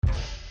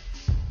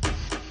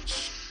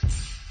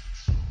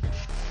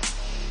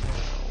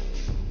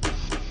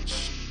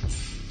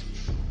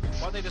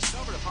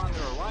upon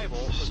their arrival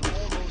was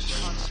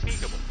almost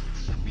unspeakable.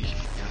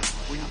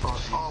 We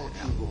thought all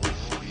evil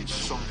in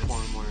some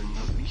form or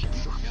another.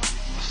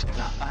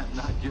 I'm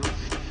not guilty.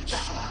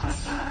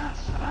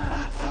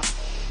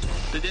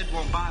 The dead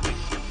won't bother you.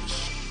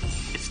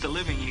 It's the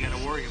living you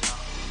gotta worry about.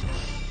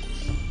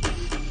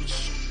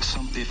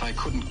 If I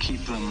couldn't keep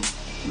them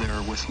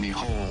there with me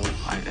whole,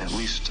 at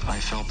least I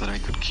felt that I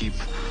could keep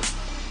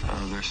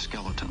their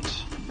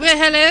skeletons. Well,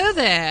 hello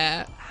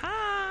there.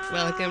 Hi.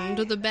 Welcome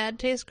to the Bad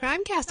Taste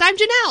Crimecast. I'm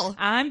Janelle.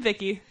 I'm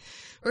Vicky.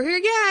 We're here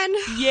again.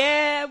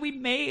 Yeah, we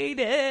made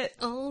it.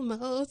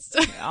 Almost.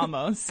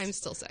 Almost. I'm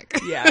still sick.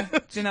 Yeah.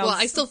 Janelle. Well,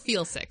 I still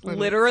feel sick.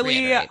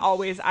 Literally,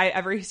 always.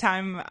 Ever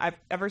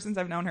since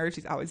I've known her,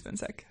 she's always been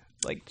sick.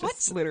 Like,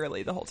 just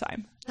literally the whole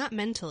time. Not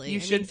mentally.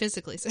 I mean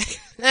physically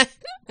sick.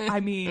 I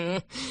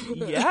mean,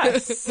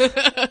 yes.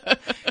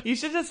 You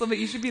should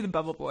you should be the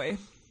bubble boy.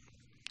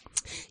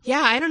 Yeah,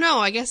 I don't know.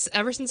 I guess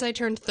ever since I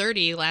turned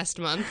 30 last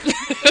month.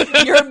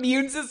 Your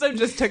immune system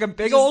just took a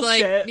big old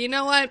shit. You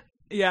know what?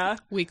 Yeah.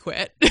 We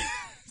quit.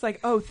 It's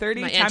like,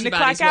 30, My time to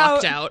antibodies clock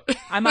walked out.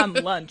 I'm on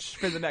lunch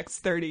for the next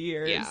 30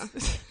 years. Yeah.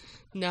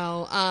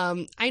 No,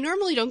 I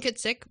normally don't get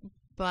sick,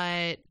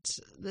 but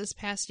this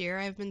past year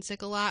I've been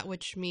sick a lot,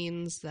 which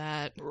means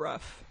that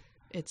rough.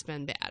 It's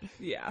been bad.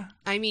 Yeah.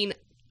 I mean,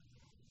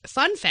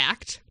 fun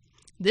fact,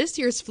 this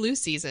year's flu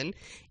season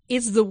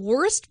is the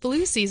worst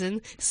flu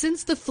season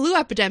since the flu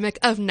epidemic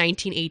of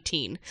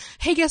 1918.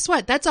 Hey, guess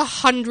what? That's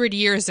 100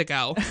 years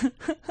ago.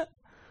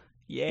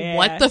 Yeah.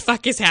 What the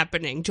fuck is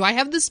happening? Do I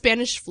have the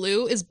Spanish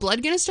flu? Is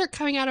blood going to start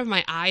coming out of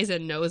my eyes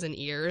and nose and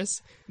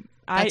ears?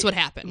 That's what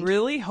happened.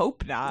 Really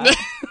hope not.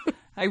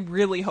 I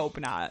really hope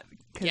not.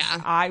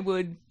 Yeah. I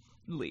would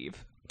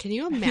leave. Can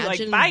you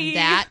imagine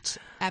that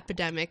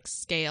epidemic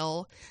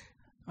scale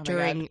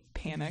during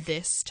panic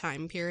this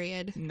time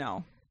period?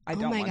 No, I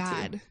don't want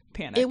to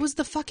panic. It was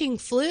the fucking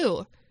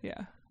flu.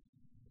 Yeah.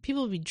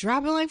 People would be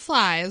dropping like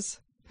flies.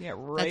 Yeah,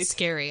 right. That's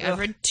scary. Ugh. I've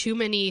read too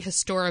many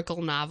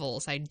historical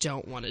novels. I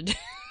don't want to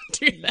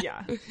do that.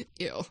 Yeah.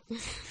 Ew.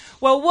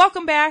 Well,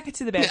 welcome back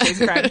to the Bad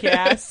Taste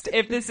Crimecast.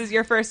 If this is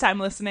your first time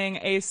listening,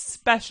 a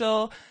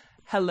special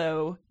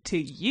hello to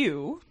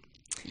you.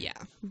 Yeah.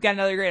 We've got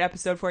another great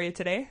episode for you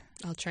today.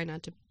 I'll try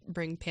not to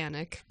bring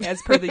panic.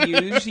 As per the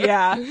usual,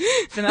 yeah.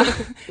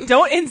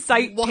 Don't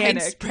incite panic.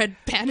 Widespread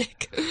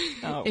panic.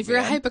 Oh, if you're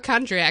a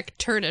hypochondriac,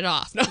 turn it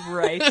off. No.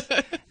 Right.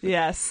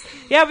 Yes.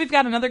 Yeah, we've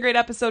got another great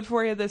episode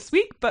for you this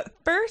week, but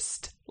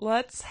first,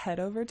 let's head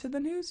over to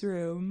the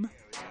newsroom.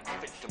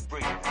 Fit to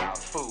breathe, our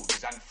food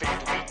is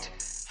unfit to eat.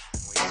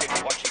 We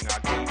sit watching our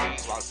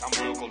TVs while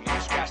some local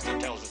newscaster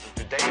tells us that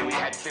today we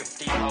had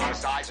 15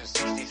 homicides and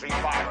 63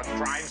 violent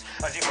crimes,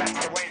 as if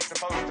that's the way it's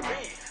supposed to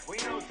be. We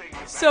know things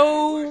are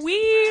So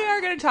we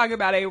are going to talk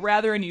about a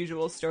rather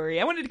unusual story.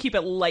 I wanted to keep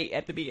it light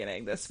at the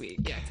beginning this week.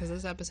 Yeah, because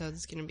this episode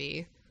is going to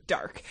be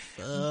dark.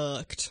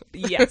 Fucked.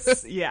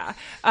 Yes, yeah.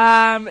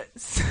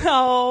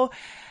 So,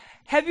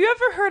 have you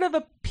ever heard of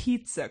a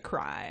pizza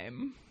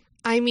crime?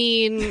 I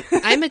mean,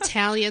 I'm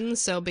Italian,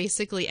 so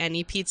basically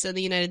any pizza in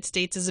the United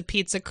States is a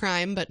pizza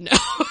crime, but no.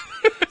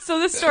 So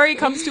this story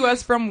comes to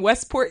us from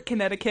Westport,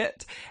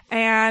 Connecticut,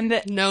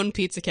 and known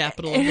pizza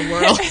capital of the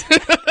world.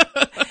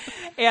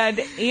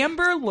 And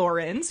Amber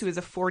Lawrence, who is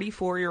a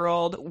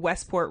 44-year-old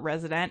Westport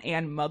resident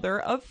and mother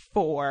of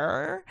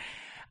 4,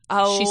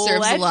 she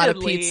serves a lot of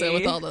pizza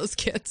with all those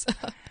kids.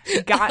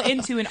 got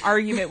into an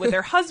argument with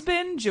her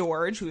husband,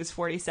 George, who is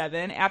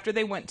 47, after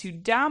they went to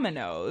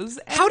Domino's.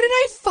 How did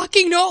I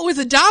fucking know it was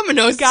a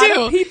Domino's, got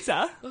too? a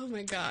pizza. Oh,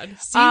 my God.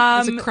 See,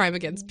 it's a crime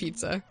against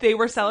pizza. They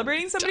were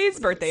celebrating somebody's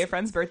birthday, a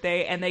friend's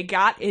birthday, and they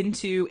got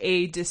into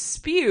a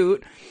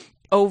dispute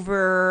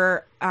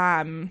over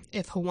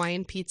if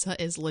Hawaiian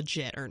pizza is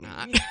legit or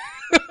not.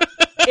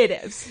 It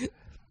is.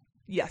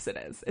 Yes, it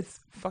is. It's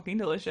fucking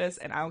delicious,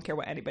 and I don't care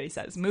what anybody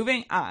says.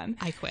 Moving on.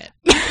 I quit.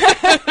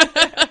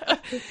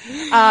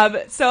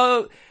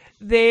 So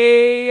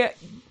they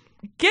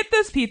get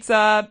this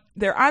pizza.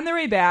 They're on their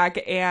way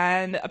back,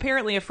 and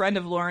apparently a friend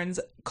of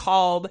Lauren's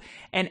called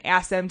and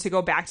asked them to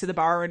go back to the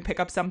bar and pick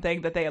up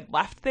something that they had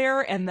left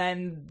there, and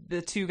then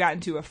the two got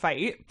into a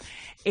fight.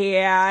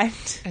 And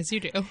as you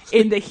do,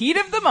 in the heat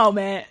of the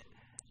moment,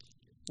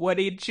 what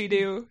did she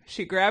do?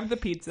 She grabbed the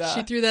pizza.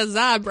 She threw that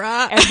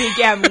Zabra and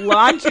began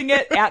launching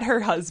it at her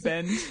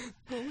husband.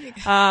 Oh my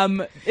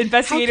God.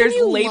 Investigators How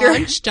can you later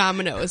launch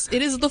Domino's.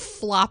 It is the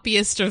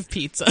floppiest of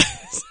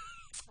pizzas.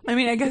 I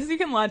mean, I guess you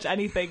can launch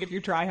anything if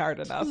you try hard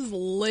enough. This is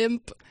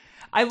limp.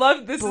 I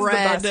love this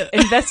bread. Is the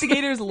best.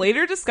 Investigators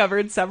later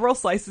discovered several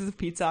slices of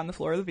pizza on the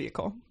floor of the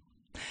vehicle.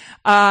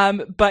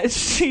 But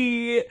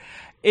she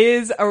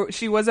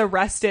was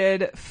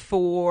arrested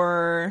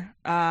for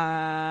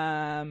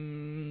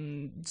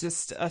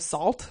just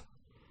assault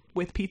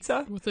with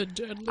pizza. With a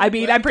deadly I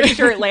mean, weapon. I'm pretty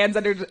sure it lands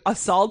under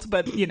assault,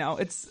 but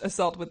it's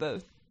assault with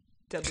a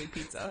deadly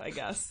pizza, I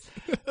guess.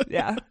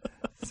 Yeah.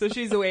 So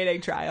she's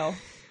awaiting trial.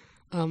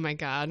 Oh my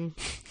God.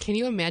 Can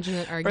you imagine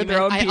that argument?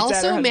 throwing I pizza at her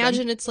also husband.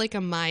 imagine it's like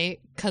a My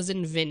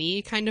Cousin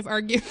Vinny kind of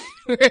argument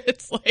where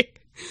it's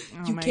like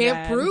You my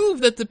can't God.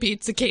 prove that the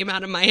pizza came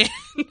out of my hand.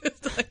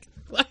 It's like,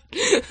 what?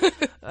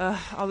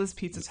 All this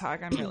pizza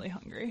talk. I'm really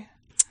hungry.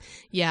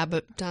 Yeah,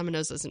 but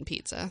Domino's isn't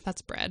pizza.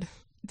 That's bread.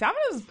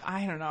 Domino's,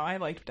 I don't know. I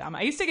liked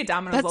Domino's. I used to get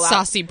Domino's a That's lot.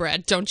 saucy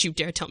bread. Don't you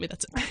dare tell me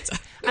that's a pizza.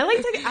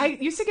 I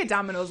used to get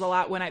Domino's a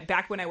lot when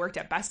I worked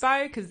at Best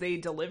Buy, because they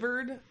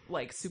delivered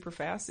like super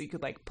fast, so you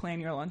could like plan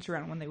your lunch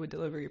around when they would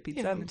deliver your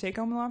pizza and then take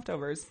home the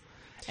leftovers,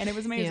 and it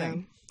was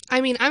amazing. Yeah.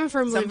 I mean, I'm a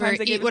firm believer. Sometimes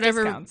they gave us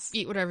discounts.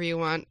 Eat whatever you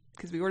want.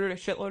 Because we ordered a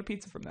shitload of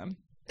pizza from them.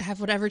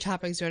 Have whatever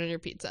toppings you want on your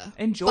pizza.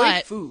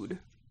 Enjoy food.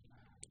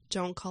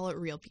 Don't call it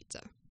real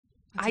pizza.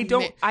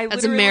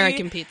 That's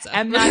American pizza.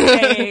 I'm not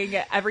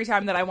saying every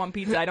time that I want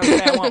pizza, I don't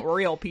say I want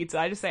real pizza.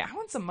 I just say, I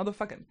want some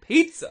motherfucking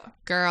pizza.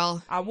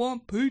 Girl. I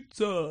want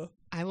pizza.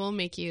 I will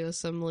make you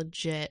some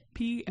legit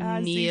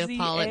P-I-Z-Z-A.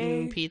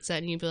 Neapolitan pizza,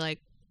 and you'd be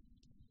like,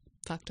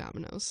 fuck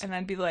Domino's. And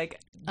I'd be like,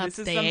 this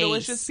is Up the some ace.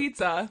 delicious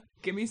pizza.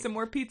 Give me some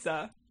more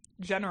pizza.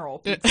 General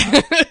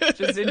pizza.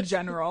 Just in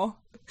general.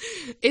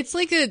 It's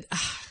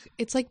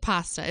like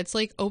pasta. It's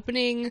like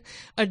opening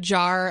a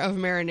jar of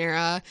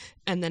marinara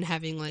and then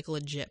having like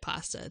legit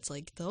pasta. It's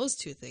like those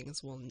two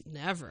things will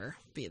never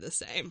be the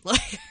same.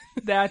 Like,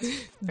 That's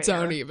fair.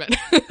 don't even.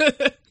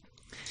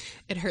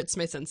 It hurts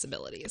my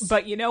sensibilities.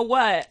 But you know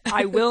what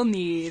I will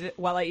need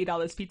while I eat all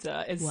this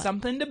pizza is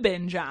something to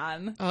binge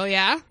on. Oh,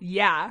 yeah?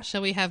 Yeah.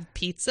 Shall we have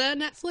pizza,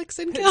 Netflix,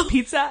 and kill?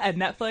 Pizza and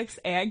Netflix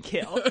and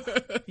kill.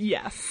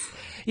 Yes.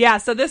 Yeah,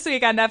 so this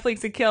week on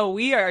Netflix and Kill,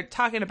 we are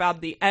talking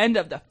about the end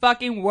of the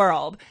fucking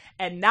world.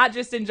 And not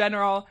just in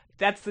general,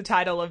 that's the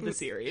title of the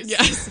series.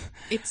 Yes.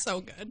 It's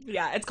so good.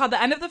 Yeah, it's called The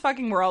End of the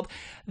Fucking World.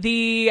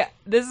 This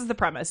is the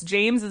premise.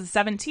 James is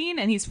 17,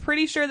 and he's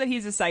pretty sure that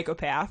he's a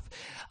psychopath.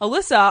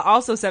 Alyssa,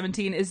 also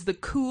 17, is the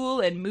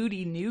cool and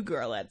moody new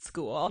girl at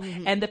school.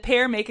 Mm-hmm. And the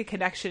pair make a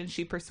connection.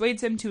 She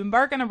persuades him to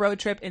embark on a road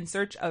trip in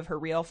search of her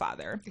real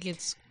father.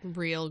 It's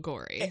real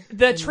gory.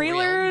 The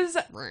trailers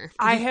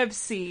I have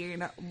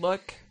seen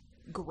look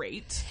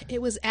great.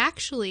 It was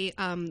actually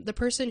the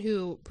person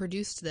who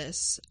produced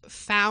this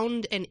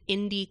found an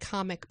indie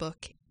comic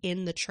book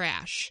in the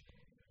trash,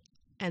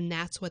 and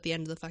that's what The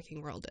End of the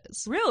Fucking World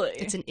is. Really?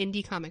 It's an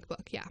indie comic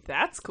book. Yeah,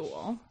 that's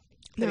cool.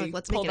 They're like,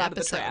 let's make an out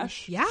episode. Of the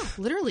trash. Yeah,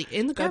 literally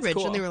in the garbage,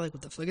 cool. and they were like,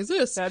 "What the fuck is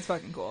this?" That's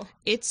fucking cool.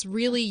 It's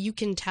really, you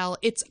can tell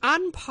it's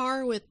on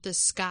par with the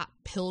Scott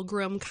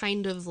Pilgrim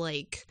kind of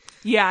like.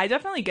 Yeah, I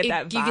definitely get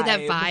that vibe. You get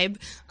that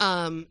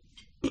vibe.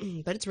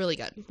 But it's really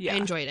good. Yeah. I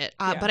enjoyed it.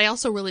 But I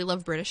also really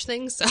love British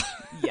things. So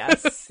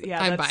yes.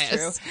 Yeah, I'm that's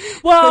biased. true.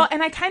 Well,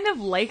 and I kind of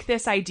like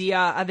this idea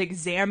of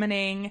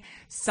examining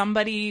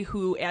somebody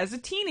who, as a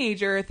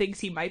teenager, thinks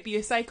he might be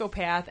a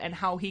psychopath and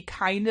how he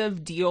kind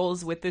of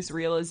deals with this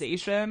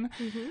realization.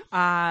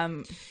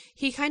 Mm-hmm.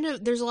 He kind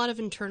of, there's a lot of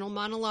internal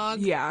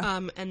monologue.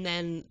 Yeah. And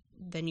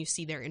then you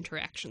see their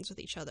interactions with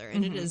each other.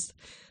 And it is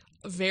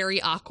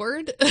very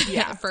awkward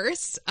at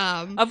first.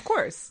 Of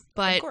course.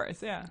 But of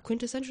course, yeah.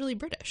 Quintessentially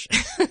British.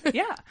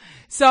 Yeah.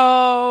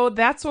 So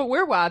that's what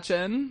we're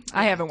watching.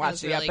 I haven't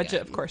watched it really yet, but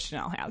good. of course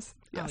Janelle has.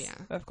 Yes, oh,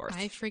 yeah. Of course.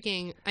 I had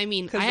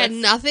that's-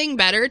 nothing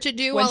better to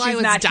do when while I she's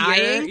was not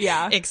dying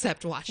here,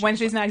 except watch When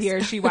she's Netflix. not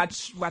here, she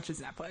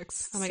watches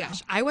Netflix. Oh my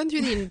gosh. I went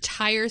through the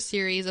entire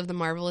series of The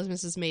Marvelous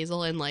Mrs.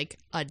 Maisel in like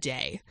a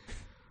day.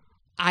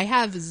 I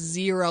have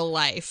zero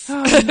life.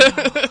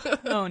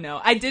 Oh no.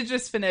 I did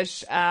just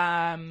finish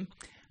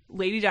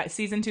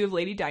season 2 of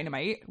Lady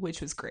Dynamite,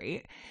 which was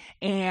great,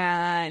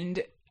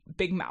 and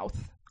Big Mouth,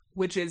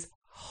 which is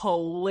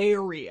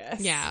hilarious.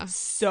 Yeah.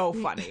 So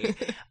funny.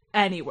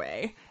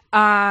 Anyway,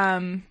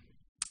 so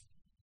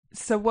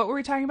what were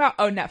we talking about?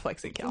 Oh,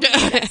 Netflix and Kill.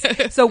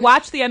 Yes. So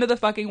watch The End of the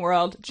Fucking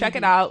World. Check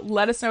it out.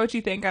 Let us know what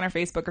you think on our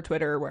Facebook or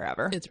Twitter or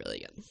wherever. It's really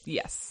good.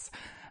 Yes.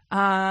 All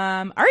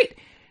right.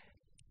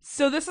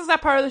 So this is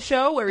that part of the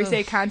show where we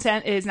say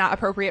content is not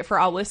appropriate for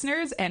all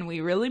listeners, and we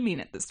really mean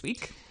it this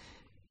week.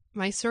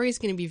 My story is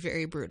going to be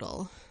very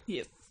brutal.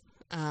 Yes.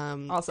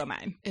 Also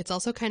mine. It's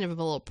also kind of a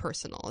little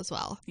personal as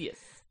well. Yes.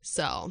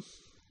 So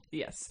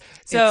yes.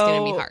 It's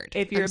going to be hard.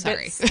 If you're I'm a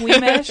sorry. bit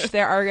squeamish,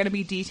 there are going to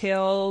be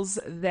details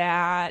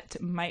that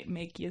might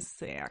make you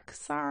sick.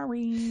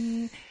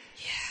 Sorry.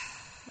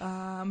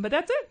 Yeah. But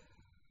that's it.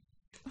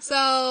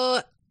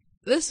 So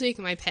this week,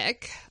 my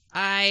pick,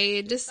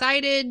 I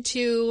decided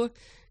to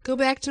go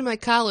back to my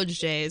college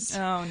days.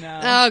 Oh, no.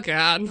 Oh,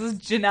 God. This is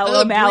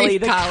Janelle O'Malley,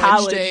 brief the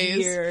college days.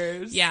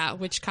 years. Yeah,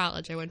 which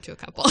college? I went to a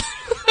couple.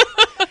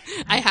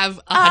 I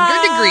have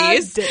 100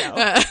 degrees.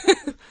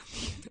 Ditto.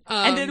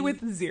 Ended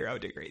with 0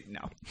 degrees.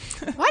 No.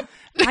 What?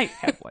 I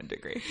have 1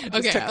 degree. It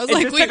Okay, took, I was it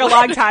like, just wait, took a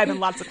long time and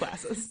lots of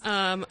classes.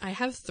 I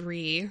have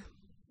 3.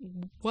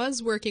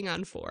 Was working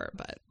on 4,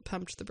 but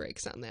pumped the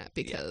brakes on that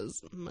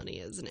because money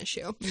is an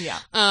issue. Yeah.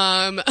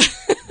 I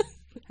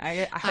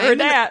heard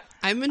that.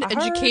 I'm an I heard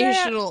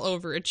educational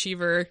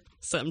overachiever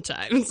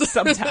sometimes.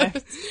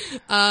 Sometimes.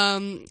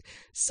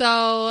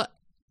 So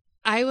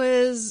I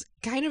was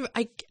kind of,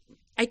 I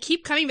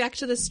keep coming back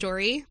to this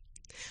story.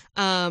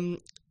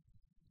 It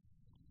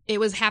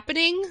was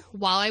happening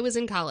while I was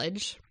in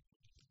college,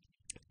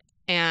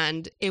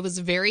 And it was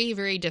very,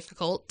 very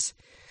difficult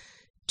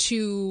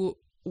to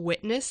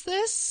witness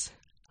this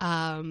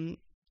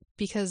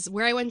because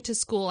where I went to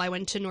school, I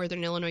went to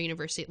Northern Illinois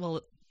University.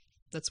 Well,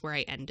 that's where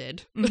I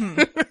ended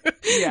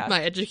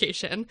my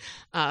education,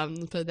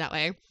 put it that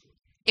way.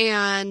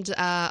 And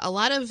a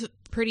lot of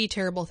pretty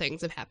terrible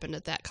things have happened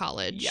at that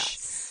college.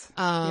 Yes.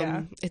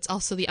 It's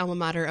also the alma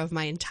mater of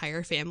my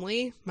entire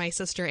family. My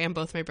sister and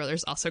both my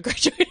brothers also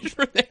graduated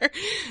from there.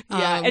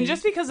 And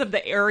just because of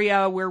the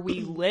area where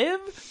we live,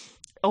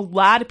 a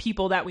lot of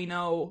people that we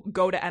know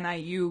go to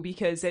NIU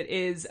because it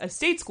is a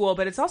state school,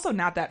 but it's also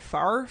not that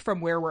far from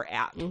where we're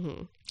at.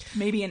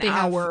 Maybe an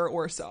hour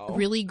or so.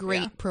 Really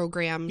great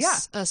programs,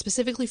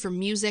 specifically for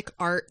music,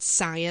 art,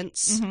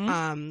 science.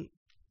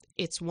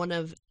 It's one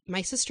of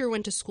my sister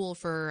went to school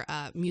for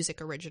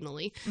music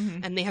originally,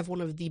 and they have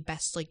one of the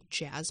best like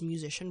jazz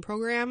musician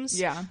programs.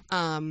 Yeah.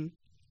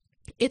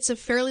 It's a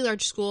fairly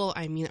large school.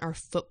 I mean, our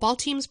football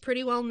team's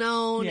pretty well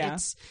known. Yeah.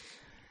 It's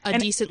a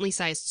decently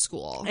sized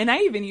school. And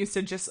I even used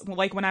to just,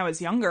 like when I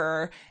was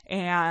younger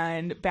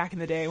and back in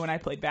the day when I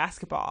played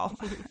basketball,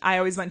 I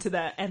always went to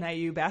the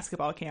NIU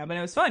basketball camp, and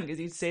it was fun because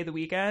you'd stay the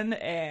weekend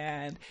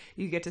and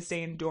you get to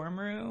stay in dorm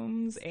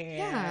rooms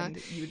and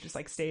you would just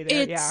like stay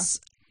there. It's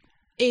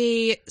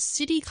a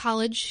city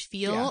college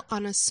feel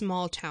on a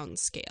small town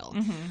scale.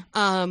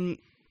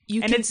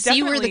 You can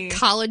see where the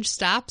college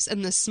stops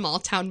and the small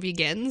town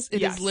begins.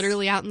 It is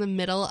literally out in the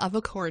middle of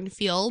a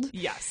cornfield.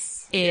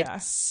 Yes.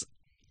 It's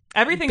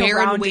everything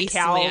barren around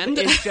wasteland.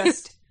 DeKalb is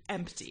just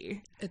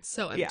empty. It's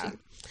so empty.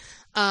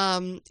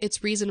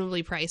 It's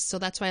reasonably priced, so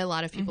that's why a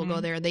lot of people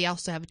go there. They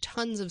also have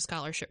tons of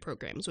scholarship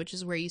programs, which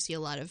is where you see a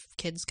lot of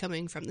kids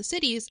coming from the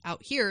cities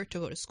out here to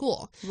go to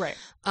school. Right.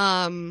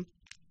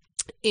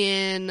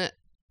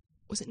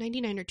 Was it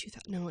 99 or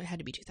 2000? No, it had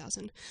to be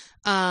 2000.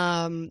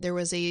 There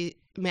was a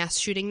mass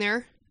shooting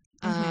there.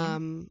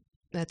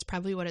 That's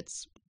probably what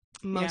it's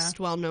most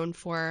well known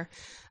for.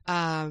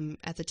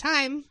 At the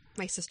time,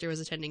 my sister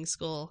was attending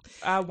school.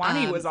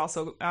 Wani was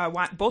also,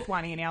 both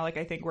Wani and Alec,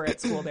 I think, were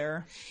at school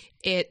there.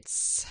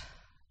 It's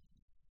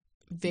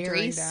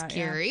very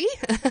scary.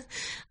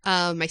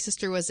 My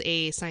sister was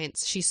a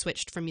science. She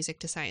switched from music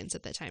to science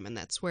at that time, and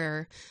that's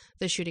where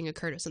the shooting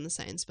occurred, was in the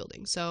science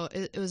building. So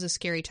it was a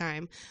scary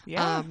time.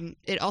 Yeah.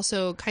 It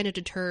also kind of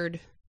deterred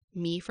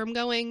me from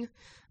going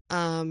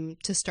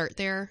to start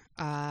there.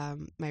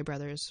 My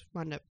brothers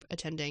wound up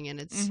attending, and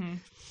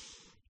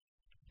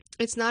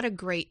it's not a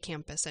great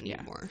campus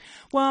anymore.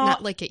 Well,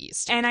 not like it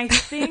used to. And I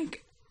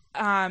think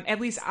at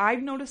least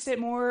I've noticed it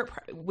more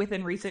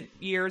within recent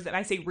years, and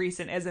I say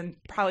recent as in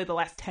probably the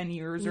last 10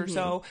 years or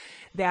so,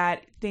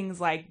 that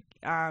things like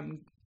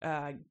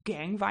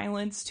gang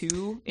violence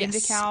too in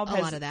DeKalb has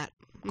a lot of that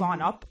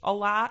gone up a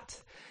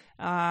lot.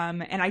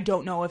 And I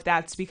don't know if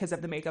that's because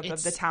of the makeup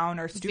of the town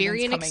or students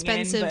very coming in. Very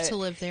inexpensive to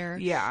live there.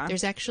 Yeah.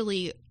 There's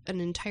actually an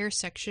entire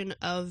section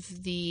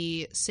of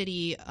the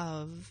city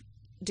of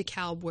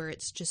DeKalb where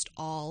it's just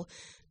all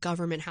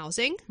government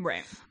housing.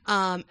 Right.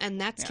 And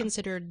that's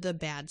considered the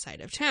bad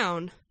side of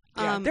town.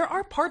 There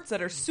are parts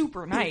that are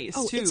super nice,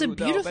 too. It's a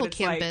beautiful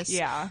campus.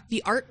 Like,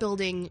 the art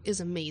building is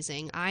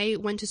amazing. I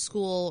went to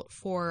school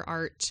for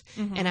art,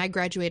 and I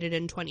graduated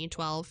in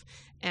 2012,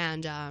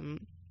 and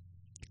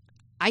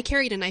I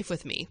carried a knife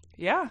with me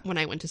when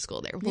I went to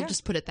school there. We'll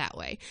just put it that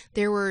way.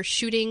 There were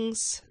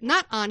shootings,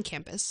 not on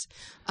campus,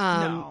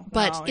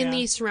 but in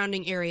the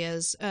surrounding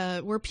areas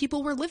where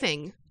people were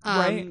living,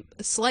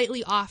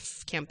 slightly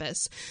off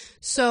campus.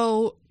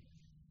 So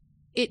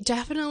it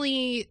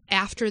definitely,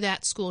 after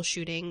that school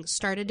shooting,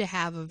 started to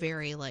have a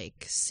very,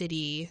 like,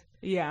 city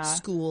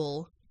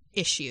school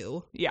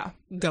issue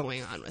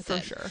going on with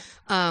it. For sure.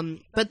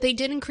 But they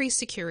did increase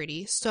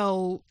security,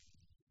 so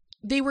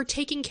they were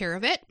taking care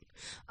of it.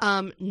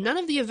 None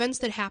of the events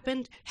that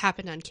happened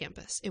on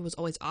campus. It was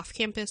always off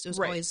campus. It was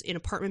always in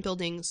apartment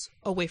buildings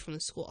away from the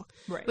school,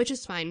 which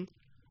is fine.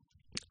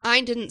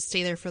 I didn't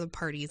stay there for the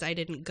parties. I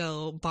didn't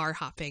go bar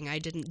hopping. I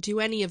didn't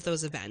do any of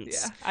those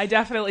events. Yeah, I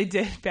definitely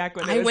did back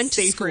when it was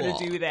safer to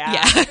do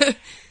that. Yeah.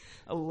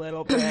 A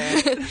little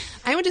bit.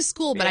 I went to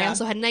school, but I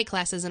also had night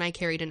classes, and I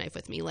carried a knife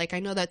with me. Like, I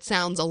know that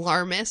sounds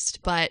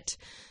alarmist, but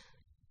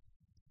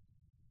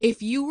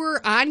if you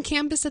were on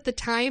campus at the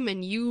time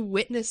and you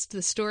witnessed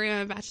the story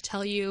I'm about to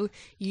tell you,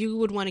 you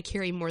would want to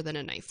carry more than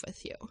a knife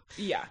with you.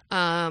 Yeah. So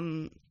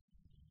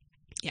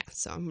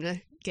I'm going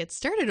to get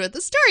started with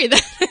the story then.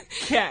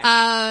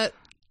 Okay.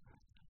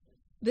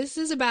 This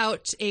is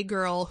about a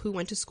girl who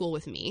went to school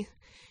with me.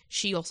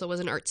 She also was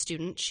an art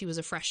student. She was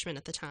a freshman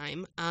at the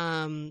time.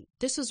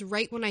 This was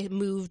right when I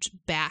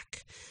moved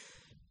back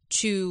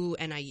to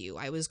NIU.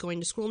 I was going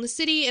to school in the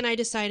city, and I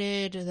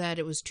decided that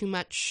it was too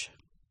much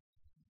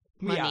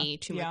money,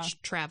 too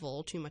much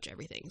travel, too much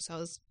everything.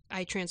 So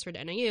I transferred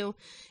to NIU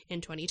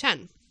in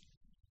 2010.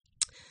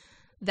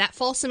 That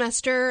fall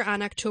semester,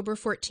 on October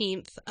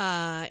 14th,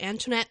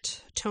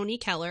 Antoinette Toni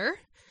Keller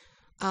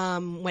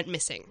went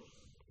missing.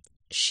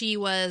 She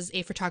was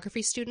a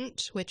photography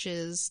student, which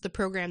is the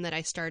program that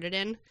I started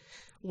in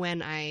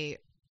when I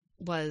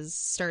was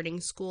starting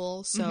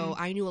school, so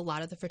I knew a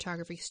lot of the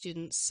photography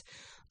students,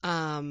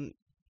 but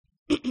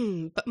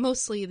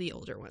mostly the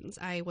older ones.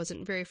 I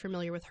wasn't very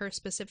familiar with her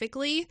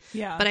specifically,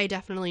 but I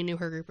definitely knew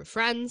her group of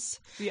friends.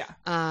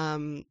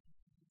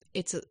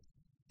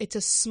 It's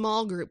a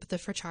small group, the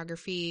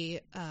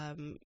photography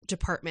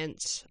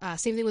department.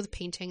 Same thing with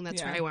painting.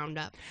 That's where I wound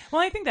up.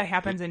 Well, I think that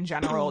happens in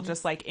general,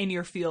 just like in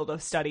your field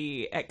of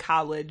study at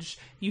college,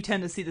 you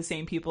tend to see the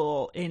same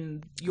people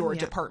in your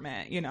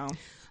department, you know?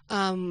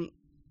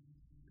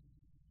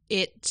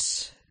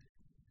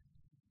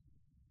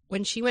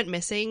 When she went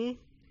missing,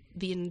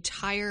 the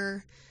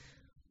entire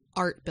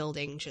art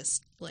building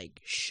just like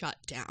shut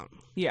down.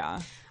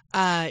 Yeah.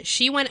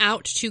 She went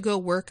out to go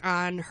work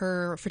on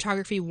her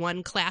Photography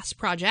 1 class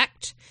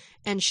project,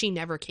 and she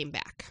never came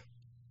back.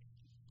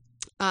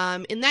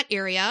 In that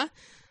area,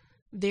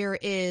 there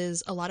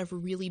is a lot of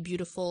really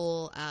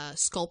beautiful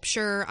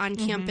sculpture on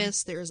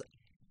campus. There's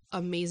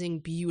amazing,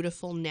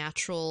 beautiful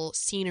natural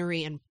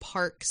scenery and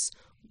parks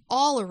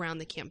all around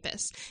the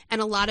campus.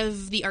 And a lot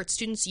of the art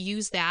students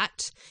use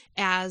that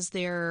as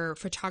their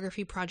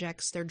photography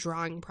projects, their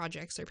drawing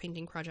projects, their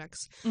painting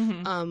projects.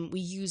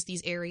 We use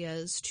these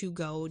areas to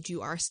go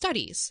do our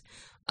studies.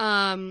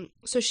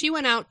 So she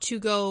went out to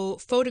go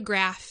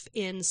photograph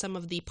in some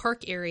of the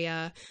park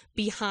area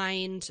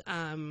behind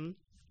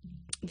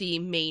the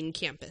main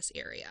campus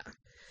area.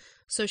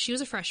 So she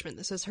was a freshman.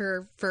 This was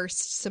her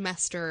first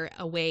semester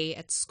away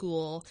at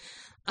school.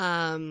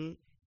 And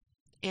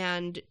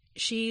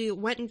she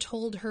went and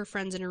told her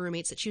friends and her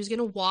roommates that she was going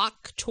to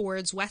walk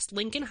towards West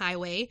Lincoln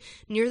Highway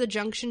near the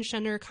Junction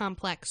Center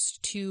complex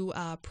to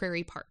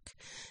Prairie Park.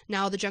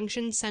 Now, the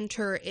Junction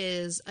Center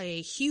is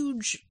a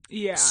huge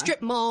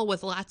strip mall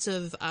with lots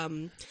of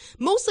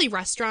mostly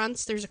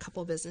restaurants. There's a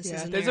couple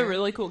businesses in there. There's a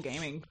really cool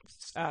gaming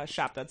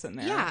shop that's in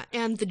there. Yeah,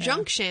 and the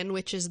Junction,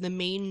 which is the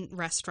main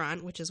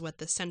restaurant, which is what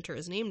the center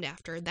is named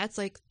after, that's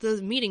like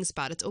the meeting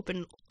spot. It's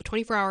open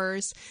 24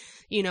 hours.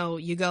 You know,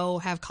 you go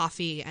have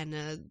coffee and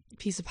a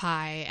piece of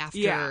pie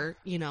after,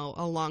 you know,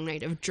 a long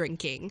night of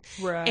drinking.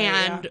 Right.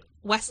 And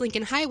West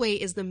Lincoln Highway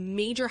is the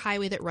major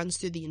highway that runs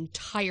through the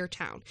entire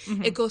town.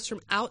 It goes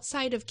from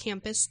outside of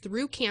campus,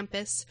 through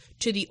campus,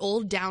 to the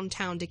old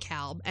downtown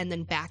DeKalb, and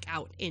then back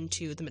out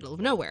into the middle of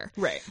nowhere.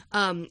 Right.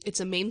 It's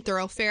a main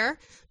thoroughfare.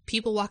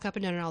 People walk up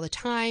and down it all the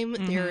time.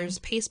 There's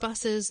Pace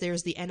buses.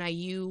 There's the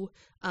NIU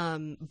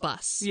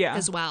bus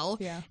as well.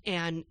 Yeah.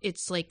 And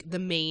it's like the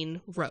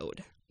main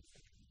road.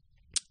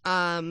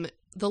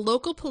 The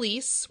local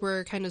police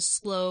were kind of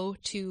slow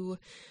to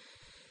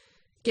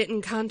get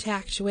in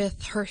contact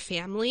with her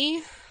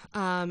family,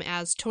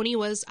 as Toni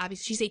was,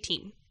 obviously, she's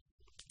 18,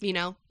 you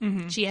know?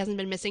 She hasn't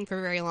been missing for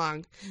very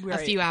long. A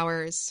few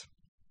hours,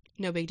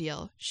 no big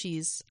deal.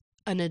 She's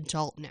an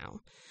adult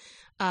now.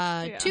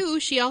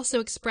 Two, she also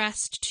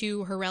expressed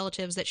to her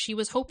relatives that she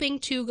was hoping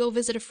to go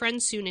visit a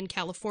friend soon in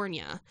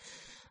California.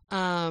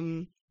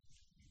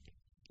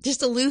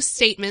 Just a loose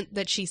statement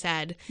that she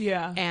said.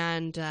 Yeah.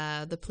 And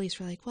the police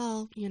were like,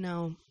 well, you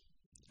know,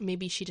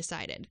 maybe she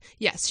decided.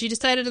 Yes, she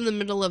decided in the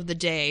middle of the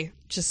day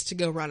just to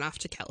go run off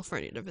to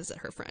California to visit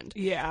her friend.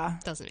 Yeah.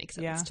 Doesn't make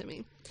sense to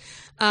me.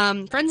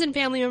 Friends and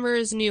family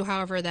members knew,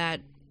 however, that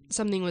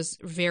something was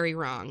very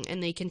wrong,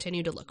 and they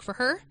continued to look for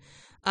her.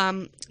 Now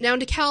in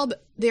DeKalb,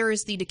 there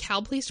is the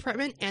DeKalb Police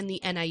Department and the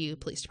NIU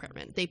Police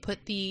Department. They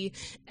put the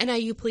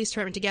NIU Police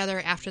Department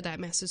together after that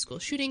massive school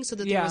shooting so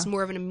that there was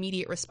more of an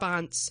immediate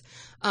response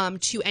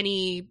to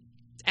any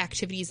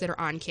activities that are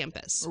on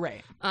campus.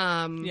 Right.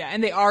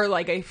 And they are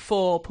like a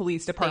full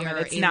police department.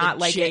 It's not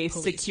like a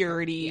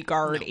security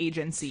guard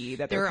agency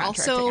that they're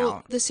contracting out. There are also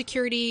out. the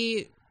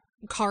security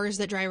cars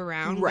that drive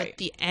around, right? But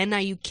the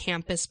NIU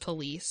campus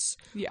police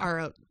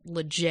are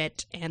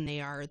legit, and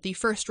they are the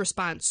first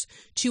response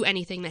to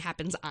anything that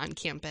happens on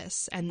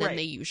campus, and then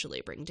they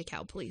usually bring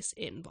DeKalb police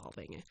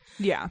involving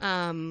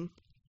it.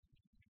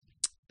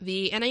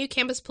 The NIU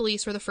campus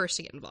police were the first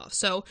to get involved.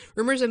 So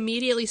rumors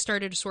immediately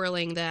started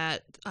swirling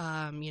that,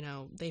 you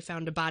know, they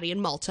found a body in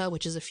Malta,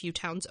 which is a few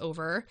towns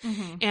over,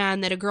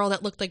 and that a girl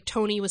that looked like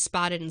Toni was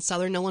spotted in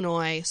southern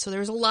Illinois. So there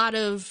was a lot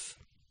of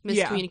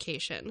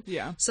miscommunication.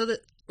 So that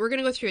we're going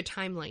to go through a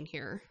timeline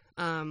here.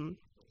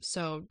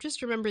 So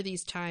just remember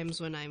these times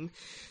when I'm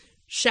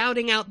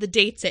shouting out the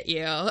dates at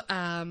you.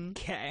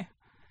 Okay.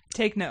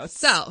 Take notes.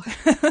 So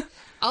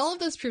all of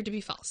those proved to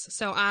be false.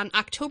 So on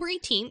October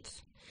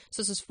 18th,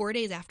 so this was 4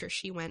 days after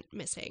she went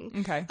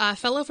missing,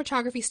 fellow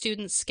photography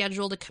students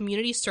scheduled a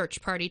community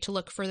search party to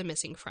look for the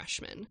missing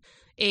freshman.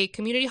 A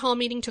community hall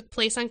meeting took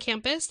place on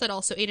campus that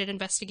also aided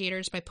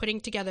investigators by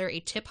putting together a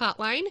tip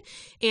hotline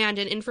and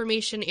an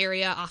information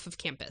area off of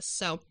campus.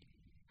 So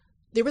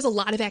there was a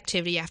lot of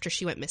activity after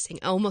she went missing,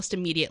 almost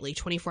immediately,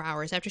 24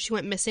 hours after she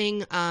went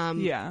missing.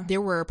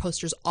 There were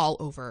posters all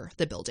over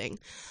the building.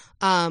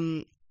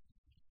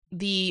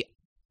 The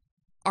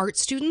art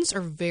students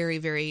are very,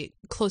 very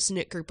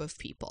close-knit group of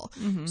people.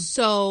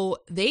 So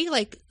they,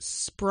 like,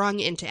 sprung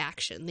into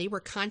action. They were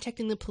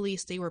contacting the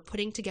police. They were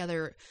putting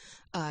together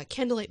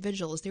candlelight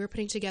vigils. They were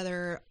putting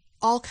together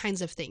all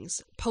kinds of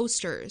things,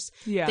 posters.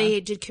 Yeah. They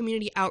did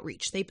community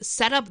outreach. They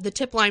set up the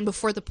tip line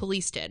before the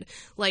police did.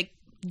 Like,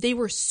 they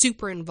were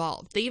super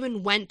involved. They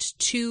even went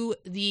to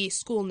the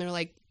school and they're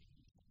like,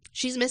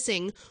 she's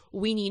missing.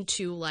 We need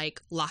to,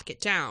 like, lock it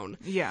down.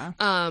 Yeah.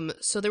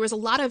 So there was a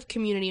lot of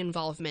community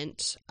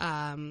involvement.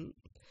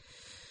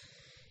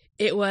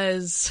 It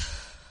was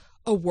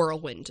a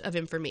whirlwind of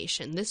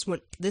information. This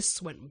went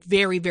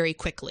very, very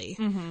quickly.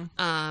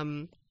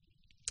 Mm-hmm.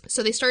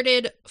 So they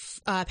started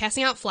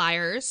passing out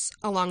flyers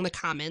along the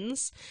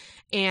commons,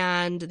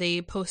 and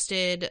they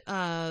posted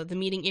the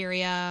meeting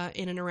area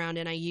in and around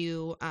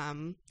NIU.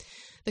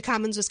 The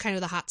commons was kind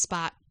of the hot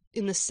spot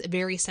in the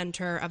very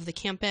center of the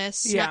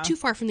campus, not too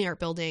far from the art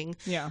building.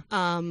 Yeah.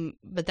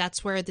 But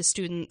that's where the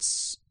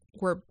students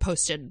were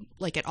posted,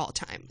 like, at all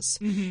times.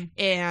 Mm-hmm.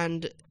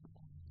 And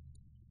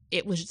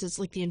it was just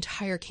like the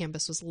entire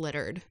campus was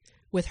littered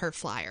with her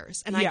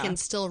flyers. And I can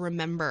still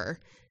remember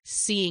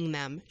seeing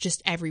them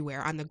just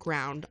everywhere, on the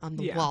ground, on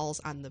the walls,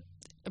 on the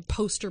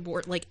poster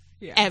board, like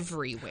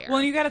everywhere. Well,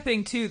 and you got to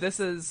think too, this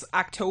is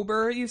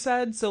October, you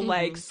said, so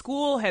like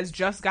school has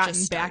just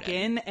gotten back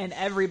in, and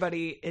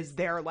everybody is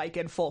there, like,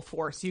 in full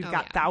force. You've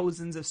got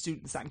thousands of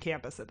students on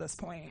campus at this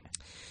point.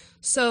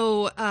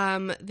 So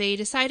they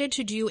decided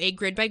to do a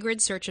grid-by-grid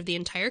search of the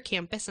entire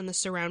campus and the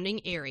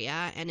surrounding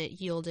area, and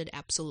it yielded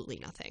absolutely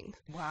nothing.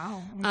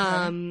 Wow.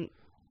 Okay.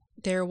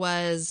 There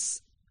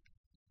was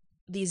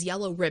these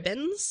yellow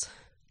ribbons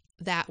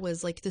that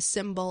was, like, the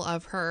symbol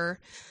of her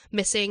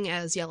missing,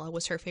 as yellow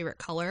was her favorite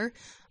color.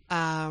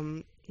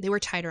 They were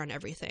tied around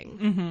everything.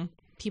 Mm-hmm.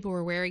 People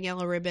were wearing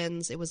yellow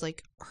ribbons. It was,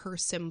 like, her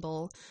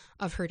symbol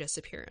of her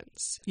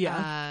disappearance.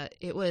 Yeah.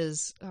 It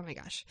was, oh my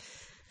gosh.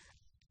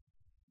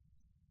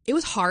 It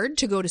was hard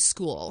to go to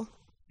school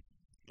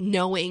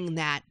knowing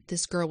that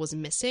this girl was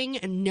missing,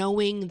 and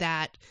knowing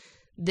that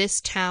this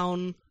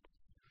town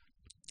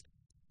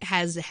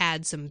has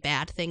had some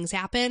bad things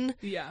happen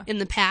in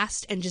the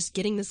past, and just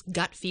getting this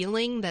gut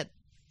feeling that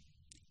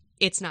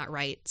it's not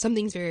right.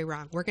 Something's very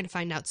wrong. We're going to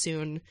find out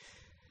soon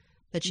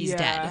that she's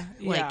dead.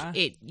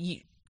 Like,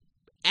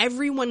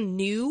 everyone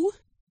knew,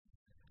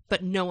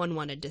 but no one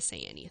wanted to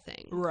say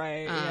anything.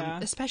 Right.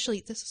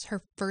 Especially, this is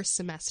her first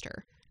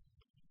semester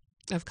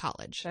of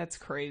college. That's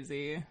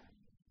crazy.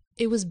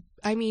 It was,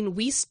 I mean,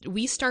 we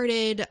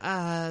started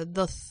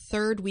the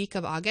third week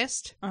of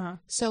August.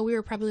 So we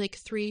were probably like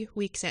 3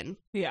 weeks in.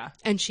 Yeah.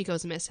 And she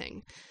goes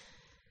missing.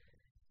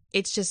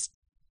 It's just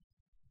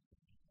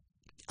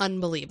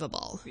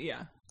unbelievable.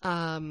 Yeah.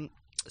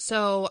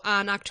 So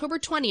on October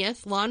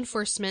 20th, law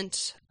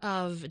enforcement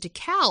of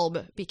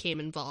DeKalb became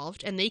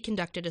involved, and they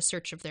conducted a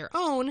search of their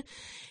own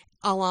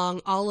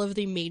along all of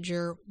the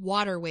major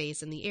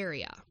waterways in the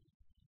area.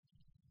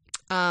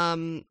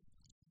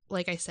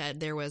 Like I said,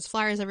 there was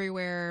flyers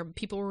everywhere.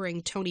 People were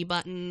wearing Toni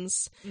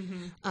buttons.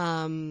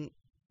 Mm-hmm.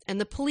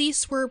 And the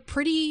police were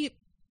pretty,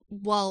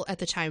 well, at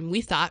the time,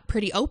 we thought,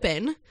 pretty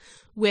open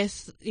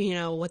with, you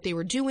know, what they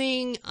were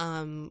doing,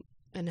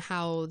 and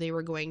how they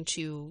were going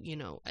to, you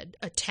know,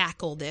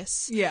 tackle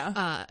this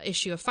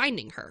issue of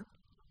finding her.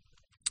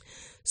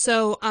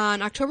 So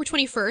on October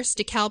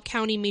 21st, DeKalb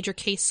County Major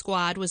Case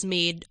Squad was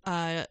made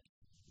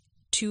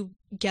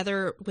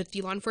together with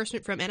the law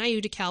enforcement from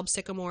NIU, DeKalb,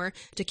 Sycamore,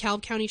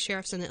 DeKalb County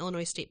Sheriffs, and the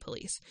Illinois State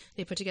Police.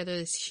 They put together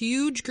this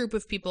huge group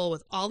of people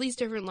with all these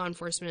different law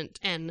enforcement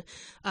and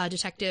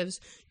detectives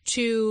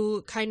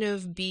to kind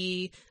of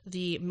be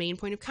the main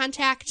point of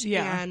contact.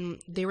 Yeah. And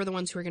they were the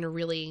ones who were going to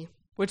really...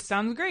 Which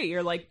sounds great.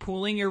 You're, like,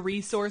 pooling your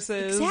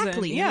resources.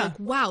 Exactly. And, You're like,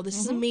 wow, this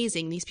is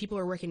amazing. These people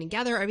are working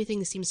together.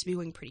 Everything seems to be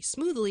going pretty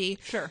smoothly.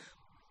 Sure.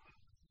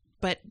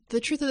 But the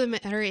truth of the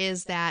matter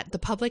is that the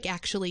public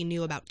actually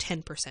knew about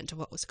 10% of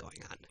what was going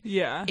on.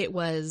 Yeah. It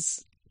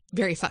was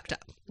very fucked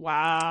up.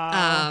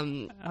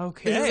 Wow.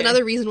 Okay. This is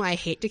another reason why I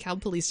hate DeKalb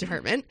Police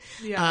Department.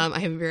 Yeah. I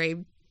have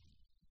very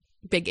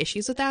big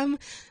issues with them.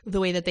 The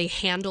way that they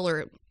handle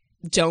or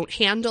don't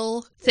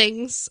handle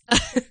things.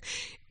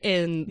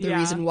 And the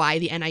reason why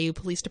the NIU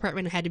Police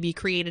Department had to be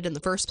created in the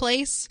first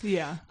place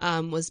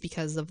was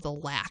because of the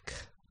lack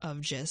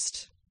of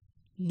just...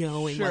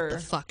 knowing what the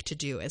fuck to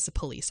do as a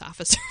police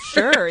officer.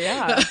 Sure,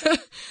 yeah.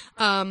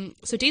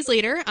 So days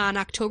later, on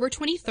October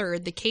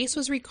 23rd, the case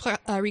was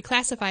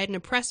reclassified in a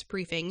press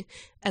briefing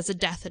as a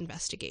death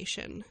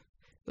investigation,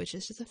 which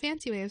is just a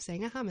fancy way of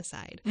saying a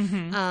homicide.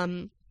 Mm-hmm.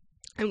 I'm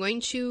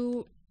going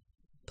to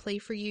play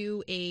for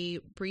you a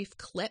brief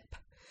clip.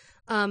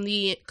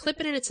 The clip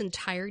in its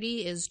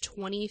entirety is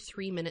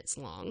 23 minutes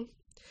long.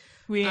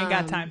 We ain't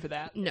got time for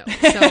that. No.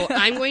 So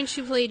I'm going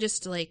to play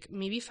just like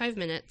maybe 5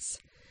 minutes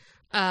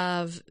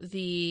of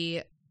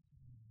the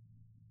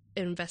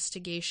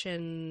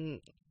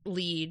investigation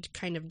lead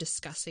kind of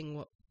discussing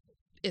what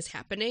is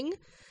happening.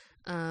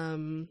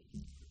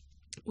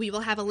 We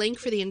will have a link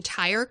for the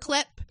entire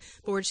clip,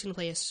 but we're just going to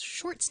play a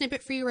short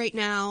snippet for you right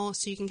now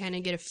so you can kind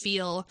of get a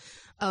feel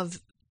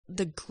of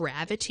the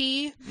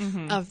gravity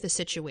of the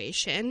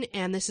situation.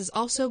 And this is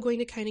also going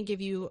to kind of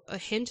give you a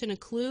hint and a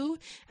clue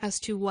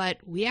as to what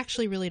we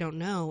actually really don't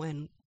know,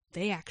 and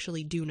they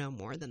actually do know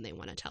more than they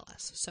want to tell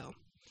us. So...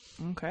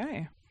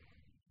 Okay.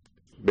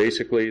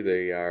 Basically,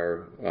 they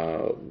are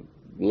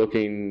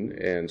looking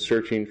and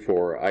searching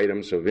for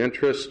items of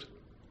interest,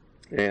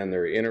 and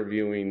they're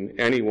interviewing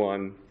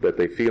anyone that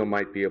they feel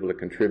might be able to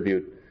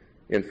contribute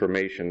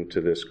information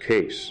to this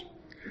case.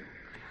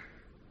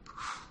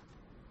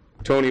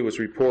 Toni was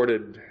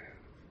reported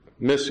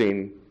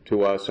missing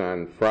to us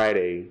on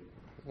Friday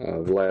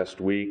of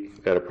last week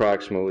at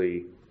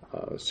approximately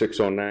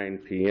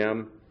 6:09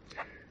 p.m.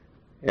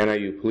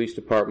 NIU Police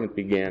Department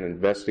began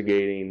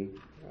investigating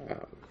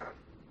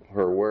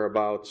her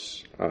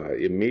whereabouts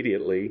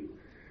immediately,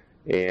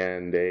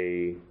 and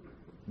a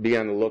be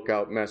on the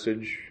lookout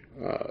message,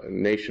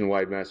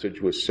 nationwide message,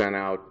 was sent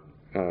out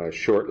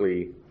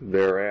shortly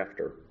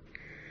thereafter.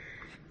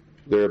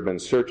 There have been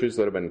searches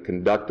that have been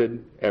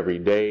conducted every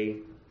day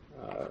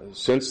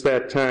since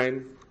that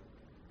time.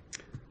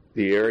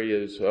 The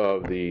areas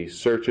of the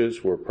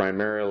searches were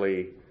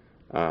primarily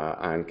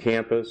on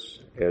campus,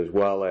 as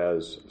well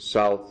as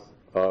south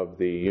of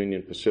the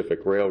Union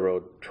Pacific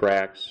Railroad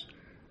tracks,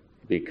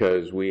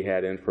 because we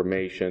had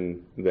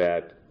information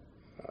that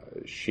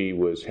she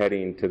was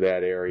heading to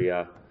that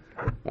area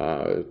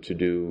to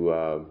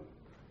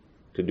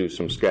do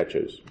some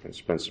sketches and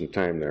spend some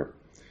time there.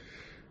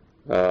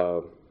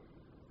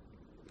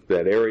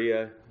 That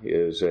area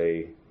is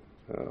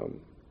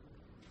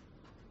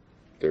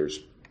there's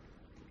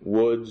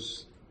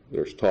woods,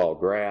 there's tall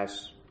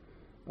grass.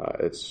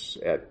 It's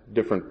at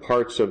different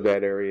parts of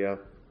that area,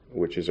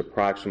 which is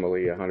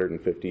approximately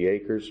 150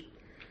 acres.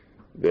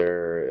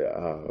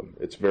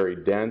 It's very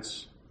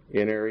dense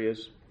in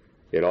areas.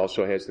 It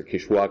also has the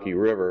Kishwaukee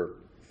River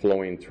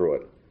flowing through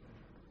it.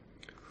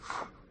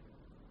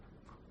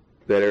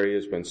 That area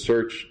has been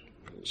searched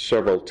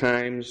several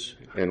times,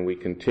 and we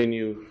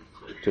continue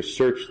to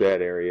search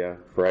that area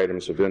for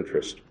items of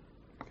interest.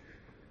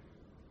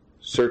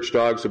 Search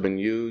dogs have been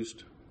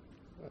used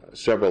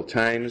several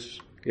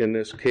times in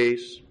this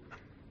case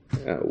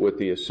with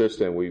the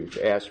assistant. We've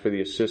asked for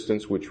the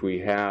assistance, which we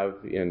have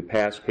in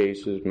past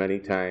cases many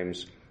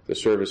times, the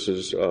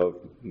services of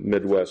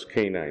Midwest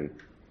Canine.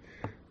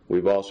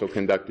 We've also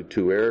conducted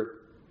 2 air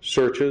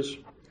searches,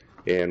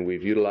 and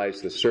we've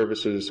utilized the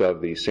services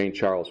of the St.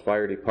 Charles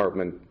Fire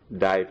Department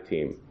dive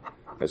team.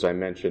 As I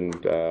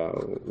mentioned,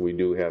 we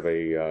do have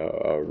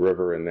a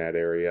river in that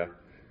area.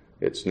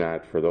 It's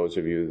not, for those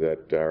of you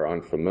that are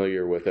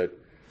unfamiliar with it,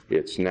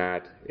 it's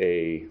not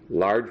a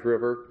large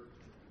river.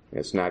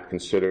 It's not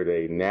considered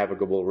a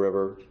navigable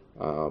river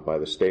by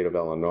the state of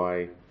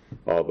Illinois,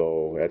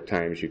 although at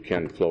times you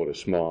can float a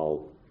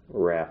small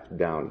raft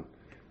down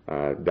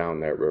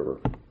that river.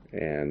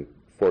 And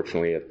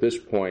fortunately, at this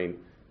point,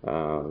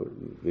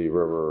 the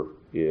river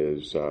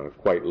is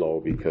quite low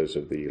because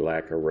of the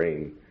lack of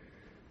rain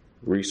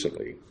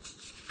recently.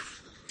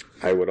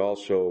 I would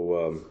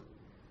also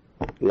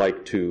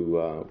like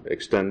to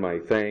extend my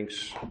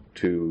thanks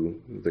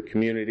to the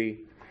community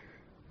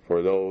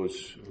for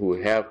those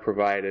who have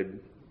provided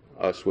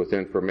us with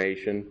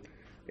information,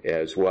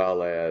 as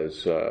well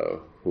as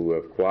who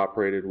have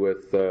cooperated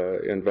with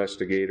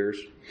investigators.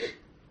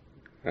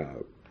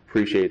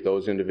 Appreciate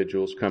those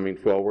individuals coming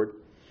forward,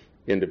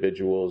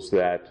 individuals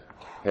that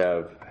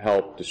have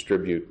helped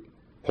distribute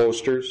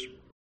posters.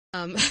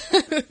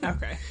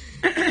 Okay.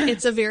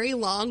 It's a very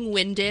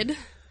long-winded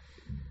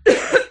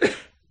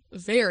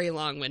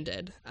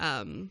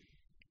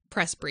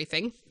press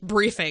briefing,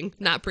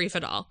 not brief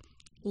at all.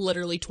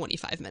 Literally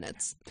 25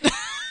 minutes.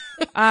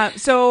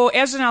 So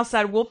as Janelle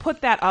said, we'll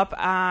put that up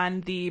on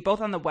both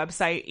on the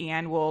website,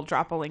 and we'll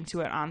drop a link to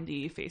it on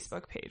the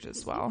Facebook page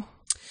as well.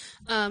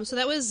 So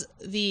that was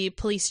the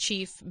police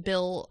chief,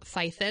 Bill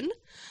Fythen.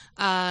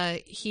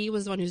 He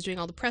was the one who was doing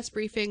all the press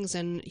briefings,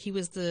 and he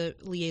was the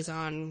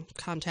liaison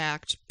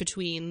contact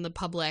between the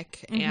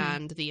public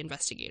and the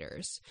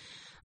investigators.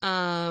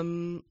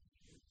 Now,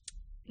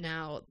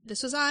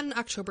 this was on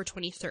October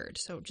 23rd,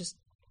 so just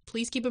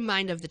please keep in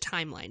mind of the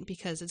timeline,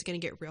 because it's going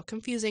to get real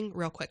confusing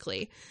real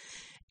quickly.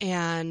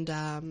 And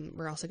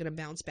we're also going to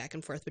bounce back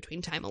and forth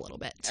between time a little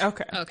bit.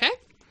 Okay.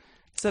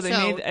 So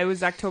it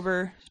was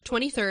October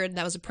 23rd.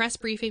 That was a press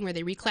briefing where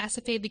they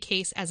reclassified the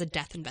case as a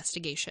death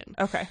investigation.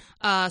 Okay.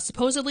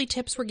 Supposedly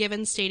tips were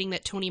given stating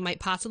that Toni might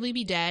possibly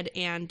be dead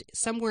and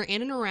somewhere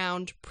in and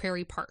around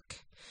Prairie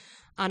Park.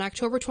 On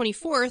October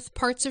 24th,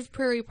 parts of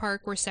Prairie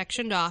Park were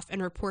sectioned off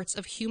and reports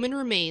of human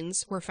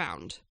remains were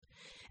found.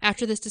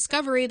 After this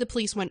discovery, the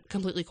police went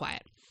completely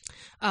quiet.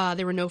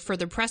 There were no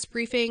further press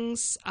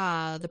briefings.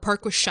 The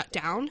park was shut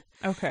down.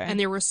 Okay. And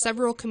there were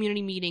several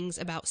community meetings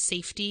about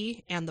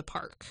safety and the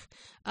park.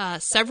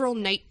 Several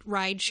night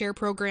ride share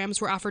programs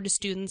were offered to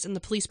students, and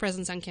the police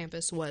presence on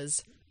campus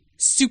was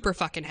super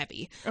fucking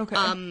heavy.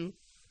 Okay.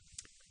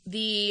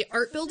 The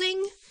art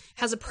building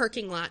has a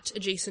parking lot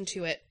adjacent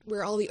to it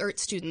where all the art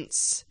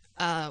students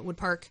would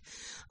park.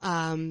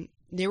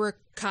 There were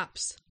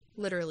cops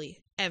literally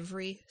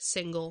every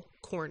single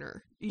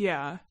corner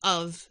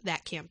of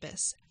that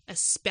campus,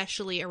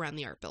 especially around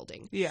the art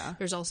building. Yeah.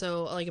 There's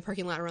also like a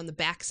parking lot around the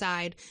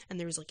backside, and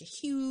there was like a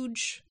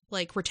huge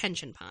like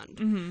retention pond.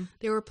 Mm-hmm.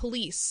 There were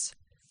police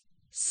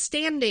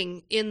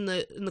standing in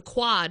the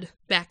quad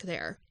back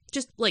there,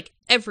 just like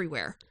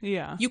everywhere.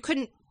 Yeah. You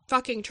couldn't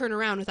fucking turn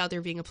around without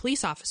there being a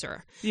police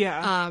officer.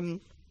 Yeah.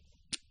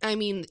 I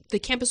mean, the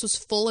campus was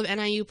full of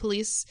NIU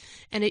police,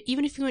 and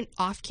even if you went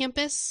off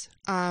campus,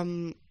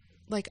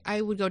 like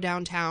I would go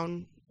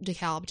downtown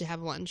DeKalb to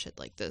have lunch at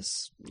like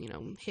this,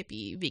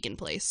 hippie vegan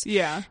place.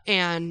 Yeah.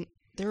 And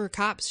there were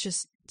cops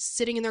just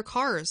sitting in their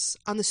cars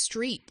on the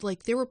street.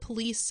 Like, there were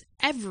police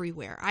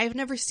everywhere. I have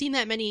never seen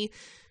that many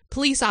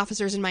police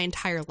officers in my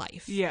entire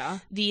life. Yeah.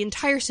 The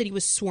entire city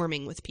was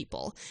swarming with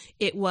people.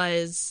 It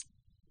was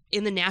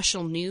in the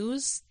national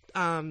news.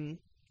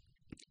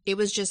 It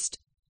was just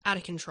out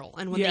of control.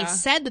 And when they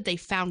said that they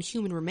found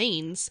human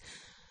remains,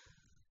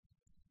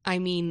 I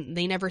mean,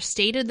 they never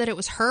stated that it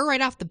was her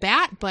right off the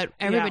bat, but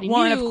everybody knew.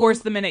 And of course,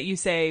 the minute you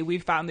say,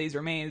 we've found these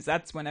remains,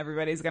 that's when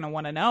everybody's going to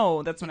want to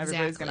know. That's when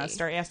everybody's going to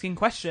start asking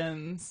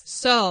questions.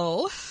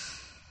 So,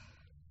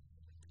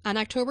 on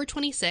October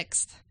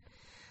 26th,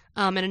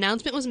 an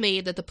announcement was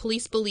made that the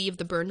police believe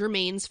the burned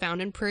remains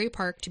found in Prairie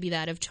Park to be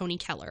that of Toni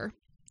Keller.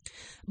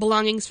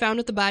 Belongings found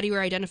with the body were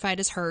identified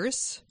as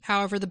hers.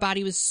 However, the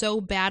body was so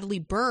badly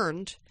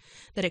burned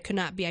that it could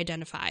not be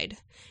identified,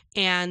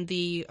 and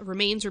the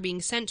remains were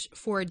being sent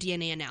for a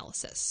DNA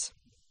analysis.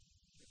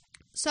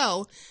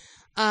 So,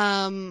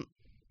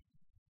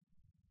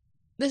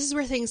 this is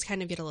where things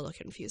kind of get a little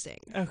confusing.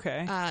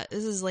 Okay.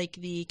 This is like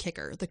the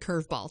kicker, the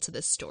curveball to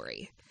this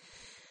story.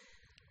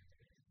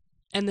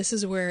 And this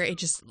is where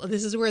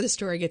the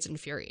story gets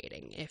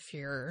infuriating if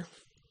you're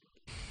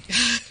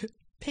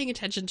paying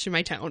attention to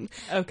my tone.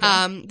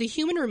 Okay. The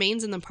human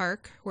remains in the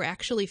park were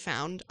actually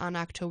found on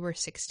October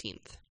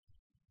 16th.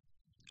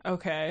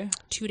 Okay.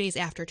 2 days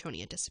after Toni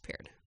had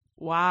disappeared.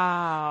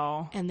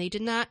 Wow. And they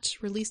did not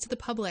release to the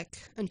public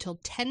until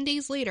 10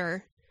 days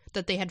later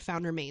that they had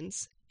found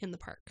remains in the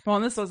park. Well,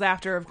 and this was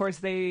after, of course,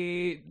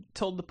 they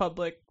told the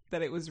public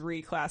that it was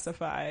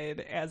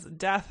reclassified as a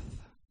death.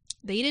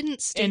 They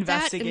didn't state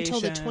that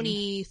until the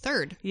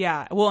 23rd.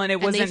 Yeah. Well, and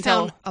it wasn't until...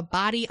 And they found a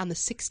body on the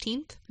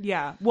 16th.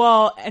 Yeah.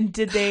 Well, and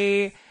did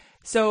they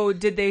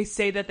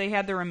say that they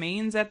had the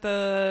remains at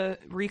the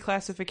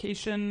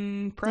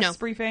reclassification press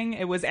briefing?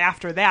 It was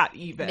after that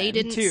even. They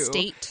didn't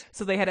state.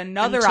 So they had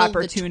another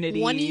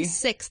opportunity. The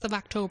 26th of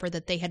October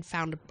that they had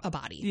found a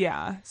body.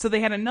 Yeah. So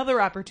they had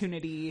another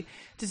opportunity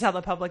to tell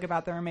the public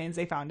about the remains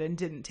they found and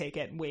didn't take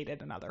it and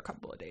waited another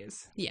couple of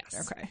days.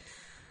 Yes. Okay.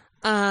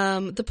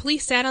 The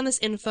police sat on this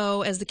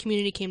info as the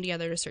community came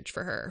together to search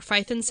for her.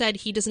 Fython said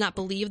he does not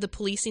believe the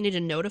police needed to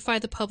notify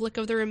the public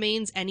of the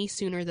remains any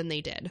sooner than they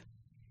did.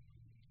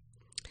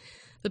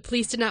 The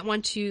police did not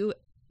want to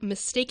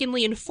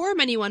mistakenly inform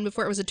anyone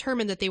before it was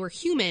determined that they were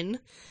human,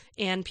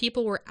 and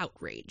people were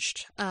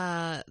outraged.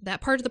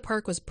 That part of the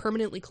park was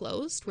permanently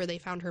closed, where they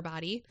found her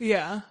body.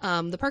 Yeah.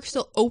 The park's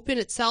still open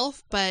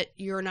itself, but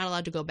you're not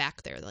allowed to go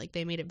back there. Like,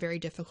 they made it very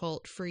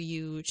difficult for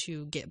you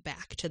to get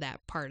back to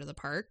that part of the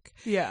park.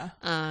 Yeah.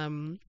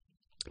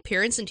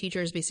 Parents and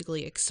teachers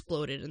basically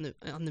exploded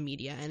on the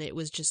media, and it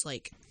was just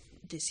like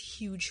this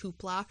huge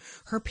hoopla.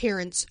 Her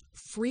parents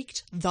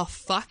freaked the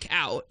fuck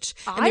out.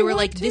 And they were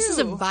like, this is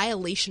a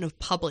violation of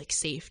public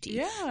safety.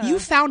 Yeah. You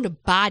found a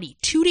body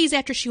 2 days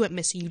after she went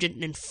missing. You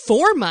didn't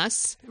inform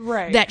us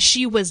that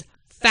she was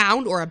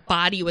found or a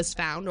body was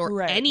found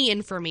or any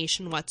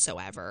information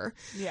whatsoever.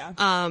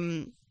 Yeah.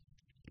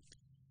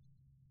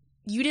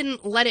 You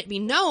didn't let it be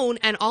known,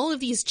 and all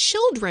of these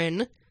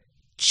children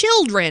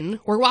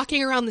were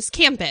walking around this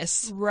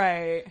campus.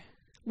 Right.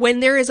 When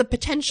there is a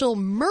potential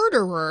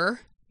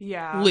murderer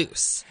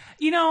loose.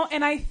 You know,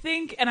 and I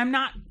think, and I'm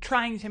not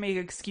trying to make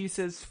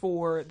excuses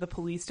for the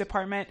police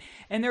department,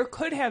 and there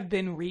could have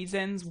been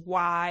reasons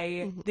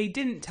why they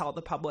didn't tell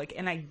the public,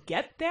 and I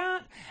get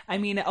that. I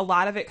mean, a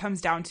lot of it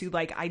comes down to,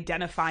 like,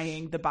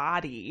 identifying the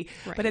body,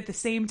 but at the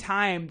same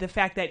time, the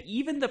fact that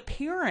even the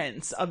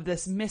parents of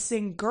this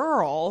missing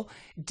girl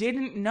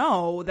didn't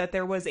know that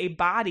there was a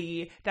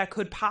body that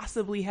could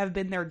possibly have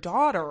been their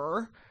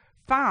daughter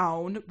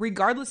found,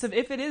 regardless of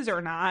if it is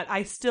or not,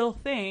 I still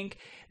think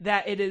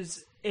that it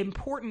is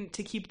important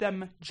to keep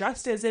them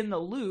just as in the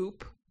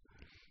loop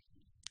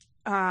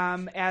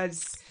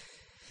as,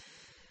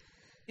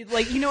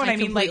 like, you know what I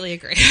mean? Completely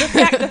like, agree.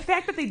 the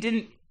fact that they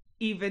didn't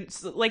even,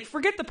 like,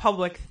 forget the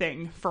public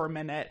thing for a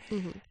minute,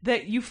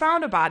 that you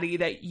found a body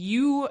that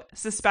you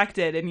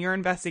suspected in your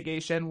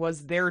investigation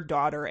was their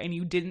daughter, and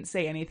you didn't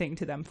say anything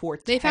to them for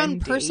 10 They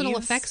found personal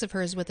days. effects of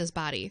hers with his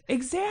body.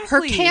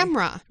 Exactly. Her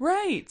camera.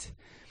 Right.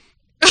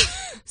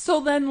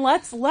 So then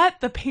let's let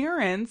the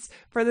parents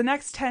for the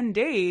next 10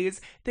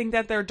 days think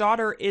that their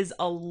daughter is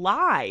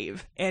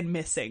alive and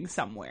missing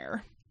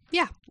somewhere.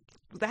 Yeah.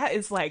 That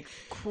is, like,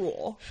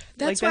 cruel.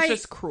 That's that's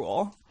just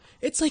cruel.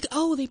 It's like,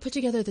 oh, they put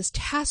together this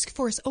task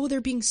force. Oh, they're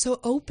being so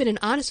open and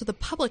honest with the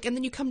public. And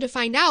then you come to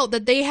find out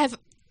that they have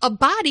a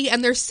body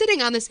and they're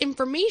sitting on this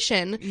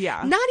information.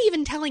 Yeah. Not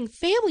even telling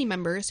family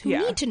members who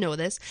need to know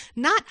this.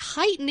 Not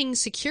heightening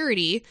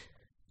security.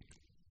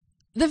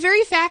 The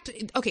very fact...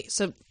 Okay,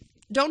 so...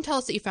 Don't tell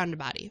us that you found a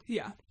body.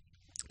 Yeah.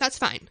 That's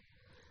fine.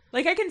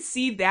 Like, I can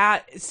see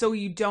that so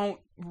you don't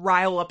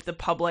rile up the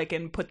public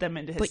and put them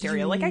into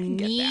hysteria. Like, I can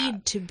get that. You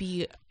need to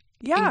be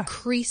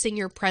increasing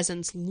your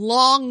presence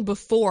long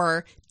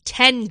before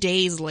 10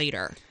 days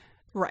later.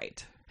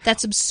 Right.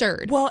 That's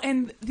absurd. Well,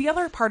 and the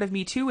other part of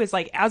me, too, is,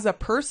 like, as a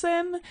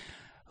person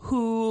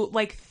who,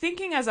 like,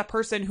 thinking as a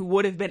person who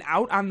would have been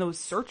out on those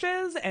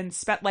searches and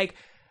spent, like,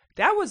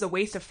 that was a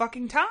waste of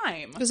fucking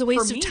time. It was a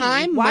waste of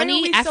time, Why money,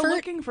 are we effort. still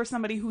looking for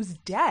somebody who's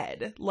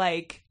dead?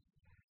 Like,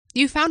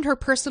 you found her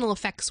personal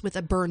effects with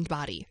a burned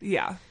body.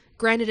 yeah.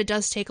 Granted, it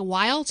does take a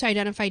while to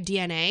identify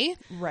DNA,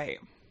 Right.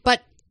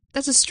 but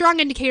that's a strong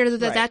indicator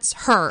that Right. that's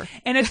her.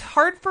 And it's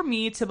hard for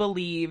me to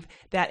believe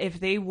that if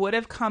they would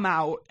have come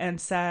out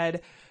and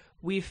said,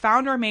 we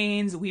found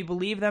remains, we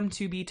believe them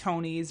to be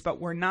Toni's, but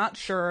we're not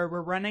sure,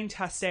 we're running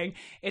testing,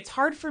 it's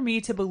hard for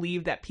me to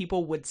believe that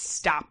people would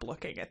stop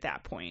looking at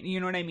that point. You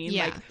know what I mean?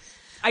 Yeah. Like,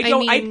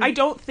 I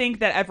don't think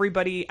that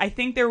everybody, I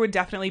think there would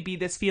definitely be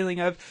this feeling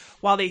of,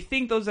 while they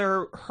think those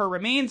are her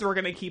remains, we're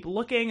going to keep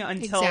looking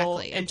until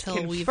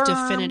we've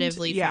confirmed.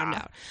 definitively found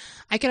out.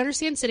 I can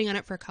understand sitting on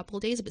it for a couple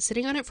of days, but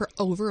sitting on it for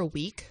over a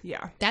week,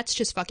 that's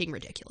just fucking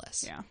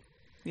ridiculous.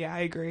 Yeah, I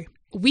agree.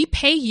 We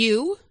pay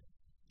you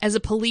as a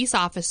police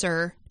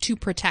officer to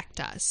protect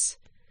us.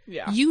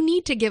 Yeah. You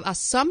need to give us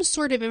some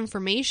sort of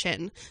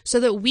information so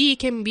that we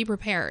can be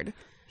prepared.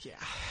 Yeah.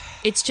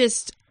 It's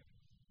just,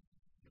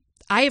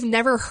 I have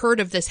never heard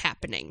of this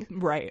happening.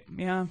 Right.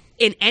 Yeah.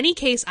 In any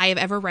case I have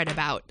ever read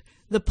about,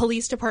 the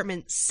police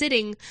department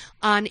sitting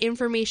on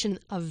information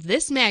of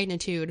this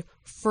magnitude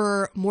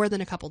for more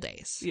than a couple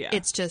days. Yeah.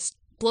 It's just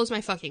blows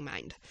my fucking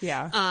mind.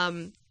 Yeah.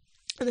 And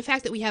the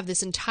fact that we have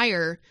this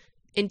entire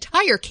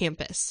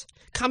campus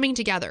coming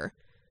together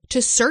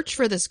to search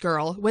for this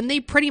girl when they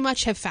pretty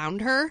much have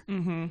found her,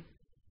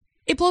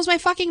 it blows my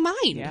fucking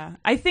mind. Yeah.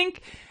 I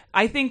think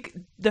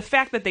the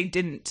fact that they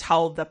didn't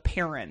tell the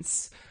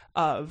parents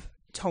of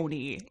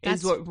Toni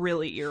is what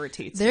really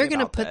irritates me. They're going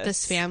to put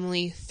this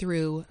family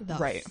through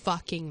the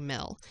fucking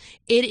mill.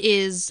 It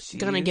is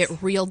going to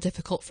get real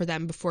difficult for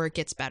them before it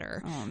gets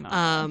better. Oh,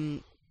 no.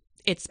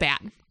 It's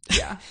bad.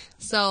 Yeah.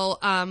 So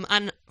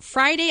on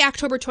Friday,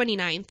 October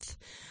 29th,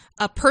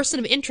 a person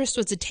of interest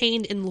was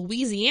detained in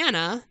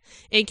Louisiana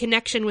in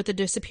connection with the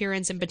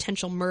disappearance and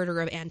potential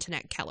murder of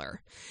Antoinette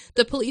Keller.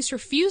 The police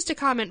refused to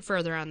comment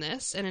further on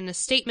this, and in a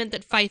statement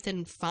that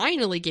Fythen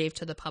finally gave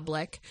to the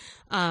public,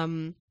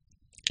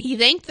 he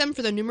thanked them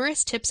for the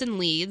numerous tips and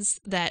leads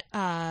that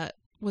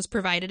was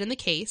provided in the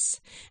case,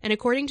 and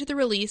according to the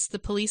release, the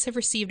police have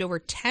received over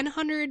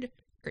 210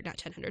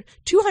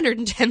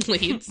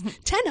 leads.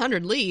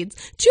 1,000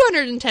 leads.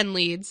 210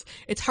 leads.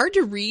 It's hard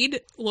to read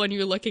when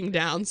you're looking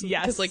down.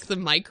 Yes. Because, like, the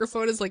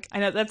microphone is, like, I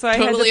know, that's why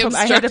totally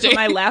I had to put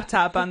my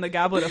laptop on the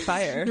goblet of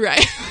fire.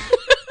 Right.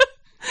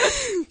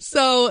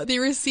 So they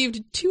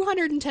received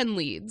 210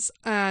 leads.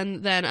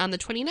 And then on the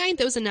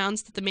 29th, it was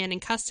announced that the man in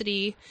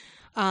custody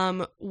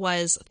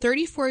was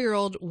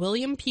 34-year-old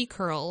William P.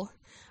 Curl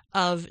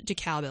of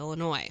DeKalb,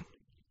 Illinois.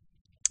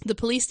 The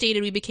police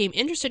stated, we became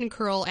interested in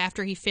Curl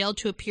after he failed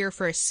to appear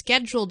for a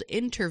scheduled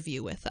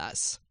interview with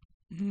us.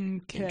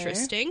 Okay.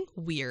 Interesting.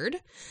 Weird.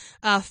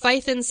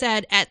 Fythen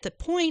said, at the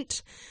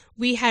point,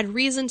 we had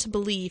reason to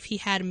believe he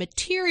had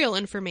material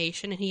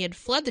information and he had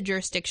fled the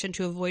jurisdiction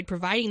to avoid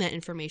providing that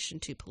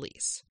information to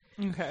police.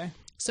 Okay.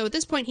 So at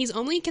this point, he's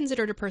only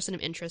considered a person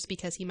of interest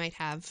because he might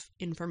have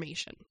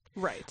information.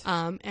 Right.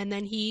 And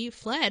then he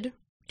fled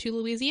to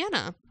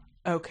Louisiana.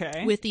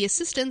 Okay. With the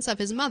assistance of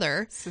his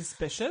mother.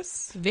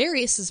 Suspicious.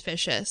 Very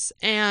suspicious.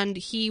 And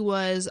he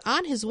was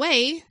on his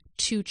way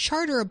to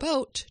charter a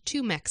boat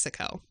to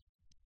Mexico.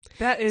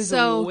 That is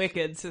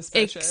wicked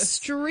suspicious.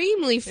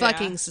 Extremely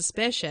fucking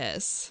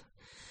suspicious.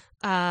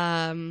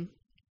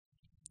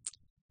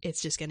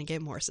 It's just going to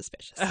get more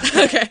suspicious.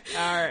 Okay.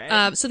 All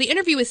right. So the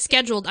interview was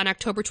scheduled on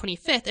October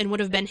 25th and would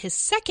have been his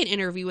second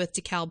interview with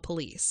DeKalb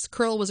police.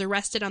 Curl was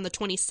arrested on the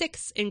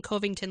 26th in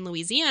Covington,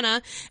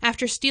 Louisiana,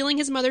 after stealing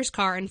his mother's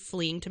car and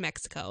fleeing to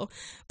Mexico,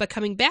 but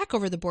coming back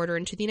over the border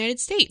into the United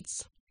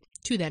States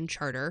to then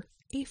charter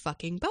a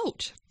fucking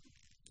boat.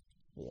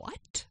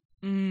 What?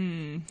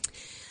 Okay.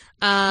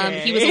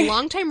 He was a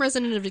longtime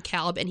resident of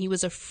DeKalb, and he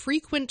was a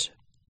frequent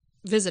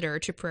visitor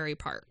to Prairie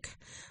Park.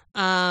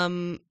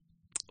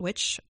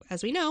 Which,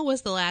 as we know,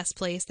 was the last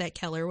place that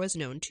Keller was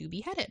known to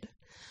be headed.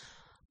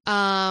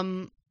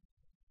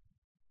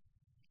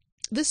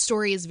 This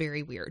story is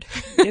very weird.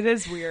 It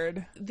is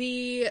weird.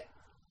 The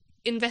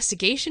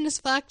investigation is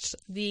fucked.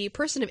 The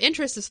person of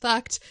interest is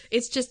fucked.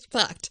 It's just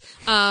fucked.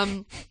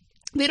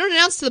 They don't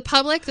announce to the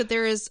public that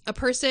there is a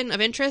person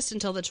of interest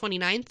until the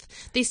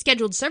 29th. They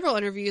scheduled several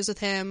interviews with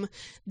him.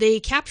 They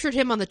captured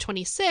him on the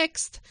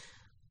 26th.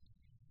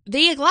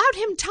 They allowed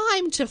him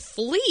time to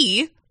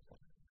flee.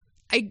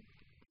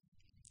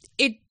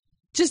 It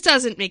just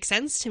doesn't make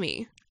sense to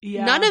me.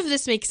 Yeah. None of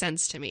this makes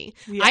sense to me.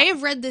 Yeah. I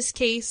have read this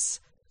case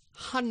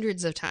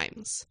hundreds of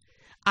times.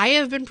 I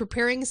have been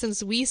preparing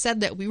since we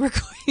said that we were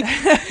going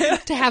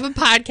to have a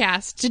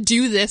podcast to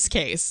do this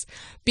case,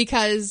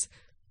 because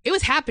it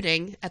was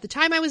happening at the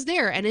time I was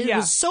there, and it Yeah.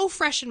 was so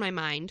fresh in my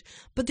mind,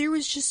 but there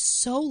was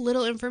just so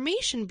little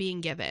information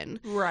being given.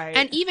 Right.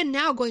 And even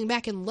now, going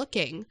back and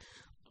looking,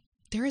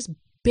 there is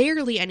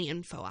barely any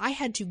info. I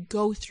had to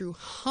go through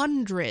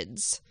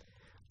hundreds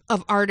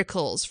of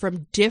articles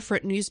from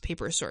different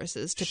newspaper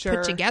sources to Sure.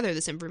 put together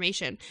this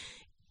information.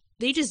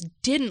 They just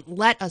didn't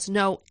let us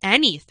know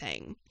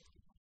anything.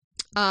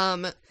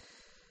 Okay.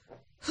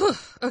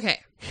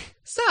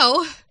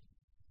 So,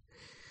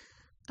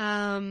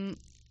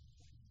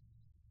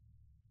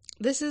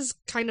 this is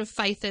kind of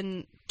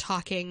Fython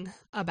talking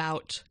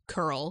about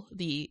Curl,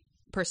 the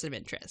person of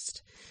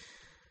interest.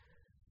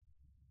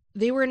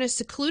 They were in a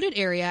secluded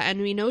area,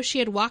 and we know she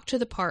had walked to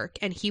the park,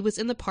 and he was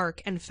in the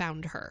park and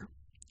found her.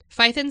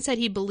 Fython said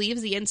he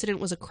believes the incident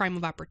was a crime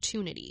of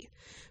opportunity.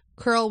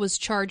 Curl was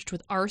charged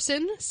with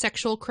arson,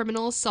 sexual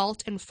criminal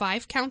assault, and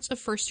 5 counts of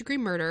first-degree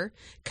murder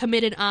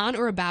committed on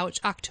or about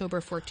October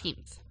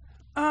 14th.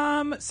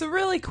 So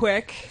really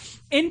quick,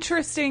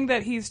 interesting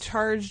that he's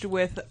charged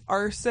with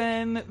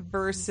arson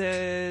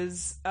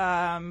versus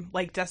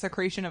like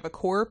desecration of a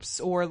corpse,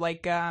 or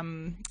like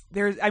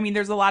there's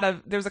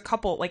a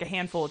couple, like a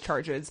handful of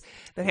charges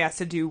that has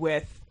to do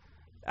with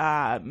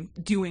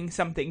doing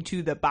something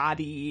to the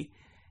body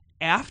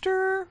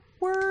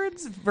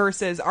afterwards,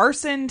 versus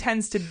arson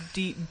tends to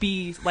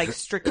be like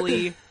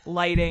strictly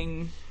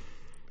lighting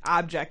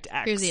object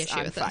X Here's the issue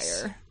on with fire.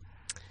 this.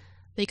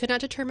 They could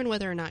not determine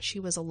whether or not she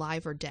was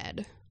alive or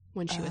dead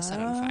when she was set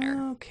on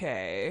fire.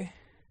 Okay.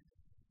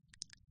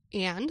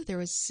 And there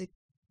was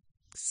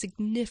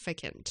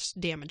significant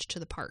damage to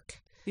the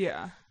park.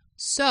 Yeah.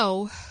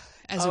 So,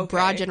 as a Okay.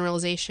 broad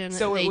generalization,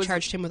 So it they was-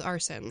 charged him with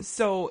arson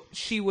So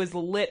she was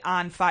lit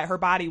on fire. Her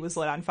body was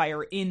lit on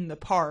fire in the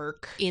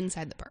park.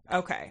 inside the park.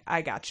 Okay,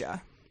 I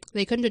gotcha.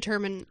 They couldn't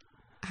determine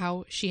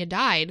how she had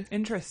died.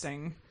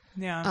 Interesting.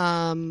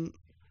 Yeah.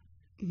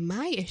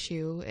 My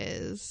issue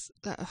is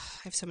I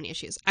have so many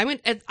issues.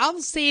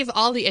 I'll save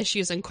all the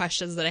issues and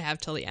questions that I have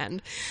till the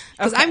end,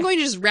 because Okay. I'm going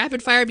to just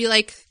rapid fire be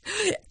like,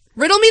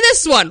 riddle me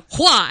this one.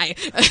 Why?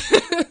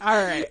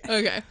 All right.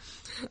 Okay.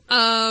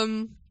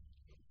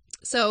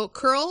 So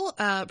Curl,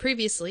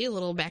 previously, a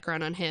little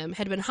background on him,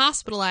 had been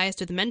hospitalized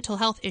with mental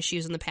health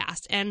issues in the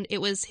past, and it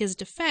was his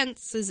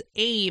defense's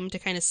aim to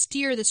kind of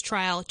steer this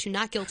trial to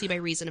not guilty by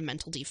reason of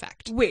mental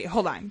defect. Wait,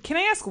 hold on. Can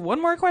I ask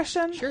one more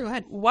question? Sure, go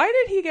ahead. Why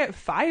did he get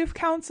 5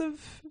 counts of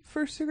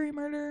first-degree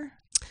murder?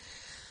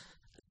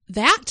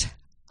 That,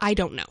 I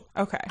don't know.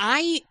 Okay.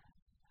 I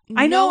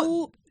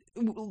know,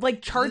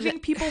 like,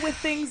 charging people with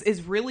things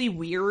is really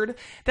weird.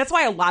 That's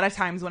why a lot of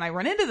times when I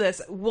run into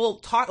this, we'll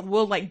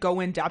like go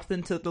in depth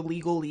into the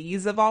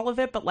legalese of all of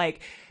it, but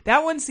like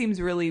that one seems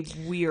really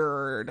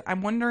weird.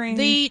 I'm wondering.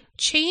 They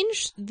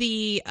changed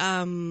the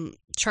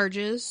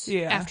charges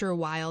after a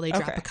while. They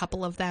dropped Okay. a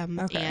couple of them,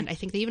 Okay. and I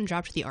think they even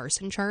dropped the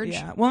arson charge.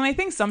 Yeah. Well, and I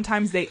think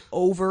sometimes they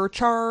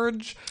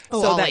overcharge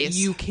so that always.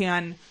 you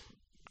can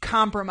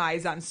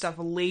compromise on stuff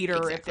later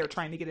if Exactly. they're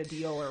trying to get a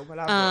deal or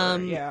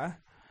whatever. Yeah.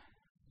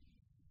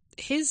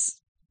 His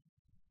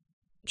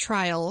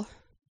trial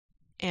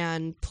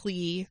and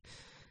plea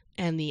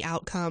and the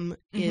outcome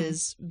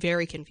is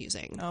very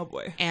confusing. Oh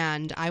boy.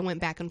 And I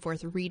went back and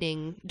forth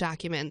reading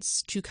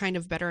documents to kind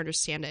of better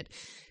understand it.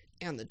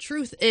 And the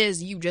truth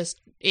is,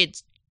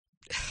 it's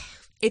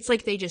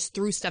like they just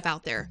threw stuff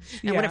out there,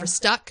 and Yeah. whatever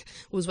stuck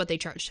was what they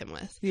charged him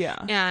with.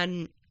 Yeah.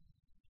 And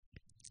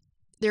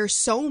there are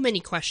so many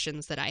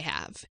questions that I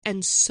have,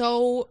 and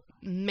so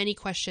many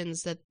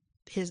questions that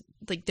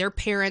their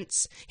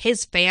parents,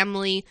 his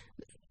family,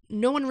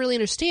 no one really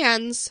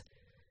understands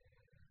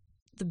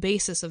the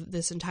basis of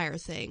this entire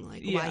thing,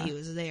 like why Yeah. he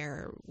was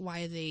there,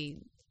 why they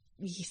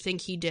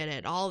think he did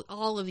it,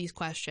 all of these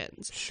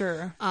questions.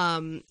 Sure.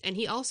 And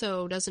he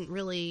also doesn't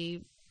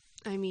really,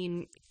 I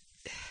mean,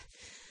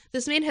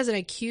 this man has an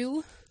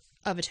IQ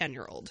of a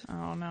 10-year-old.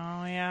 Oh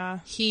no. Yeah.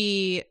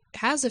 He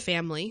has a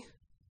family,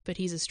 but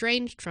he's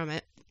estranged from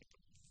it.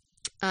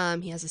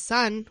 He has a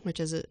son,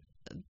 which is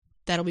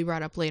that'll be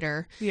brought up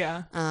later.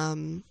 Yeah.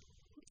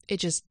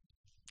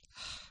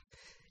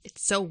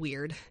 It's so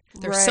weird.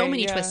 There's so Right,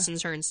 many yeah. twists and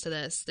turns to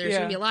this. There's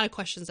going to be a lot of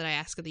questions that I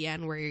ask at the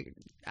end where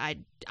I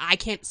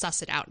can't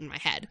suss it out in my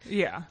head.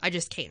 Yeah. I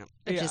just can't.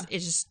 Yeah. It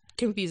just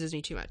confuses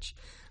me too much.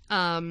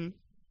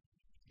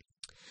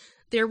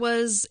 There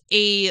was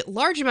a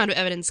large amount of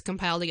evidence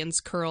compiled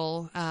against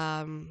Curl.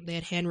 They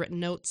had handwritten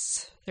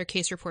notes, their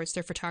case reports,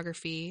 their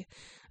photography.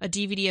 A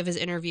DVD of his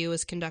interview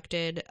was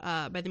conducted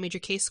by the Major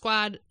Case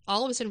Squad.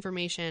 All of this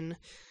information,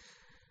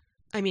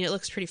 I mean, it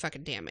looks pretty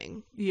fucking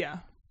damning. Yeah.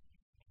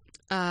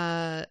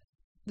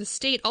 The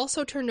state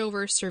also turned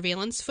over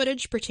surveillance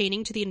footage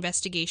pertaining to the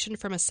investigation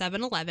from a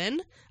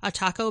 7-Eleven, a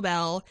Taco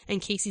Bell,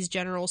 and Casey's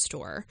General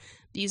Store.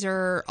 These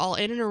are all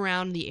in and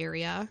around the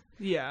area.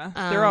 Yeah.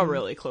 They're all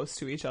really close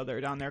to each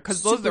other down there,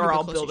 because those super are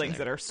all close to each buildings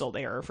other. that are still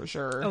there for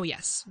sure. Oh,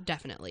 yes,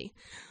 definitely.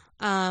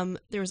 There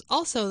was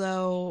also,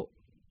 though,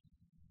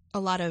 a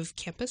lot of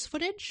campus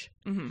footage,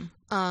 just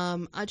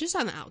on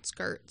the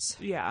outskirts.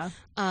 Yeah.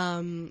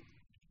 All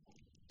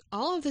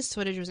of this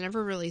footage was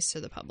never released to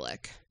the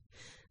public.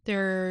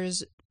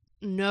 There's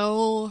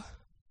no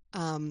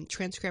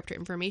transcript or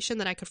information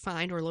that I could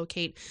find or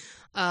locate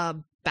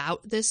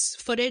about this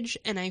footage,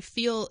 and I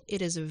feel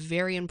it is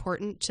very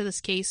important to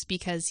this case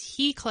because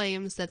he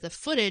claims that the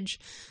footage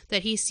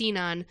that he's seen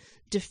on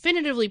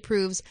definitively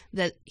proves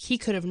that he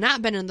could have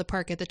not been in the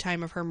park at the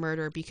time of her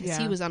murder because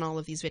he was on all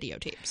of these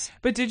videotapes.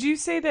 But did you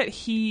say that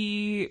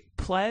he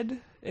pled?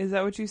 Is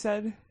that what you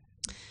said?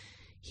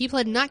 He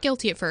pled not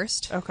guilty at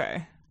first.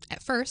 Okay.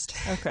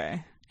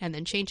 Okay. And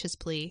then changed his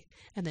plea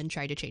and then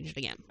tried to change it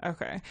again.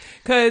 Okay.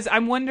 Because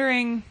I'm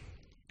wondering...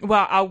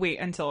 Well, I'll wait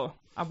until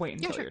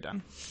you're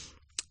done.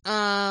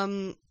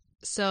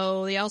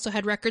 So they also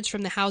had records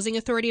from the Housing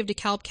Authority of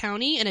DeKalb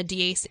County and a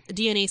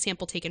DNA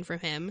sample taken from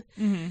him.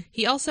 Mm-hmm.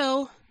 He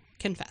also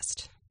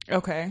confessed.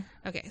 Okay,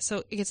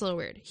 so it gets a little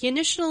weird. He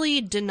initially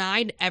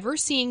denied ever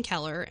seeing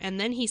Keller, and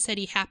then he said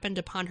he happened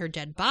upon her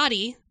dead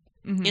body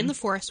in the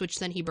forest, which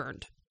then he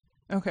burned.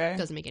 Okay.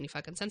 Doesn't make any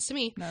fucking sense to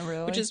me. Not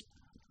really. Which is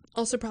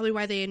also probably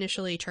why they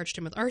initially charged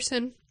him with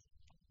arson,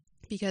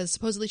 because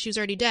supposedly she was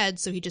already dead,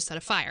 so he just set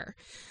a fire.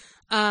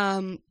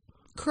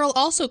 Curl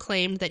also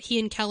claimed that he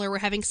and Keller were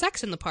having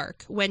sex in the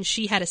park when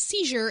she had a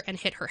seizure and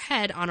hit her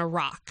head on a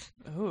rock.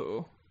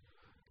 Oh,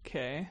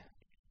 okay.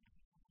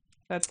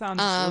 That sounds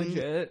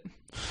legit.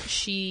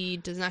 She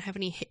does not have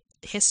any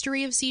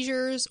history of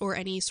seizures or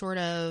any sort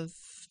of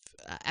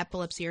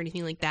epilepsy or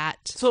anything like that.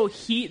 So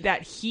he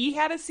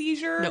had a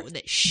seizure? No,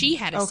 that she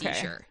had a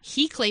seizure.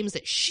 He claims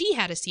that she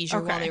had a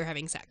seizure while they were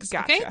having sex.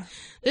 Gotcha. Okay?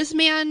 This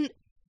man...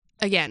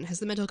 Again, has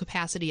the mental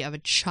capacity of a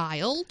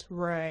child.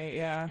 Right,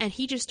 yeah. And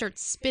he just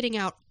starts spitting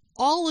out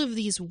all of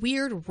these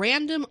weird,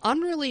 random,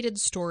 unrelated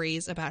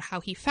stories about how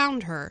he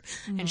found her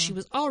and she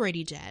was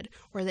already dead,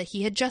 or that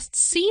he had just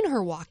seen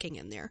her walking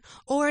in there,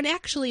 or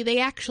they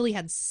actually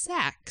had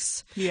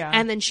sex. Yeah.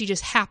 And then she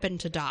just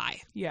happened to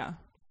die. Yeah.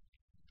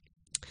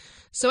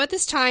 So at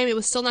this time, it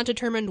was still not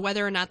determined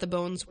whether or not the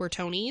bones were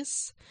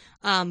Toni's,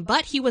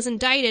 but he was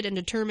indicted and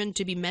determined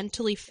to be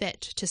mentally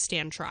fit to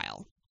stand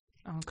trial.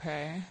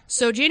 Okay.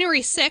 So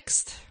January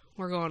 6th,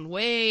 we're going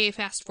way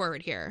fast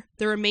forward here.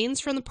 The remains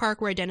from the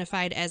park were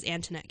identified as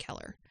Antoinette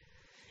Keller.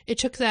 It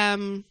took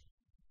them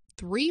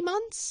 3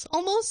 months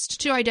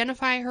almost to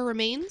identify her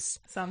remains.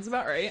 Sounds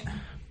about right.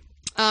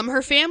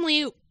 Her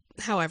family,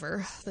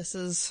 however, this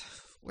is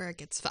where it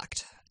gets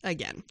fucked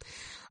again.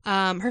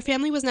 Her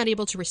family was not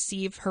able to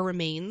receive her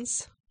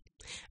remains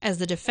as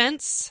the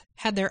defense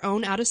had their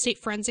own out-of-state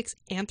forensics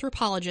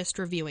anthropologist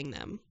reviewing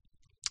them.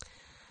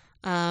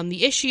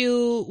 The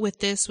issue with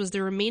this was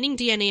the remaining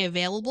DNA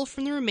available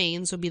from the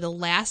remains would be the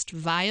last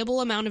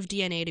viable amount of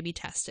DNA to be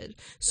tested.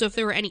 So if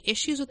there were any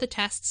issues with the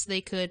tests,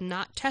 they could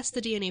not test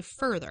the DNA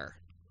further.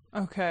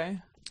 Okay.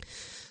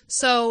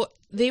 So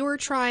they were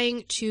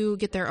trying to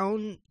get their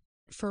own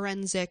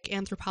forensic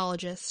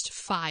anthropologist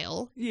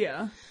file.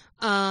 Yeah.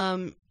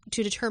 To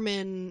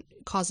determine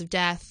cause of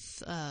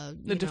death.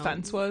 The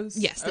defense was?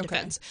 Yes, the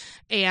defense.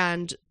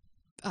 And...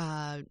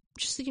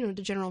 just, the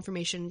general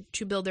information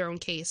to build their own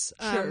case.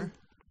 Sure.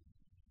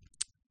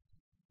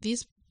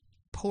 These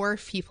poor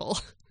people,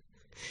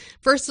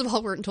 first of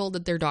all, weren't told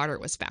that their daughter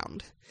was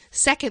found.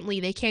 Secondly,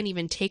 they can't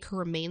even take her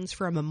remains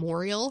for a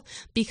memorial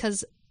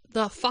because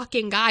the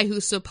fucking guy who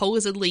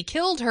supposedly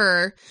killed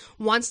her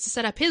wants to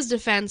set up his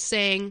defense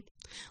saying,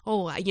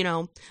 oh,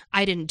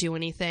 I didn't do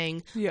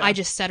anything. Yeah. I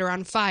just set her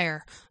on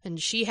fire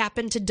and she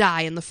happened to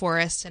die in the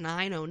forest and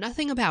I know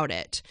nothing about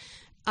it.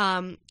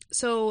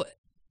 So...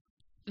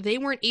 they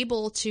weren't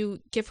able to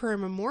give her a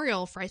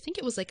memorial for, I think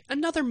it was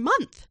another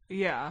month.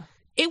 Yeah.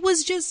 It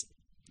was just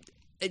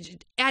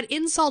add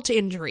insult to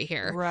injury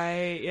here.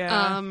 Right,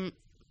 yeah.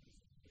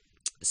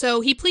 So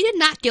he pleaded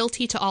not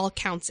guilty to all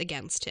counts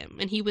against him,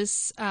 and he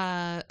was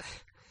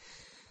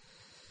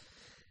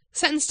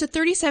sentenced to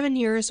 37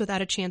 years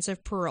without a chance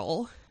of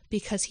parole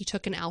because he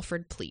took an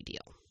Alfred plea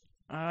deal.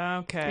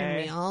 Okay.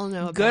 And we all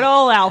know about good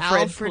old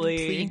Alfred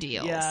plea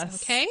deals.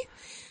 Yes. Okay?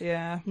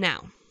 Yeah.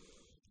 Now...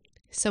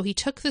 so he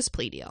took this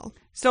plea deal.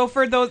 So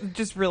for those,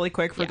 just really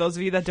quick, for those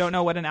of you that don't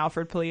know what an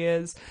Alfred plea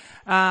is,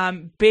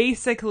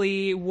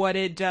 basically what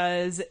it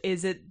does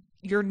is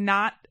you're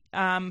not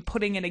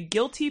putting in a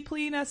guilty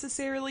plea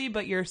necessarily,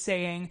 but you're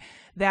saying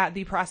that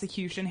the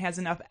prosecution has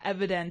enough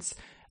evidence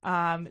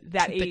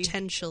that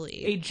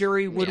potentially a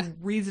jury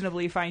would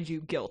reasonably find you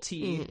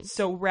guilty.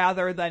 So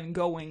rather than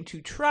going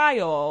to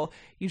trial,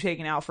 you take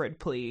an Alfred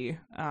plea.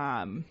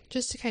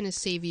 Just to kind of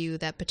save you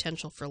that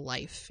potential for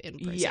life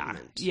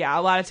imprisonment. Yeah.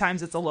 A lot of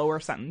times it's a lower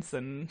sentence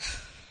than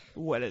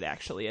what it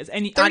actually is.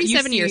 And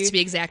 37 years to be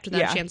exact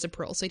without a chance of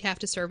parole. So you'd have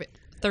to serve it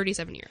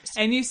 37 years.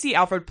 And you see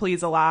Alfred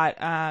pleas a lot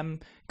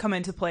come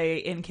into play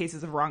in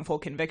cases of wrongful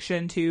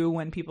conviction too,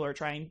 when people are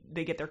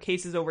they get their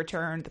cases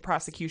overturned, the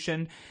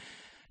prosecution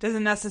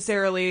doesn't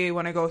necessarily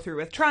want to go through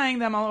with trying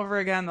them all over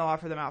again. They'll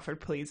offer them Alfred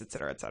pleas, et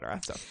cetera, et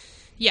cetera. So,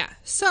 yeah.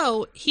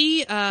 So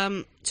he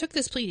took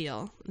this plea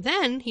deal.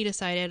 Then he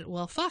decided,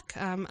 well, fuck,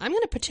 I'm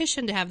going to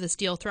petition to have this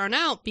deal thrown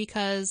out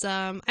because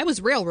I was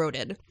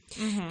railroaded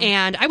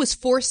and I was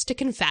forced to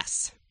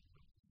confess.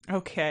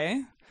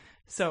 Okay.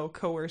 So,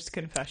 coerced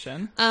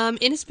confession.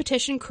 In his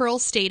petition, Curl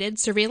stated,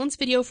 surveillance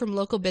video from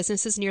local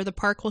businesses near the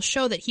park will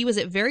show that he was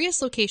at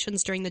various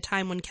locations during the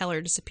time when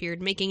Keller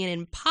disappeared, making it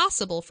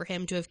impossible for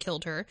him to have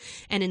killed her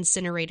and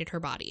incinerated her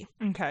body.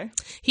 Okay.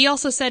 He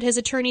also said his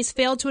attorneys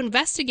failed to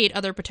investigate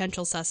other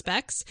potential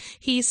suspects.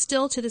 He's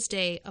still, to this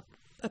day,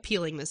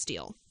 appealing this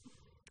deal.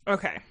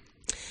 Okay.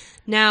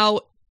 Now,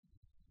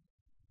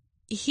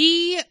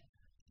 he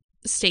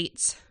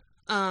states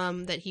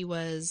that he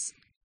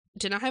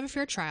did not have a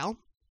fair trial.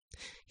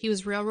 He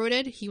was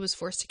railroaded. He was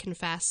forced to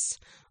confess.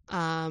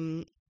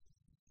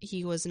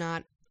 He was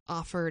not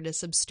offered a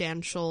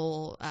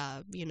substantial,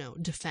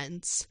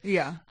 defense.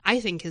 Yeah. I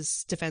think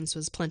his defense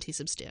was plenty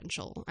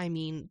substantial. I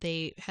mean,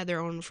 they had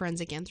their own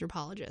forensic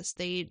anthropologist.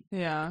 They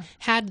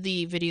had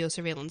the video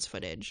surveillance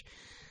footage.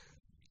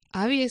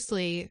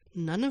 Obviously,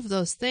 none of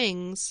those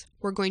things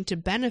were going to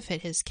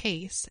benefit his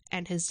case,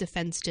 and his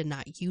defense did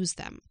not use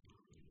them.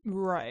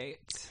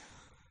 Right.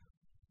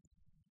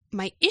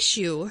 My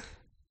issue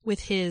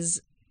with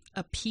his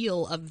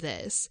appeal of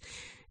this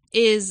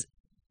is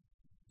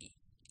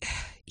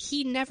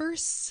he never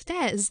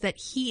says that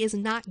he is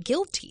not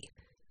guilty.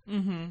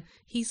 Mm-hmm.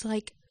 He's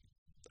like,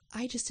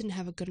 I just didn't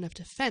have a good enough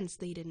defense.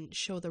 They didn't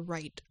show the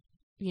right,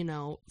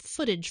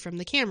 footage from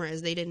the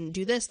cameras. They didn't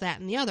do this, that,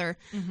 and the other.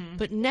 Mm-hmm.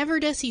 But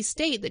never does he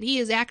state that he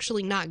is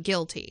actually not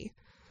guilty.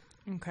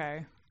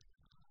 Okay.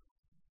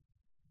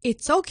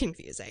 It's so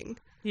confusing.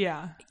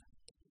 Yeah.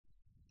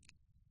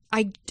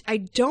 I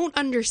don't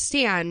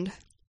understand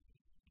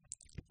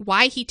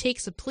why he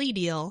takes a plea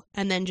deal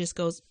and then just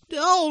goes,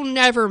 oh,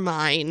 never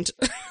mind.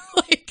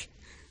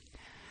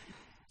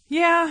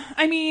 Yeah,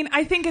 I mean,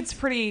 I think it's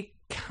pretty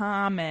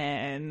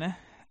common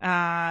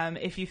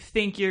if you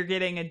think you're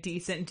getting a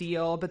decent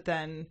deal, but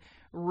then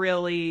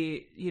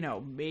really,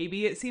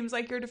 maybe it seems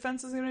like your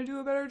defense is going to do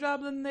a better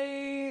job than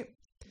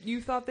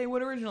you thought they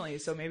would originally.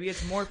 So maybe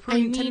it's more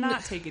prudent to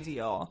not take a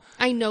deal.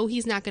 I know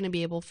he's not going to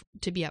be able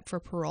to be up for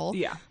parole.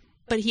 Yeah.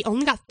 But he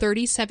only got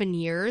 37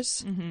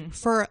 years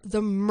for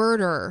the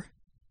murder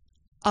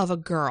of a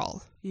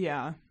girl.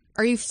 Yeah.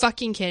 Are you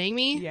fucking kidding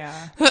me?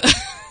 Yeah.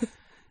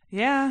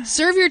 Yeah.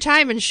 Serve your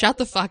time and shut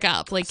the fuck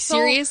up.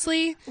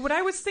 Seriously? What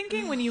I was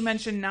thinking when you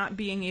mentioned not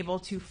being able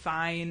to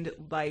find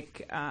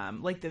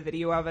the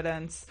video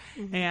evidence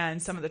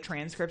and some of the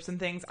transcripts and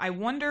things, I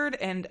wondered,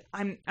 and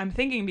I'm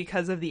thinking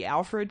because of the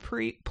Alfred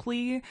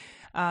plea,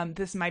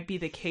 this might be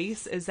the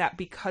case, is that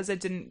because it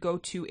didn't go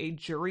to a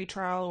jury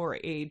trial or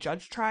a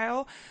judge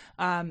trial,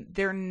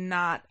 they're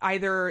not,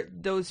 either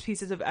those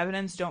pieces of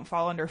evidence don't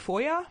fall under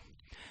FOIA,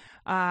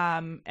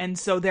 and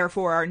so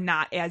therefore are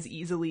not as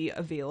easily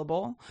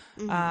available.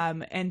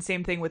 And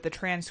same thing with the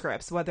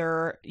transcripts,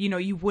 whether,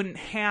 you wouldn't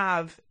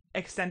have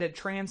extended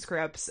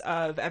transcripts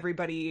of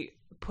everybody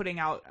putting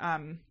out,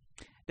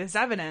 this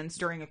evidence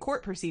during a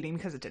court proceeding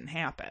because it didn't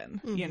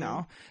happen,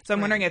 So I'm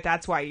wondering if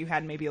that's why you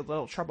had maybe a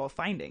little trouble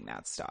finding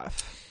that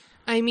stuff.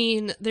 I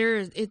mean,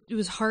 it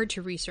was hard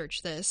to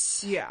research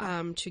this,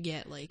 to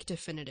get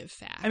definitive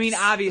facts. I mean,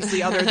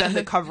 obviously, other than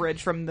the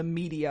coverage from the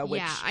media,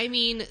 which I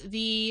mean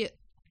the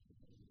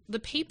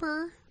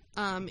paper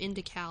in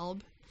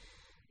DeKalb,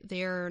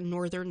 their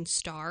Northern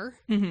Star,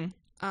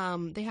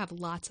 they have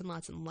lots and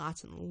lots and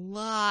lots and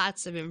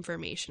lots of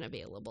information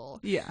available.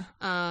 Yeah.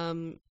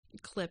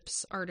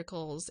 Clips,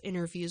 articles,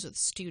 interviews with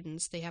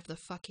students. They have the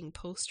fucking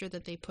poster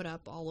that they put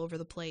up all over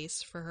the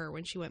place for her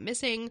when she went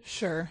missing.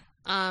 Sure.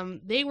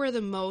 They were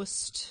the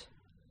most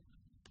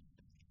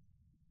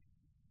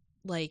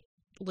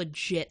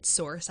legit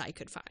source I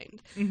could find.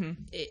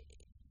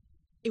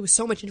 It was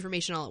so much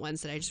information all at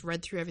once that I just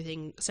read through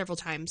everything several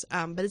times.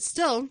 But it's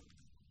still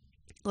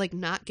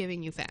not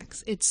giving you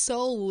facts. It's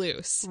so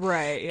loose.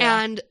 Right.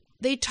 Yeah. And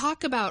they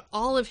talk about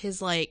all of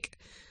his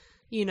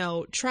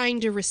trying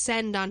to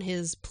rescind on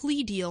his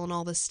plea deal and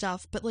all this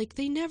stuff, but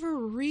they never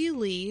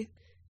really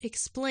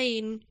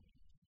explain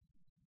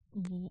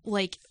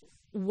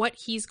what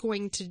he's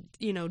going to,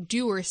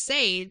 do or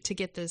say to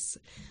get this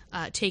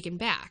taken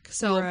back.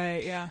 So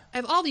right, yeah. I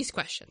have all these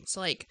questions.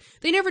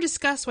 They never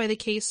discuss why the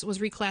case was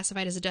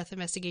reclassified as a death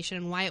investigation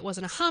and why it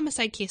wasn't a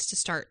homicide case to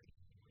start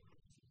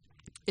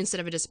instead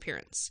of a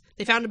disappearance.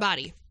 They found a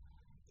body.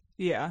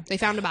 Yeah. They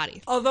found a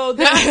body. Although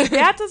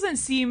that doesn't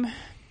seem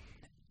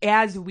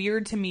as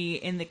weird to me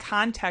in the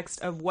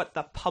context of what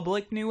the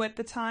public knew at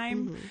the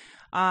time.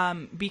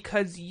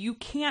 Because you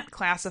can't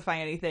classify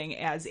anything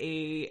as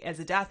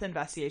a death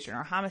investigation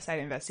or homicide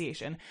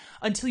investigation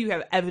until you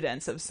have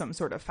evidence of some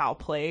sort of foul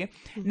play.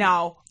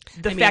 Now,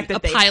 the fact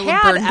that they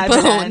had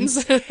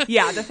evidence, the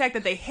fact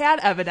that they had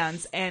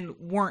evidence and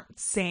weren't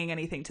saying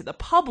anything to the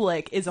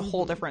public is a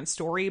whole different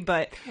story.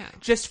 But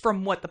just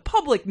from what the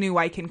public knew,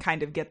 I can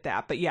kind of get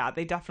that. But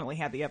they definitely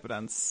had the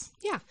evidence.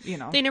 Yeah.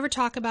 They never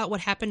talk about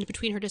what happened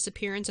between her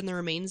disappearance and the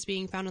remains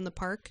being found in the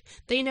park.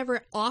 They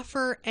never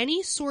offer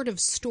any sort of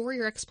story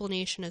entire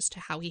explanation as to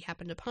how he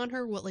happened upon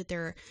her, what like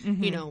their,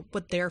 you know,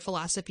 what their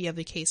philosophy of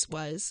the case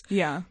was.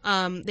 Yeah.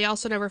 They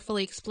also never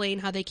fully explain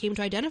how they came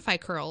to identify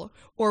Curl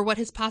or what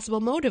his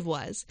possible motive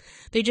was.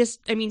 They just,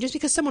 I mean, just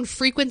because someone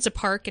frequents a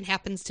park and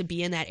happens to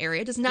be in that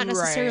area does not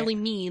necessarily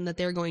mean that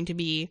they're going to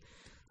be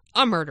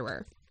a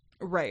murderer.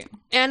 Right.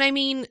 And I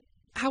mean,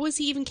 how is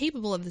he even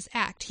capable of this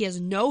act? He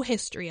has no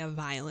history of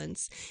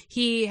violence.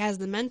 He has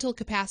the mental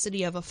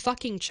capacity of a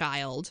fucking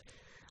child.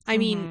 I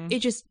mean,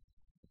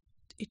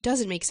 it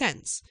doesn't make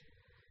sense.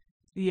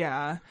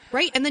 Yeah.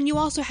 Right? And then you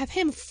also have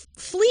him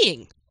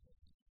fleeing.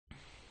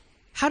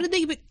 How did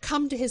they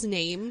come to his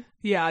name?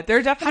 Yeah,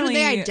 there definitely...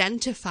 How did they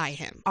identify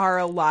him? Are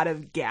a lot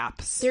of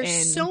gaps. There's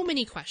in so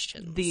many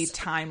questions. the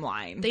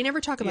timeline. They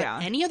never talk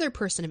about any other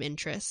person of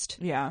interest.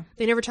 Yeah.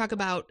 They never talk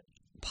about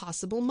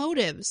possible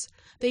motives.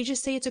 They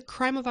just say it's a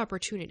crime of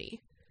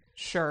opportunity.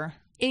 Sure.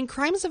 In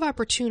crimes of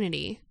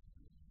opportunity,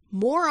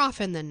 more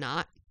often than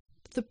not,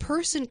 the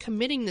person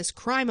committing this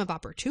crime of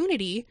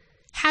opportunity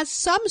has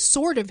some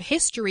sort of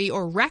history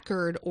or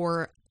record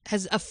or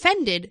has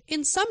offended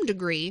in some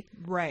degree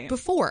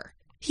before.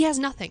 He has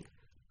nothing.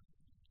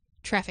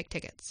 Traffic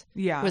tickets.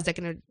 Yeah. Was that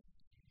going to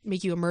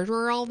make you a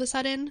murderer all of a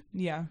sudden?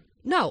 Yeah.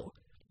 No.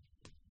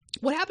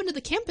 What happened to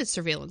the campus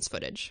surveillance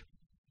footage?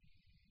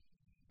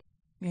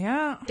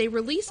 Yeah. They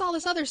release all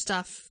this other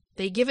stuff.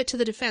 They give it to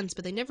the defense,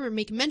 but they never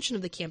make mention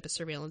of the campus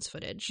surveillance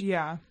footage.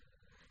 Yeah.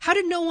 How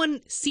did no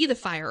one see the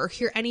fire or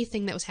hear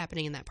anything that was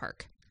happening in that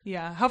park?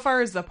 Yeah. How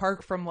far is the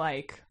park from,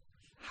 like,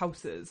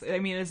 houses? I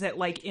mean, is it,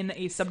 like, in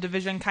a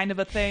subdivision kind of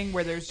a thing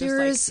where there's just,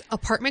 there's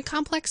apartment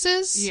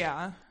complexes.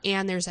 Yeah.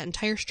 And there's that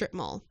entire strip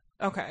mall.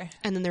 Okay.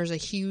 And then there's a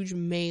huge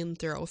main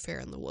thoroughfare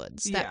in the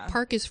woods. That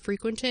park is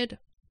frequented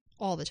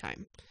all the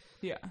time.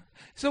 Yeah.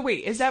 So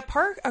wait, is that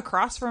park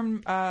across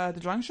from the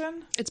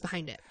junction? It's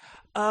behind it.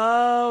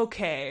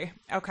 Okay.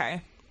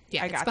 Okay.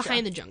 Yeah, it's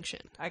behind the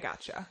junction. I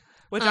gotcha.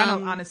 Which I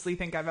don't honestly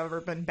think I've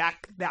ever been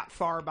back that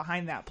far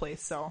behind that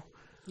place, so...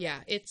 Yeah,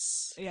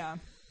 it's... Yeah.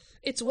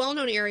 It's a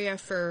well-known area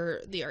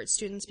for the art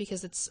students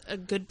because it's a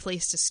good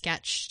place to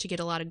sketch, to get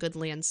a lot of good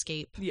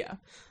landscape. Yeah.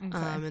 Okay.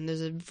 And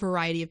there's a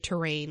variety of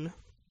terrain.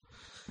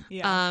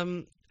 Yeah.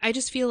 I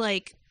just feel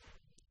like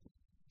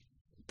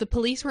the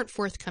police weren't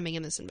forthcoming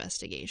in this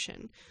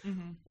investigation.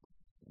 Mm-hmm.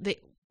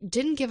 They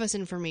didn't give us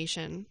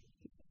information.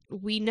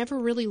 We never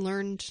really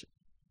learned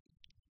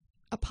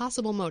a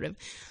possible motive.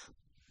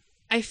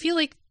 I feel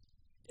like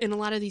in a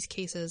lot of these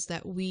cases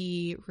that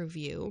we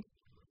review,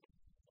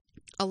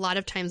 a lot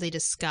of times they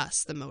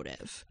discuss the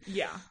motive.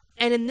 Yeah.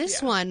 And in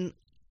this one,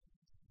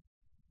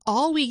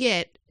 all we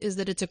get is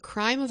that it's a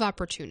crime of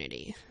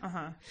opportunity.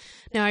 Uh-huh.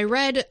 Now, I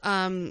read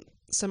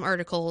some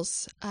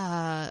articles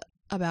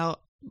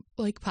about,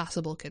 like,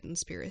 possible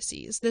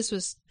conspiracies. This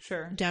was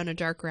down a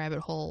dark rabbit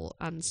hole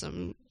on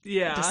some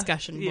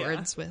discussion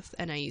boards with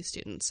NIU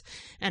students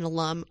and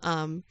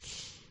alum.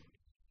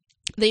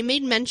 They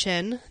made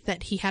mention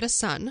that he had a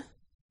son,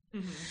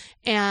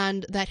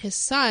 and that his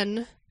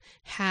son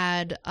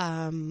had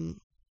a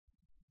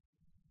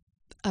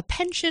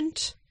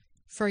penchant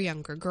for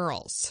younger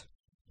girls.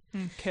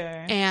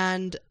 Okay.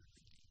 And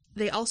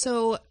they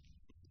also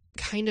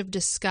kind of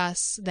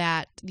discuss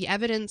that the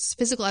evidence,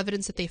 physical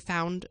evidence that they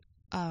found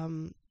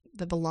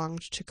that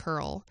belonged to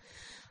Curl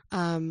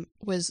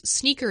was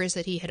sneakers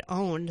that he had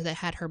owned that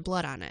had her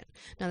blood on it.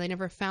 Now, they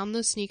never found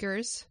those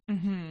sneakers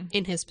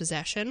in his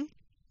possession.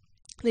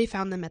 They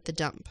found them at the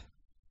dump.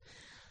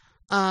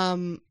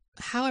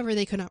 However,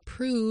 they could not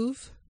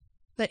prove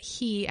that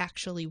he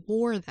actually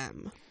wore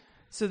them.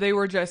 So they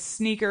were just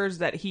sneakers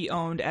that he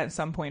owned at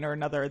some point or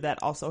another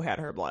that also had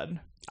her blood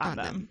on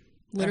them.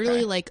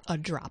 Literally like a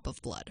drop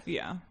of blood.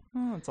 Yeah.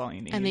 Oh, that's all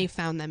you need. And they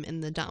found them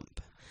in the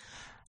dump.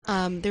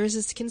 There was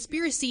this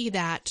conspiracy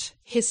that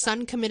his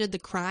son committed the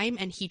crime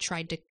and he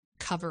tried to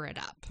cover it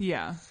up.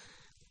 Yeah.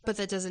 But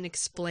that doesn't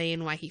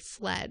explain why he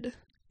fled.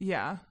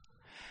 Yeah.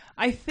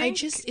 I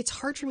think... it's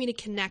hard for me to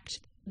connect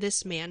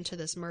this man to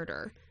this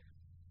murder.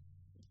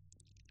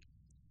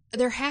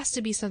 There has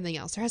to be something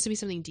else. There has to be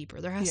something deeper.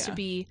 There has to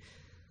be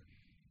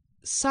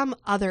some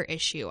other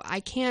issue. I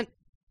can't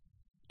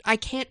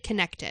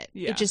connect it.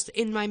 Yeah. It just,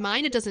 in my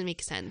mind, it doesn't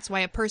make sense why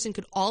a person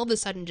could all of a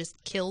sudden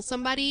just kill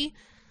somebody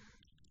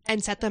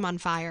and set them on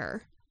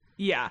fire.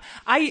 Yeah.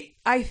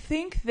 I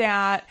think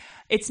that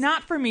it's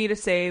not for me to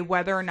say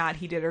whether or not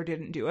he did or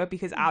didn't do it,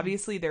 because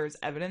obviously there's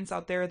evidence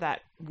out there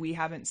that we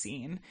haven't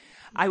seen.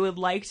 I would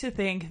like to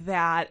think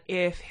that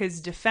if his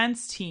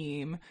defense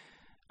team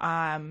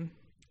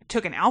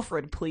took an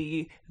Alfred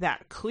plea,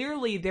 that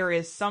clearly there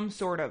is some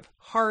sort of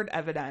hard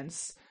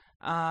evidence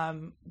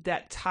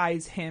that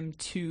ties him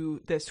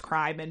to this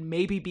crime, and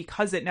maybe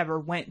because it never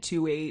went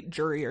to a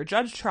jury or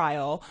judge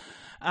trial,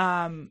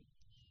 that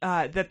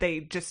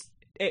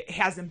it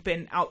hasn't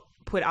been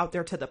put out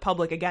there to the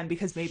public again,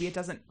 because maybe it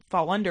doesn't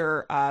fall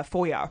under a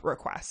FOIA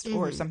request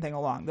or something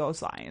along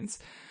those lines.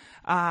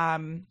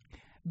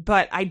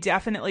 But I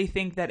definitely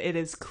think that it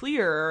is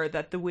clear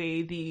that the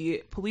way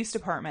the police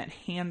department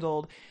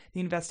handled the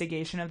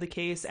investigation of the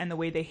case and the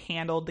way they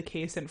handled the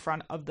case in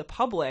front of the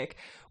public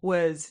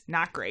was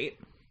not great.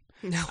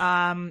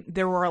 No.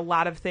 There were a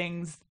lot of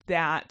things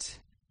that,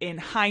 in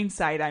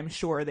hindsight, I'm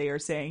sure they are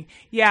saying,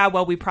 yeah,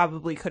 well, we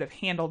probably could have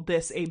handled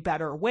this a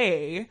better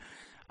way.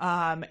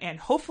 And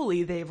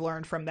hopefully they've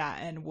learned from that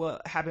and will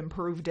have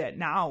improved it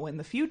now in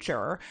the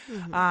future.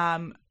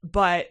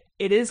 But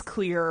it is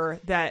clear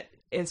that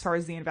as far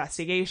as the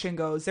investigation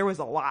goes, there was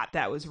a lot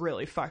that was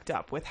really fucked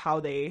up with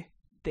how they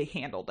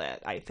handled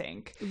it, I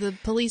think. The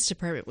police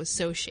department was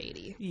so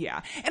shady.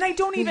 Yeah. And I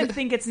don't even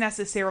think it's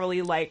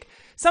necessarily like,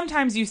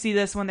 sometimes you see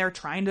this when they're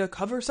trying to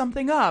cover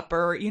something up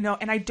or, you know,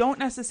 and I don't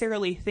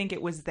necessarily think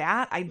it was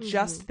that. I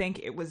just think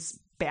it was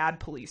bad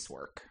police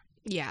work.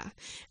 Yeah.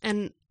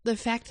 And the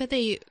fact that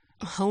they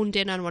honed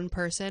in on one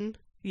person.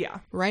 Yeah.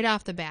 Right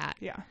off the bat.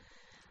 Yeah.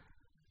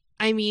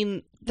 I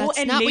mean,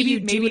 that's not what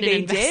you do in an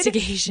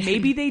investigation.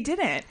 Maybe they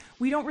didn't.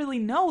 We don't really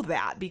know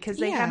that because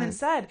they haven't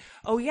said,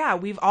 oh yeah,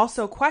 we've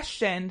also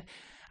questioned,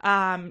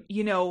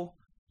 you know,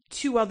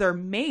 2 other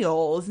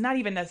males, not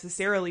even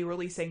necessarily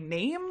releasing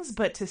names,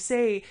 but to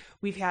say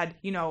we've had,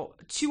 you know,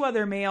 2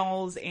 other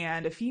males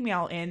and a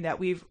female in that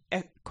we've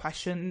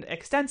questioned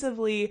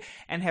extensively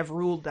and have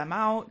ruled them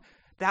out.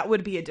 That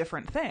would be a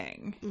different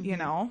thing, you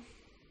know?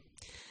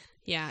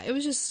 Yeah, it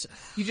was just...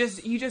 You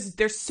just,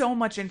 there's so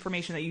much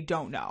information that you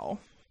don't know.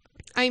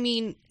 I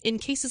mean, in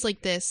cases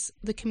like this,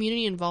 the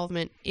community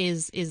involvement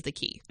is the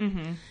key.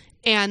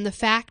 And the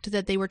fact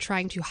that they were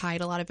trying to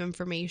hide a lot of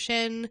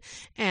information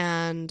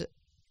and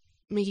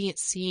making it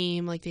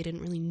seem like they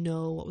didn't really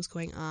know what was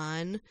going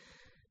on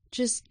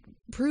just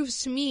proves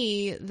to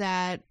me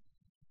that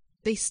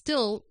they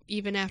still,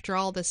 even after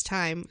all this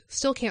time,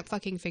 still can't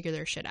fucking figure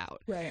their shit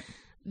out. Right.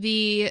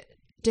 The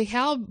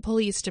DeKalb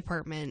Police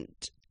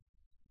Department,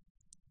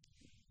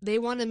 they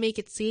want to make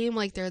it seem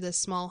like they're this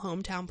small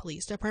hometown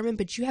police department,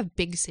 but you have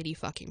big city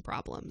fucking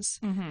problems.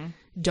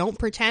 Don't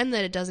pretend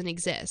that it doesn't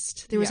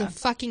exist. There was a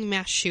fucking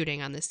mass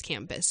shooting on this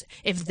campus.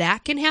 If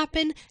that can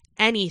happen,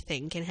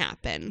 anything can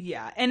happen.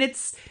 Yeah, and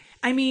it's,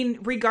 I mean,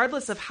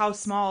 regardless of how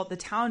small the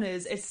town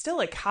is, it's still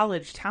a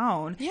college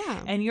town.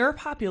 Yeah. And your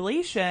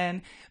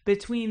population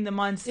between the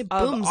months of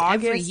booms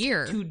every August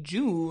year. to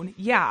June,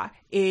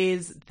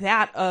 is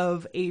that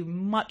of a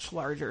much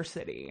larger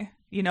city.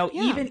 You know,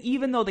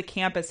 even though the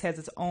campus has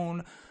its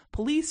own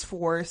police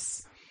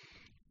force,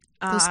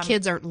 those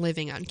kids aren't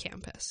living on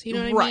campus. You know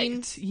what I mean?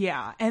 Right.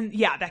 Yeah. And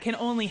that can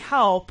only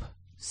help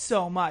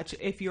so much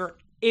if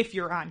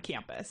you're on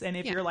campus and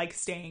if you're like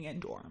staying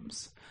in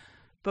dorms.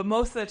 But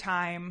most of the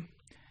time,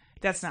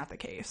 that's not the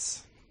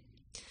case.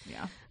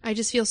 Yeah. I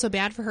just feel so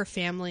bad for her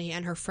family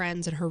and her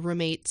friends and her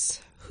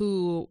roommates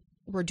who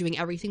were doing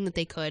everything that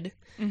they could.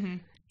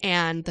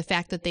 And the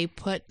fact that they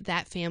put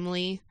that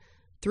family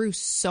through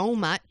so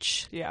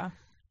much. Yeah.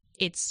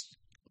 It's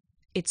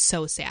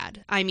so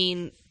sad. I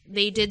mean,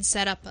 they did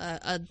set up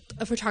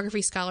a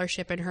photography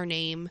scholarship in her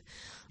name.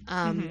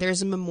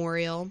 There's a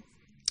memorial.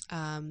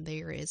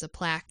 There is a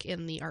plaque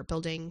in the art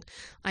building.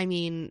 I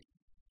mean,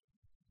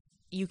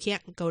 you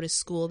can't go to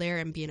school there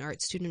and be an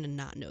art student and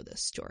not know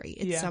this story.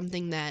 It's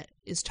something that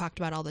is talked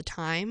about all the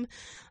time.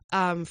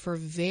 For a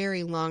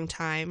very long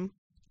time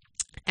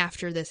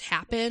after this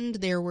happened,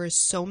 there were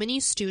so many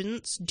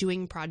students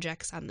doing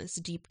projects on this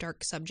deep,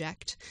 dark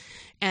subject.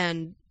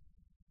 And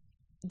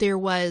there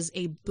was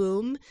a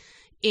boom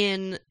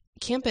in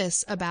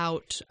campus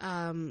about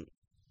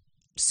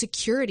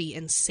security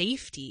and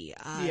safety.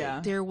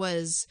 There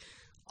was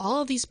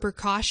all of these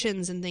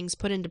precautions and things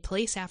put into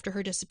place after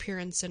her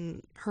disappearance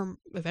and her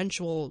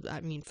eventual,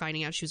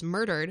 finding out she was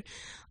murdered.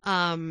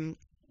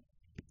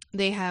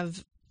 They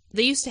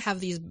used to have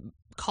these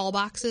call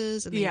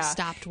boxes and they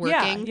stopped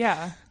working.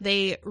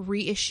 They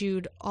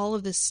reissued all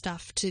of this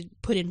stuff to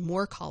put in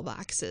more call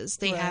boxes.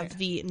 They have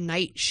the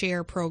night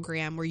share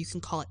program where you can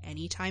call at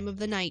any time of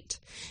the night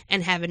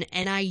and have an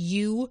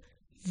NIU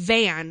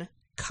van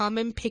come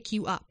and pick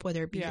you up,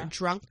 whether it be you're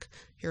drunk,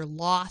 you're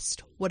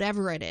lost,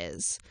 whatever it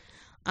is.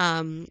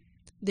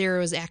 There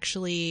was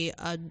actually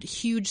a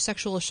huge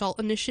sexual assault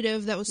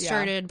initiative that was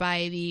started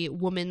by the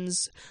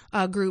women's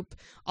group.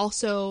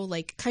 Also,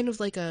 kind of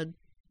like a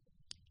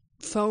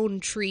phone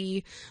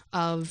tree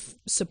of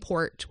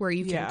support where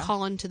you can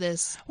call into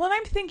this. Well, and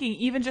I'm thinking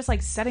even just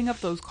setting up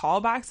those call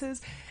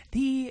boxes,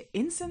 the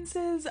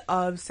instances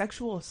of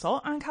sexual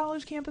assault on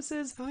college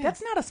campuses,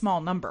 that's not a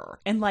small number.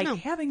 And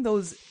having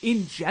those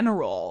in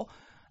general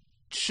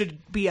should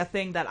be a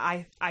thing that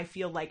I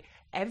feel like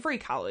every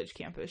college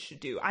campus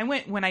should do. I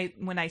went when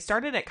I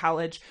started at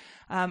college,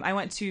 I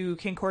went to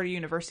Concordia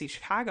University,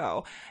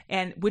 Chicago,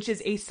 which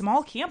is a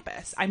small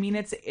campus. I mean,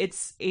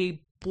 it's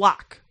a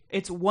block.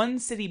 It's one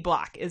city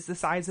block is the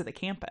size of the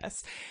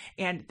campus.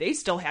 And they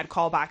still had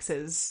call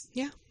boxes.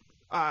 Yeah.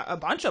 A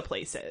bunch of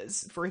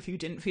places for if you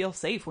didn't feel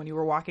safe when you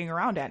were walking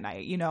around at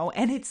night,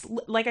 and it's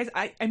like,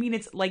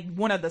 it's like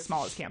one of the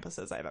smallest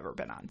campuses I've ever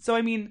been on.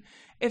 So,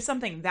 if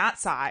something that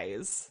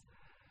size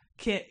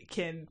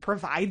can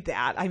provide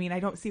that. I mean, I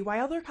don't see why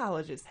other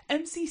colleges.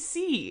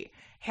 MCC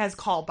has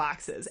call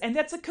boxes, and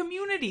that's a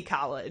community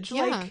college.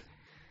 Yeah. Like,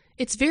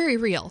 it's very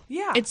real.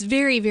 Yeah. It's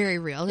very, very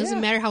real. It doesn't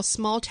Yeah. matter how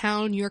small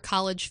town your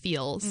college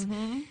feels.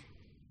 Mm-hmm.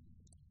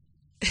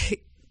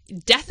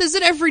 Death is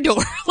at every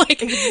door.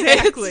 Like,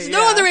 Exactly, there's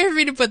no other way for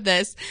me to put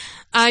this.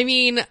 I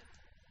mean,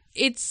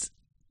 it's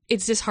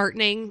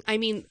disheartening. I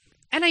mean,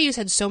 NIU's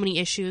had so many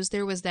issues.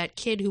 There was that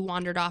kid who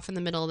wandered off in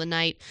the middle of the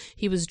night.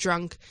 He was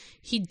drunk.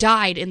 He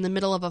died in the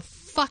middle of a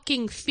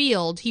fucking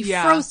field. He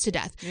froze to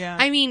death. Yeah.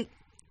 I mean,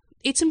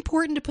 it's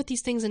important to put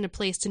these things into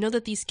place, to know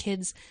that these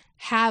kids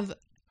have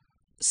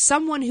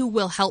someone who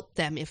will help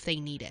them if they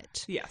need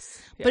it.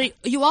 Yes. Yeah.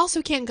 But you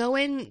also can't go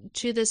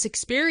into this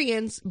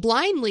experience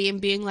blindly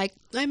and being like,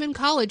 I'm in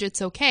college,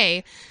 it's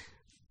okay.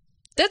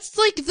 That's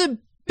like the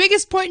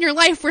biggest point in your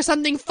life where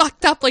something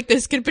fucked up like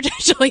this could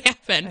potentially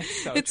happen.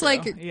 It's so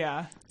like,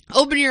 yeah.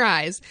 open your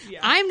eyes. Yeah.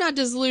 I'm not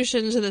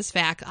disillusioned to this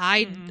fact.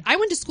 I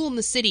went to school in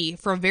the city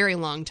for a very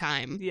long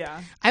time.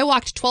 Yeah. I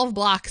walked 12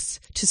 blocks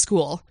to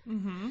school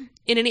in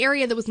an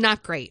area that was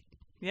not great.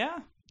 Yeah.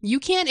 You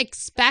can't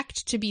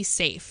expect to be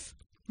safe.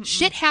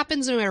 Shit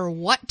happens no matter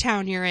what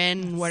town you're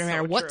in, no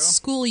matter what true.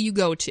 school you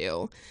go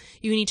to.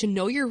 You need to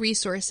know your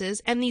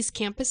resources, and these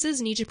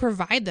campuses need to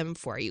provide them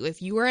for you.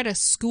 If you are at a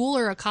school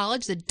or a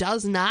college that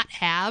does not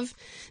have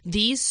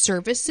these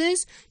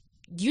services,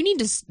 you need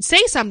to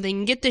say something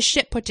and get this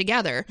shit put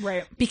together.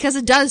 Right. Because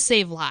it does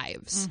save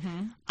lives.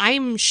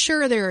 I'm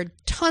sure there are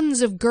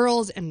tons of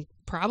girls and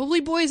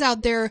probably boys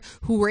out there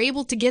who were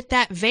able to get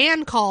that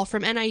van call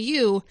from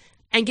NIU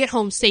and get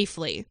home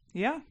safely.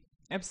 Yeah.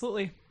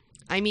 Absolutely.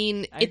 I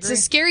mean, I it's agree. a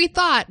scary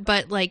thought,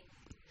 but like,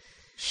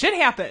 Shit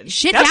happens.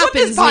 Shit That's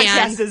happens, what this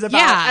podcast man. is about.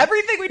 Yeah.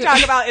 Everything we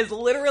talk about is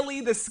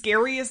literally the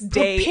scariest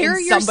day Prepare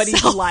in somebody's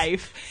yourself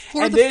life.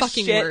 for and the this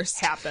fucking shit worst.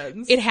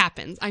 happens. it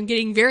happens. I'm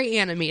getting very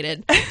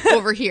animated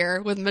over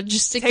here with my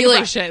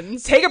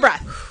gesticulations. Take a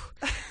breath.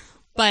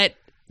 But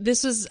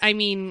this was, I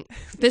mean,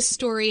 this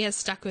story has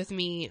stuck with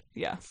me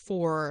Yeah.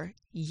 for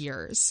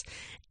years.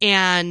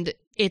 And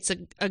it's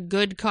a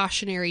good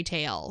cautionary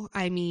tale.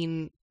 I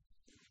mean,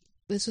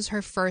 this was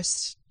her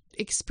first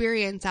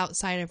experience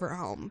outside of her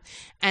home,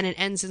 and it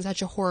ends in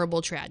such a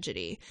horrible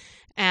tragedy.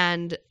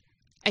 And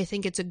I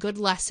think it's a good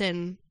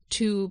lesson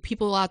to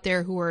people out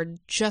there who are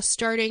just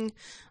starting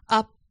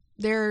up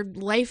their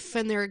life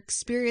and their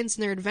experience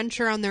and their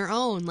adventure on their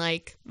own.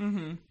 Like,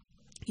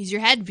 use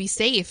your head, be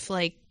safe,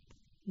 like,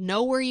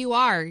 know where you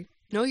are,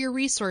 know your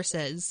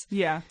resources,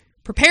 Yeah.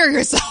 prepare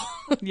yourself.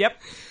 Yep.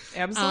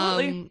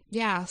 Absolutely.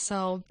 Yeah,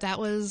 so that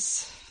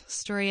was the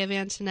story of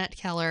Antoinette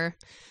Keller.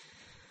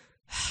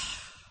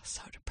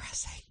 So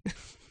depressing.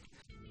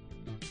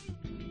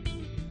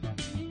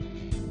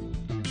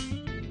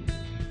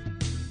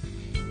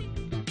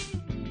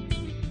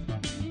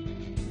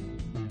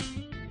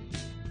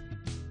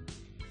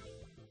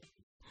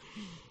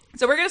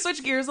 So we're going to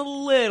switch gears a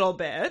little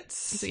bit.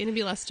 Is it going to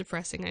be less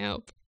depressing, I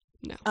hope?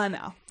 No.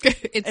 No.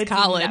 It's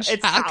college.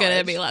 It's How could it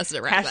college. be less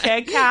depressing?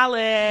 Hashtag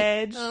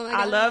college. Oh my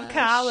I love gosh.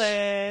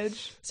 college.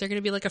 Is there going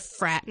to be like a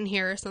frat in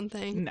here or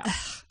something? No.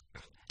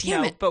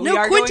 Damn No, it. but we no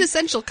are going-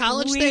 quintessential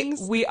college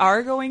things? We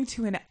are going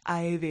to an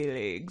Ivy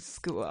League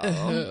school.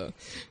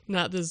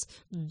 Not this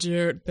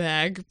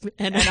dirtbag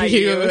NIU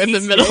NIU in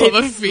the middle of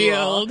a state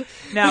field.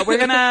 school. No, we're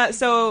gonna.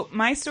 So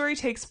my story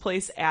takes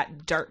place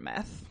at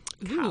Dartmouth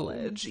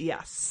College.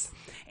 Yes.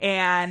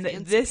 And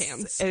Fancy this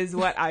pants. is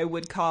what I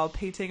would call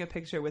painting a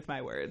picture with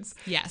my words.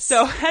 Yes.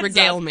 So heads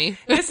regale up. me.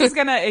 This is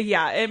gonna,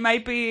 it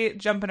might be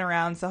jumping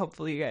around, so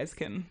hopefully you guys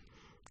can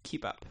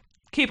keep up.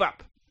 Keep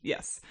up.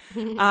 Yes.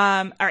 All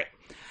right.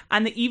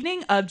 On the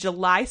evening of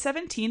July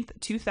 17th,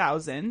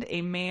 2000,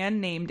 a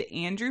man named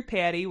Andrew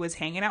Patty was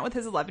hanging out with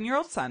his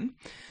 11-year-old son.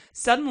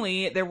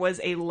 Suddenly, there was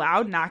a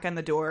loud knock on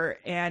the door,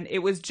 and it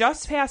was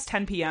just past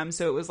 10 p.m.,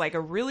 so it was like a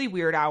really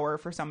weird hour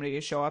for somebody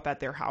to show up at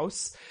their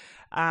house.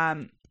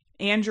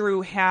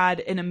 Andrew had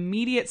an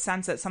immediate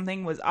sense that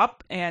something was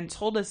up and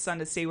told his son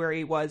to stay where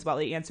he was while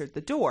he answered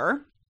the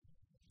door.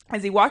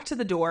 As he walked to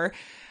the door,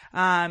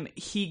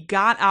 he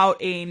got out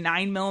a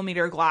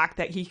 9mm Glock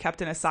that he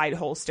kept in a side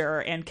holster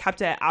and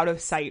kept it out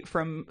of sight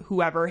from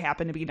whoever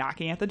happened to be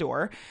knocking at the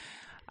door.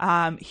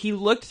 He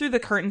looked through the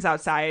curtains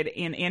outside,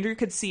 and Andrew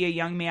could see a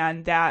young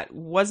man that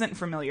wasn't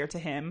familiar to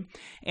him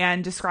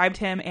and described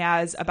him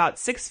as about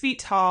 6 feet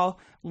tall,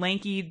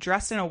 lanky,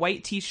 dressed in a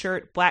white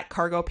t-shirt, black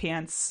cargo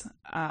pants,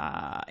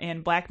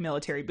 and black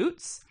military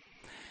boots.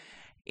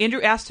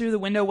 Andrew asked through the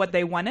window what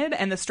they wanted,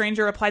 and the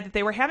stranger replied that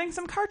they were having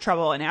some car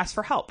trouble and asked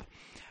for help.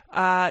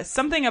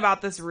 Something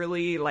about this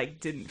really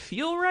didn't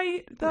feel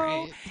right, though.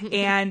 Right.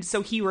 And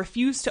so he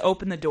refused to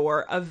open the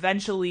door,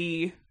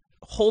 eventually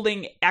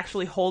holding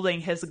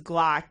his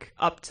Glock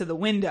up to the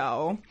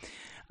window.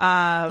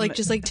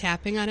 Just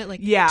tapping on it, like,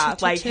 Yeah, tut,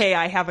 tut, tut. hey,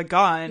 I have a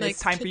gun. Like, It's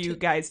time for you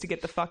guys to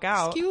get the fuck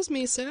out. Excuse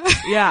me, sir.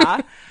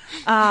 Yeah.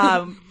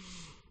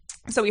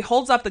 So he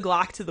holds up the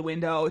Glock to the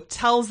window,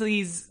 tells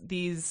this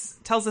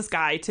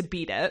guy to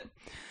beat it.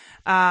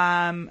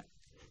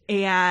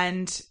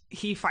 And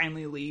he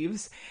finally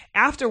leaves.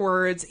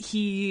 Afterwards,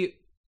 he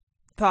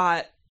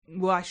thought,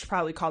 well, I should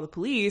probably call the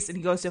police. And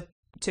he goes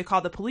to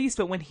call the police.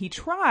 But when he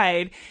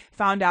tried,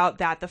 found out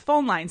that the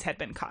phone lines had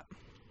been cut.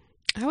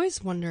 I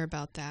always wonder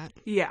about that.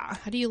 Yeah.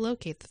 How do you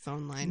locate the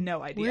phone line?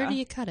 No idea. Where do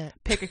you cut it?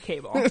 Pick a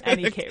cable.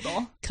 Any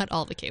cable. Cut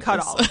all the cables. Cut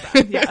all of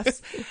them,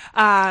 yes.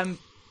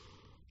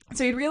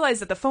 So he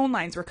realized that the phone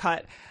lines were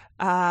cut.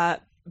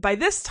 By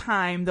this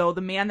time, though,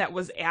 the man that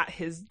was at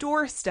his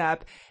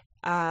doorstep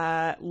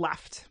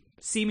left,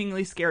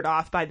 seemingly scared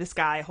off by this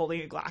guy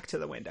holding a Glock to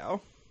the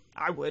window.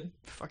 I would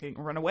fucking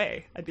run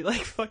away. I'd be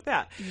like, fuck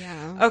that.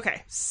 Yeah.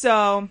 Okay,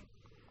 so...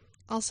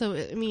 Also,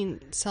 I mean,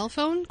 cell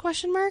phone,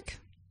 question mark?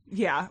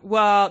 Yeah,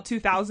 well,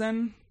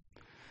 2000.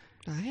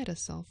 I had a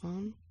cell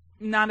phone.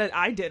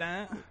 I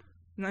didn't.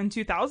 In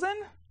 2000?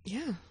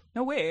 Yeah.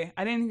 No way.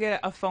 I didn't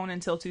get a phone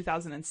until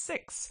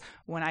 2006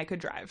 when I could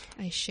drive.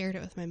 I shared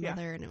it with my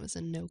mother, and it was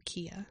a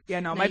Nokia. Yeah,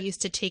 no, I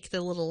used to take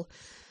the little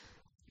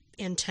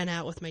antenna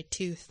out with my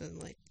tooth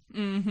and, like,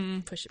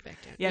 push it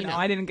back down. Yeah,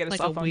 I didn't get a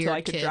cell phone until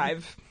I could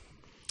drive.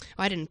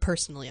 Well, I didn't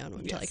personally own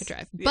one until I could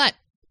drive. Yeah. But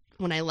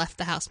when I left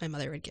the house, my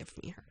mother would give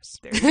me hers.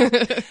 There you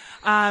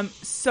go.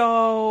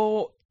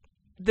 So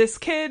this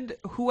kid,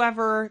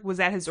 whoever was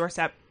at his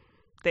doorstep,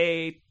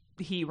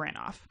 he ran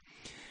off.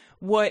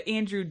 What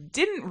Andrew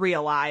didn't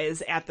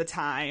realize at the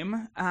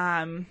time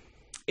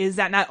is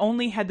that not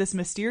only had this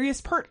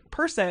mysterious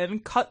person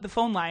cut the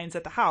phone lines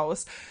at the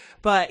house,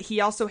 but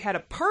he also had a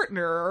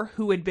partner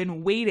who had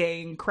been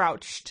waiting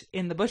crouched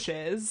in the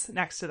bushes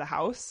next to the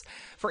house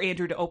for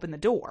Andrew to open the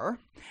door.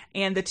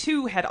 And the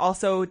two had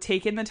also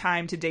taken the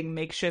time to dig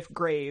makeshift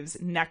graves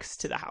next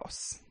to the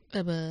house.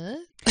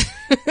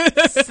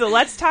 So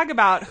let's talk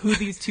about who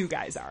these two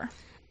guys are.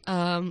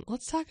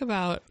 Let's talk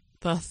about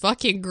the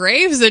fucking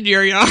graves in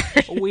your yard.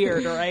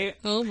 Weird, right?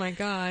 Oh my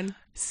God.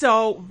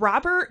 So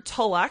Robert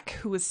Tulloch,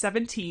 who was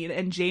 17,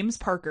 and James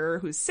Parker,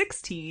 who's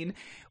 16,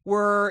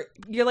 were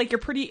your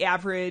pretty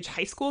average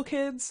high school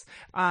kids.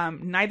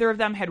 Neither of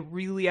them had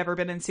really ever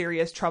been in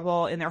serious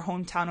trouble in their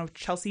hometown of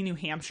Chelsea, New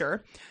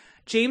Hampshire.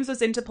 James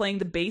was into playing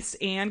the bass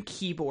and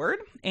keyboard,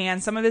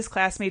 and some of his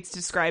classmates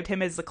described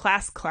him as the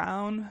class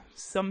clown.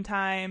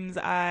 Sometimes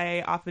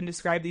I often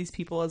describe these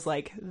people as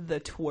like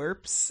the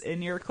twerps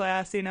in your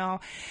class,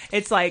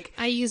 It's like...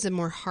 I use a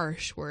more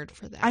harsh word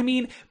for that. I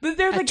mean, but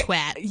they're a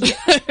twat. Yeah,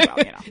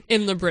 well,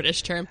 In the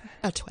British term,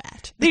 a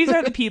twat. These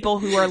are the people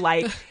who are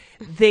like,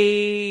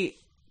 they're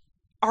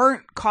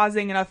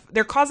causing enough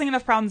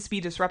problems to be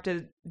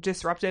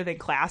disruptive in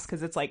class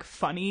because it's like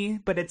funny,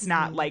 but it's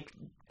not like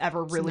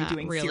ever really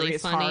doing really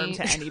serious harm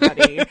to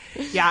anybody.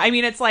 Yeah, I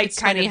mean, it's like it's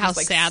kind funny of how just,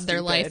 like, sad stupid.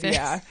 their life is.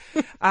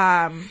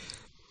 Yeah.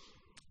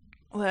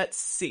 Let's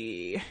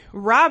see.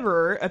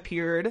 Robert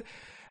appeared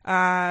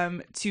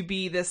to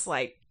be this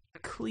like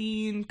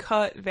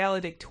clean-cut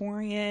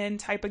valedictorian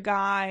type of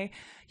guy.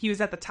 He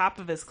was at the top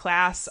of his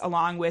class,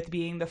 along with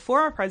being the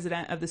former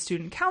president of the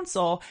student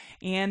council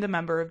and a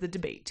member of the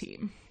debate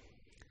team.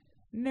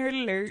 Nerd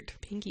alert.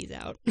 Pinky's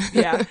out.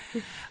 Yeah.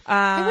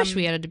 I wish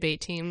we had a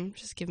debate team.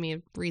 Just give me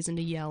a reason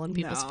to yell in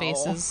people's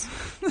faces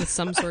with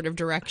some sort of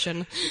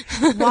direction.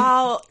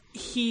 While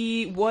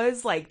he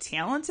was like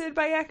talented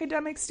by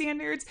academic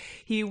standards,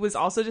 he was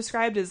also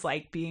described as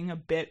like being a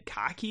bit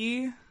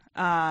cocky.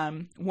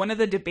 One of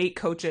the debate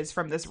coaches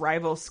from this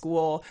rival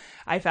school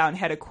I found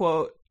had a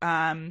quote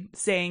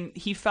saying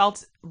he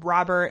felt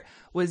Robert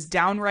was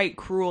downright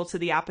cruel to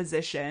the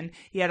opposition.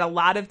 He had a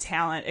lot of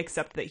talent,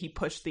 except that he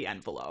pushed the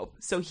envelope.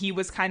 So he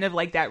was kind of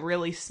like that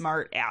really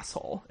smart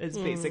asshole is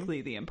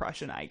basically the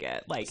impression I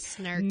get. Like,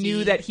 snarky.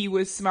 Knew that he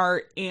was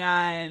smart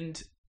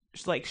and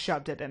like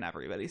shoved it in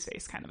everybody's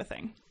face kind of a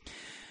thing.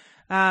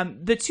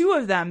 The two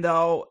of them,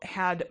 though,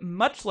 had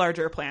much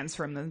larger plans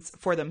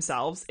for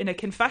themselves. In a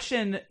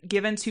confession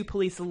given to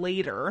police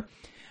later,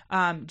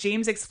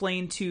 James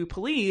explained to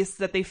police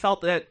that they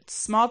felt that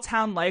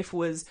small-town life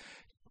was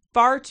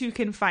far too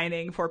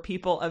confining for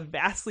people of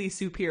vastly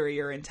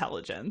superior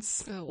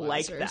intelligence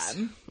like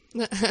them.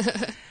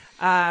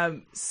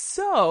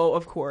 So,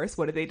 of course,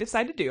 what did they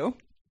decide to do?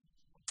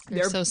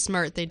 They're so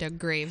smart, they dug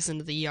graves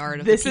into the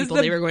yard of the people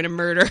they were going to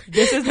murder.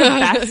 This is the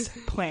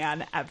best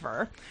plan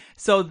ever.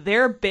 So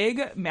their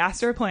big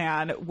master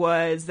plan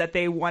was that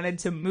they wanted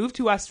to move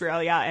to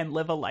Australia and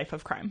live a life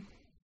of crime.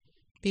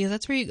 Because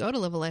that's where you go to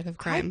live a life of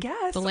crime. I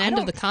guess. The land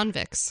of the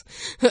convicts.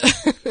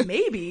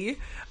 Maybe.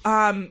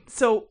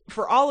 So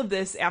for all of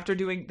this,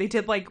 they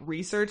did like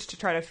research to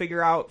try to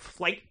figure out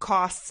flight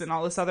costs and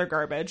all this other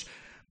garbage.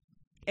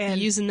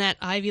 And using that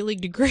Ivy League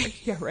degree.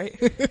 Yeah, right.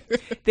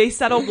 They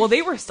settled, well,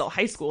 they were still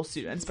high school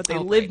students, but they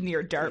lived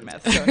near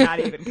Dartmouth, so not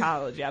even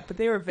college yet. But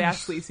they were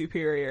vastly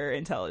superior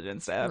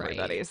intelligence to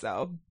everybody. Right.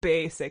 So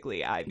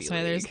basically Ivy League. That's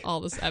why there's all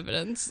this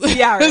evidence.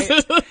 Yeah,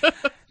 right.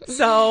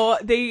 So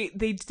they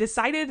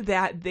decided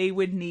that they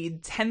would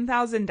need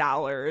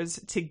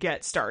 $10,000 to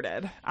get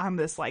started on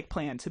this like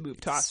plan to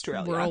move to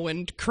Australia.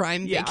 Whirlwind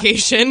crime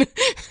vacation.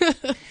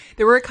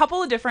 There were a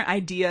couple of different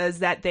ideas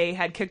that they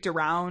had kicked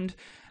around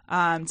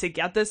to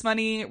get this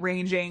money,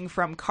 ranging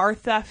from car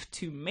theft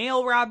to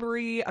mail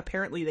robbery.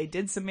 Apparently they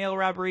did some mail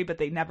robbery, but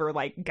they never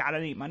got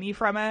any money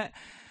from it.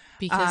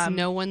 Because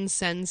no one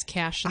sends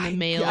cash in the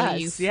mail,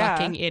 you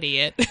fucking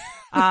idiot.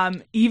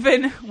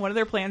 Even one of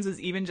their plans was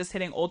even just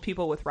hitting old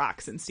people with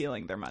rocks and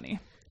stealing their money.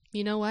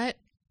 You know what?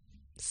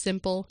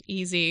 Simple,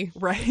 easy.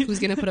 Right. Who's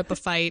going to put up a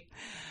fight?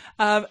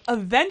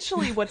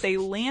 Eventually what they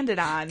landed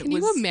on Can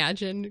was... you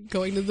imagine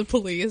going to the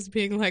police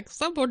being like,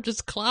 someone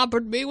just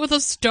clobbered me with a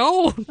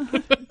stone.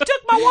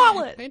 Took my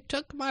wallet. I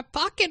took my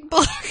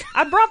pocketbook.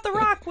 I brought the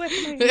rock with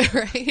me.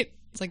 Right?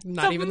 It's like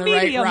not It's even a the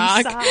right medium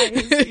rock.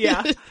 size.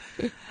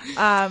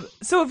 Yeah.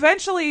 So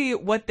eventually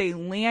what they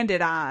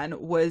landed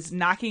on was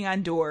knocking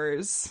on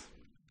doors.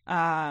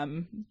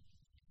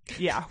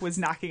 Was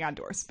knocking on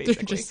doors,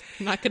 basically. Just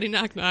knock.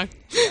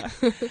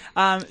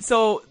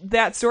 So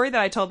that story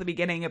that I told at the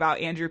beginning about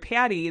Andrew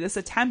Patty, this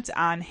attempt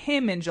on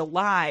him in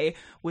July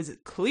was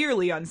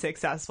clearly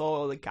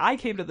unsuccessful. The guy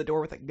came to the door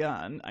with a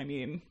gun. I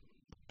mean,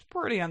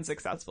 pretty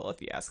unsuccessful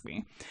if you ask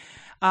me.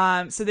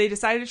 So they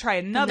decided to try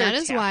another And that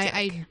is tactic. why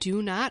I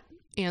do not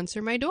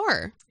answer my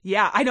door.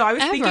 Yeah, I know. I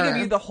was thinking of Ever.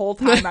 you the whole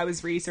time I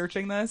was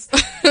researching this.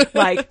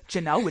 Like,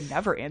 Janelle would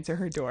never answer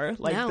her door.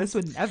 Like, No. this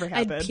would never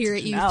happen. I'd peer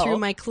at you Janelle, through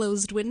my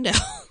closed window.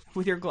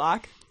 with your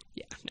Glock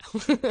Yeah,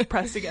 no.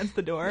 pressed against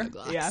the door. No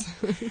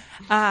Glocks.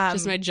 Yeah.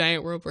 Just my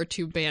giant World War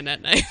II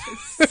bayonet knife.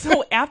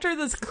 So after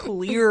this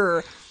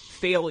clear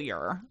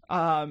failure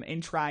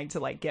in trying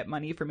to get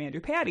money from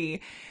Andrew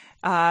Patty,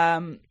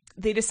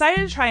 they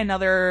decided to try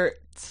another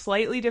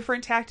slightly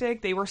different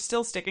tactic. They were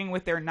still sticking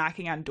with their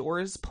knocking on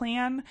doors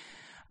plan.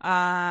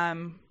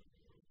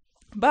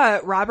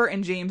 But Robert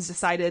and James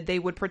decided they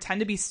would pretend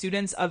to be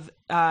students of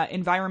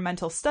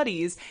environmental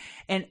studies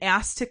and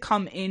asked to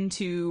come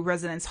into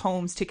residents'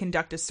 homes to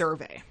conduct a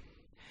survey.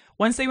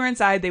 Once they were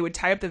inside, they would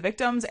tie up the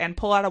victims and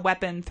pull out a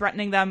weapon,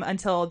 threatening them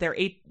until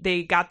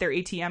they got their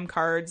ATM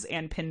cards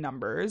and PIN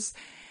numbers.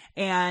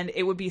 And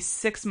it would be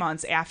 6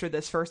 months after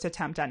this first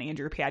attempt on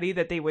Andrew Patty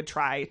that they would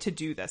try to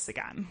do this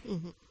again.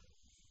 Mm-hmm.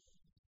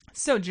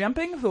 So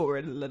jumping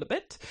forward a little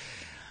bit.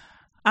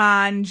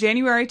 On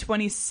January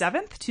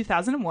 27th,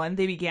 2001,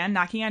 they began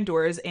knocking on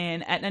doors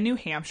in Etna, New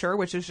Hampshire,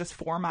 which is just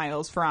 4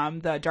 miles from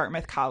the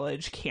Dartmouth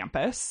College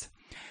campus.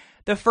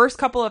 The first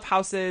couple of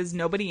houses,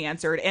 nobody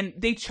answered. And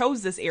they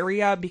chose this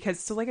area because,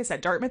 so like I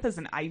said, Dartmouth is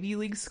an Ivy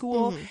League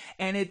school. Mm-hmm.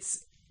 And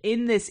it's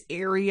in this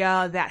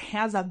area that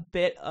has a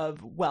bit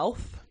of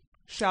wealth,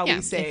 shall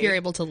we say. If you're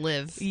able to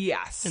live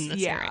in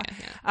this area.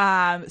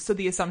 Yeah. So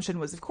the assumption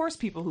was, of course,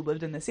 people who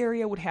lived in this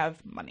area would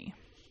have money.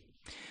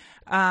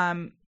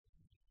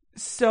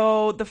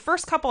 So the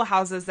first couple of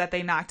houses that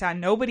they knocked on,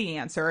 nobody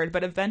answered,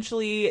 but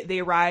eventually they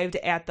arrived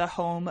at the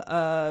home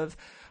of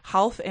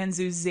Half and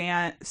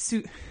Suzanne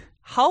Zantop.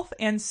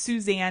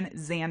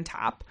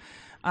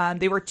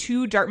 They were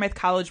 2 Dartmouth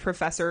College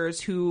professors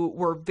who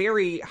were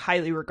very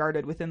highly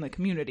regarded within the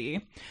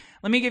community.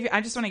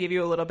 I just want to give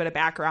you a little bit of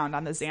background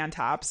on the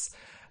Zantops.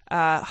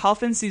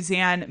 Half and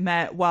Suzanne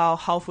met while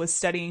Half was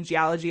studying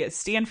geology at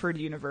Stanford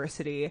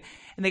University,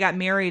 and they got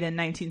married in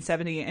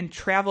 1970 and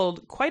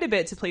traveled quite a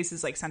bit to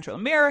places like Central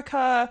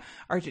America,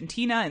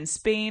 Argentina, and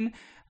Spain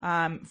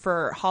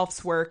for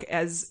Half's work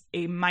as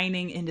a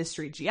mining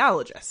industry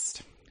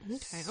geologist.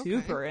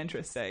 Super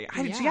interesting.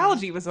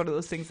 Geology was one of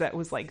those things that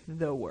was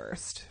the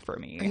worst for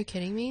me. Are you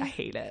kidding me? I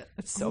hate it.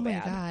 It's so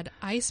bad. Oh my God.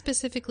 I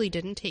specifically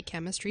didn't take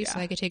chemistry so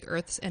I could take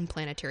earths and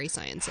planetary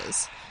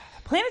sciences.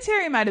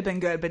 Planetary might have been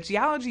good, but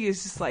geology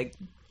is just bleh.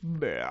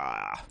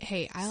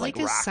 Hey, I It's like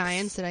a rocks.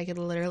 science that I could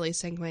literally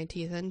sink my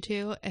teeth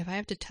into. If I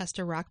have to test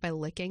a rock by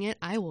licking it,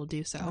 I will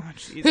do so. Oh,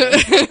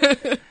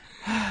 Jesus.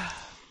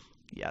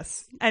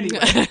 Yes. Anyway.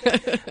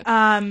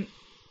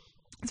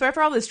 So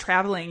after all this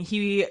traveling,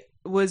 he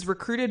was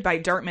recruited by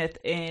Dartmouth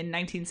in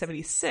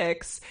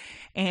 1976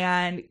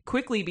 and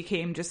quickly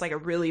became just a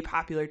really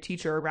popular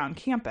teacher around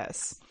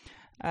campus.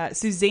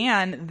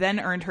 Suzanne then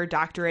earned her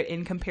doctorate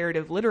in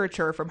comparative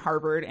literature from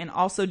Harvard and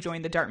also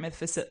joined the Dartmouth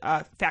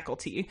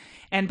faculty.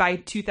 And by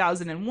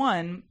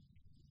 2001,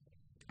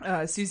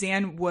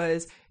 Suzanne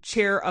was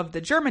chair of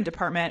the German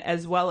department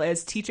as well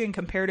as teaching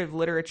comparative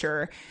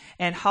literature.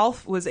 And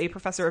Half was a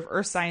professor of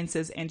earth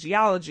sciences and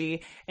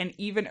geology and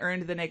even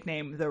earned the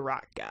nickname the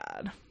Rock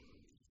God.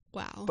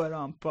 Wow. But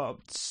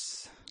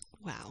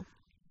Wow.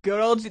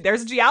 good old,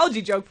 there's a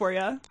geology joke for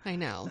you. I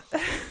know.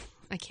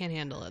 I can't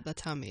handle it.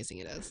 That's how amazing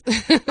it is.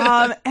 And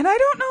I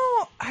don't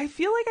know, I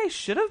feel like I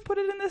should have put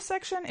it in this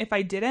section if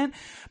I didn't,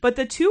 but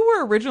the 2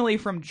 were originally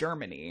from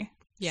Germany.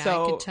 Yeah,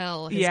 So, I could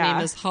tell. His name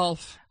is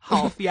Half.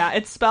 Half, yeah.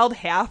 It's spelled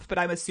half, but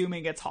I'm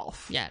assuming it's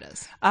Half. Yeah, it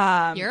is.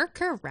 You're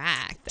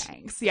correct.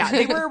 Thanks. Yeah,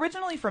 they were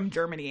originally from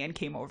Germany and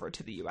came over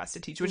to the U.S. to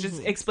teach, which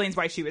explains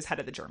why she was head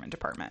of the German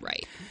department.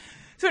 Right.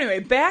 So anyway,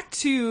 back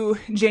to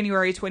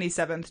January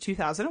 27th,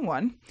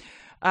 2001.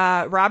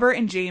 Robert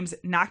and James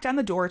knocked on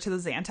the door to the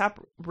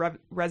Zantop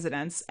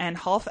residence, and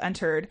Half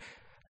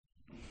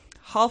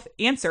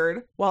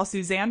answered while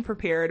Suzanne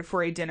prepared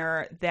for a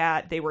dinner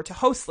that they were to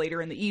host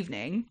later in the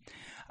evening.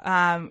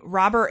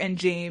 Robert and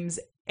James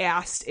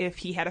asked if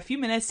he had a few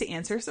minutes to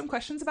answer some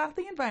questions about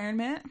the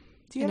environment.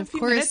 Do you And have a of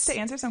few minutes course, to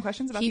answer some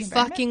questions about the He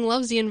environment? fucking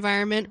loves the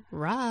environment.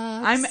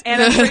 Rocks.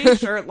 I'm pretty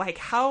sure, like,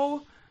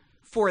 how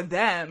for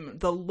them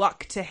the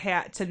luck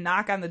to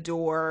knock on the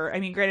door. I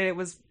mean, granted, it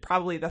was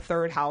probably the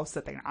third house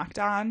that they knocked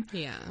on.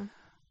 Yeah.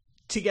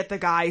 To get the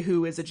guy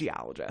who is a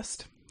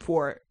geologist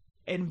for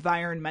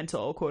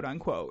environmental, quote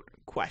unquote,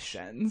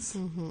 questions.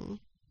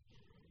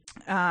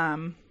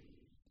 Mm-hmm.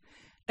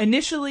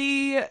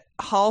 Initially,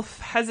 Half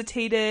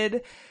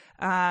hesitated.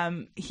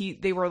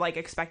 They were like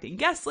expecting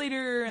guests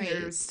later, and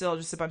there's still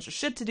just a bunch of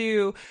shit to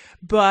do.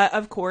 But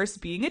of course,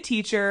 being a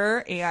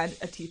teacher and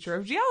a teacher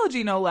of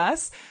geology, no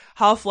less,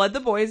 Half led the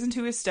boys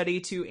into his study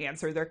to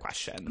answer their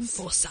questions.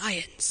 For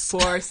science.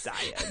 For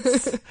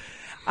science.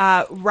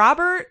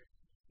 Robert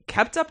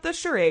kept up the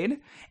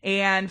charade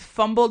and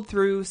fumbled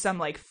through some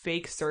like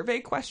fake survey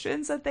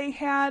questions that they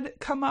had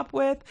come up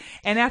with.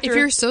 And after, If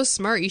you're so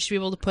smart, you should be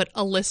able to put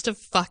a list of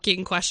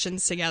fucking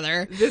questions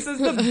together. this is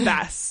the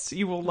best.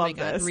 You will love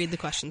God, this. read the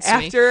questions to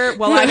me.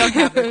 Well, I don't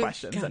have the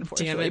questions, God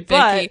unfortunately.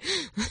 damn it,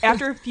 but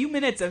after a few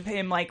minutes of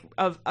him like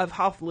of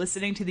Huff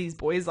listening to these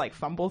boys like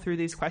fumble through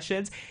these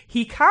questions,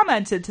 he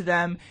commented to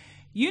them,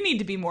 "You need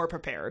to be more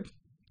prepared."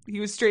 He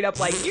was straight up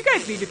like, you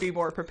guys need to be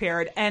more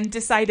prepared, and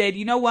decided,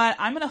 you know what,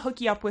 I'm going to hook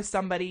you up with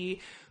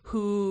somebody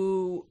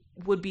who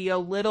would be a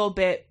little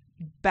bit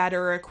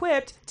better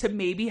equipped to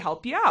maybe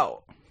help you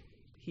out.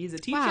 He's a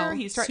teacher. Wow,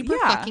 He's super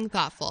fucking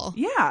thoughtful.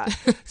 Yeah.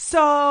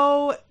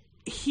 So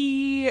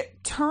he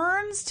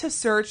turns to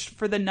search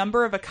for the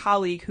number of a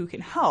colleague who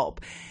can help.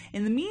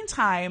 In the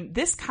meantime,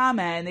 this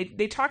comment,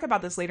 they talk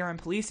about this later in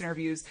police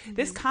interviews,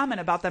 this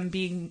comment about them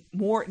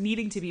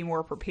needing to be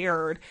more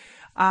prepared,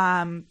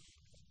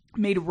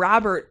 made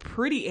Robert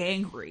pretty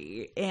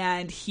angry,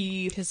 and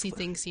because he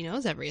thinks he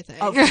knows everything.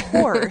 Of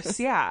course,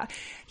 yeah.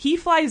 He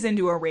flies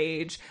into a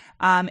rage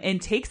and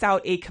takes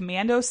out a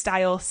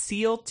commando-style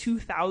SEAL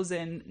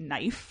 2000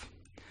 knife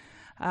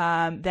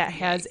that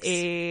has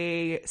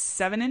a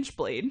 7-inch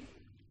blade,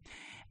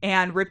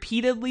 and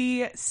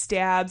repeatedly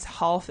stabs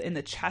Half in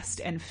the chest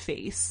and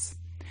face.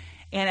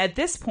 And at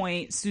this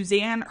point,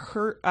 Suzanne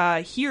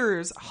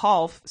hears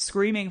Half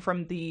screaming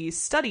from the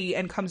study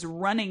and comes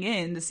running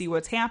in to see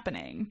what's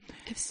happening.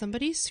 If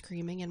somebody's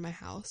screaming in my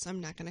house,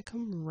 I'm not going to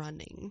come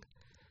running.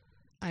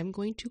 I'm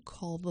going to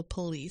call the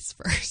police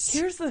first.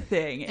 Here's the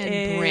thing.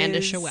 And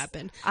brandish a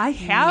weapon. I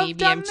have Maybe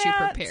done I'm that.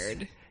 too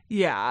prepared.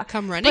 Yeah.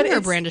 Come running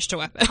or brandish a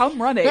weapon?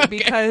 Come running,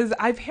 because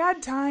I've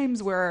had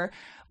times where,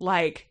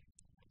 like,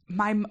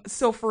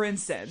 so for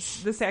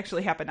instance, this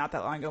actually happened not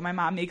that long ago. My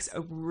mom makes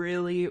a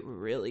really,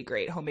 really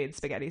great homemade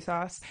spaghetti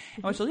sauce.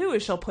 And what she'll do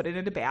is she'll put it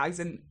into bags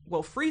and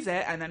we'll freeze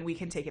it, and then we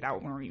can take it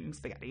out when we're eating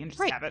spaghetti and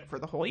just have it for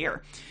the whole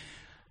year.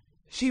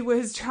 She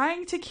was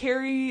trying to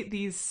carry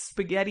these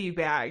spaghetti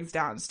bags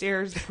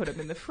downstairs to put them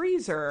in the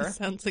freezer.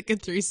 Sounds like a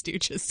Three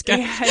Stooges sketch.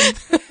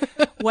 And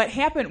what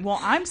happened? Well,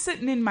 I'm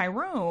sitting in my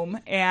room,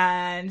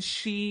 and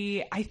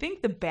I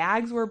think the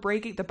bags were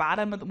breaking. The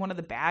bottom of one of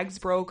the bags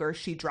broke, or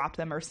she dropped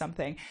them or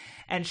something.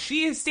 And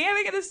she is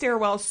standing in the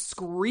stairwell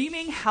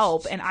screaming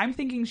help, and I'm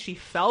thinking she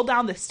fell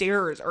down the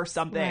stairs or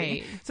something.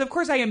 Right. So, of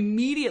course, I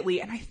immediately,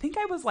 and I think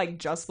I was like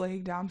just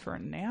laying down for a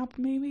nap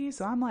maybe,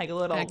 so I'm like a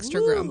little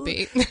extra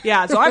grumpy.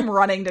 Yeah, so I'm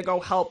running to go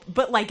help.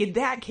 But like in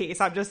that case,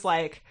 I'm just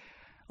like,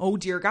 oh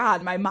dear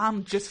God, my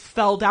mom just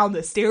fell down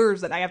the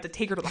stairs and I have to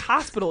take her to the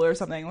hospital or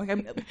something.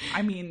 Like,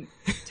 I mean,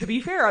 to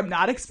be fair, I'm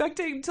not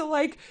expecting to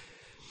like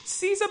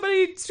see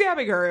somebody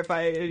stabbing her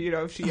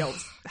if she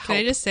yells help. Can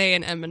I just say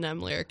an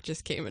Eminem lyric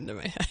just came into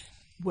my head?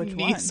 Which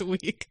Knees one?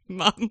 weak,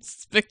 mom's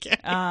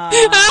spaghetti.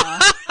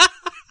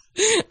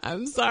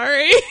 I'm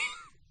sorry.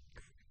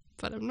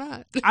 But I'm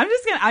not. I'm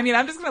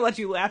just gonna let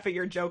you laugh at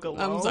your joke alone.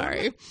 I'm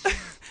sorry.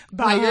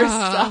 By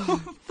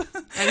yourself.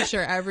 I'm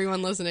sure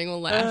everyone listening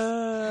will laugh.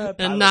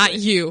 Probably. And not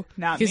you.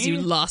 Not because me.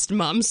 you lost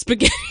mom's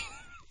spaghetti.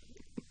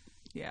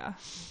 Yeah.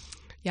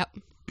 Yep.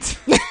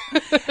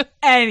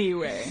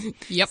 Anyway.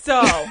 Yep.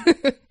 So,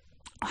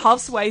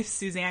 Half's wife,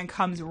 Suzanne,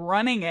 comes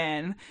running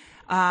in.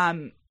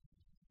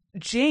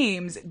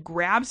 James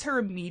grabs her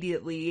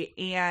immediately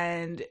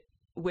and,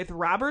 with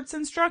Robert's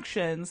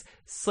instructions,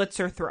 slits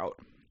her throat.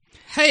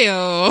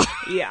 Hey-o.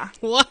 Yeah.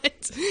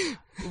 What?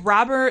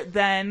 Robert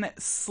then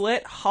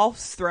slit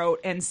Half's throat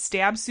and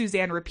stabbed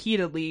Suzanne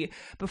repeatedly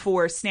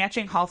before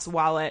snatching Half's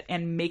wallet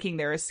and making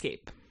their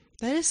escape.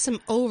 That is some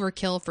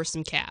overkill for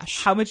some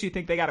cash. How much do you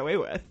think they got away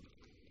with?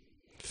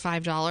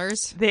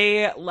 $5?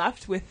 They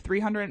left with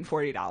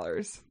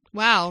 $340.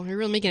 Wow, you're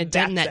really making a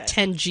dent in that That's it.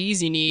 10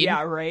 G's you need.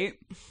 Yeah, right?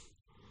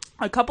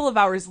 A couple of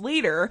hours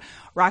later,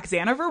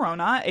 Roxana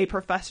Verona, a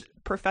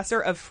professor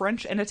of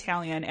French and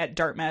Italian at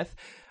Dartmouth,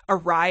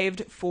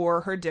 arrived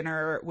for her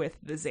dinner with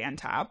the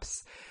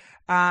Zantops.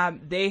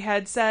 They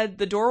had said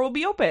the door will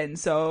be open,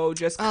 so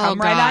just come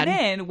right on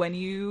in when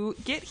you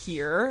get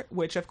here,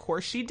 which of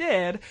course she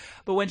did.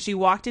 But when she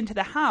walked into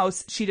the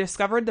house, she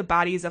discovered the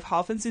bodies of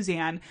Half and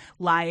Suzanne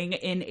lying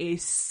in a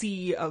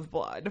sea of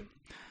blood.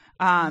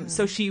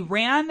 So she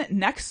ran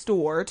next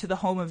door to the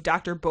home of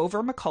Dr.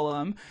 Bover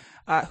McCullum,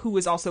 who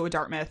was also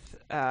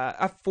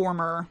a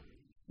former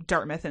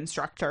Dartmouth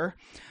instructor.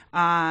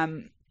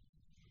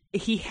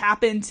 He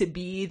happened to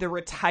be the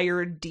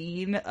retired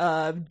dean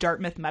of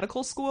Dartmouth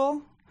Medical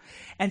School.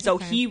 And so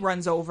he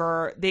runs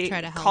over,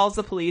 calls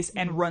the police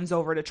and runs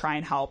over to try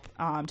and help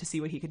to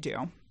see what he could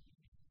do.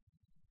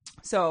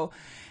 So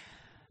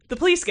the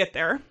police get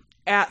there.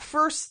 At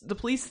first, the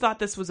police thought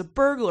this was a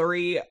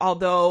burglary,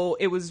 although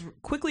it was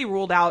quickly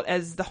ruled out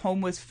as the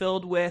home was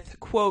filled with,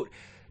 quote,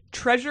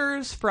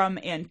 treasures from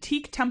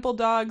antique temple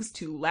dogs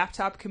to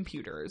laptop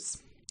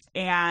computers.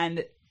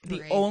 And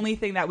the only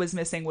thing that was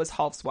missing was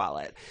Half's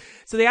wallet.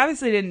 So they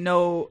obviously didn't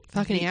know.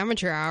 Fucking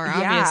amateur hour,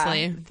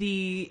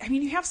 obviously.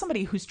 You have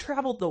somebody who's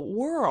traveled the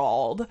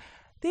world.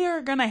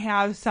 They're going to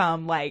have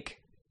some,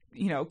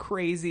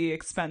 crazy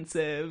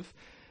expensive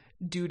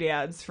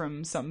doodads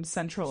from some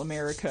Central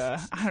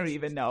America. I don't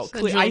even know.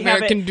 Central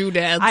American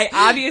doodads.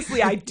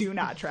 I do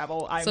not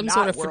travel. I'm some not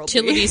sort of worldly.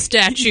 fertility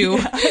statue.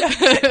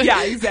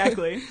 Yeah,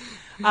 exactly.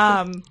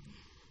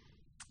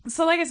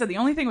 So like I said, the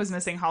only thing was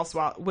missing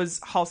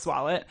was Half's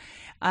wallet.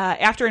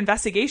 After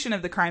investigation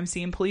of the crime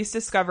scene, police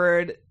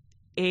discovered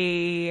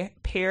a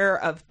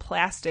pair of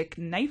plastic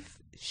knife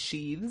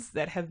sheaths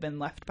that have been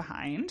left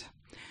behind.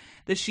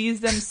 The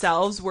sheaths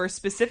themselves were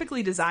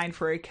specifically designed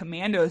for a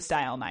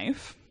commando-style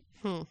knife.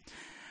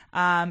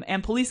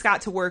 And police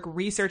got to work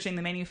researching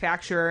the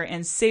manufacturer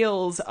and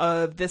sales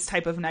of this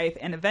type of knife,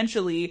 and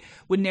eventually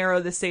would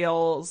narrow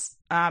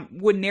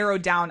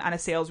down on a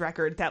sales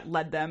record that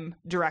led them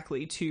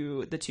directly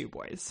to the two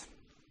boys.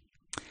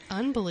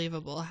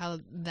 Unbelievable how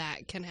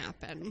that can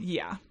happen.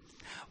 Yeah.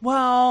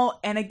 Well,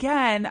 and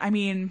again,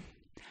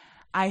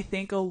 I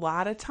think a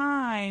lot of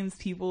times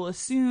people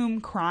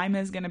assume crime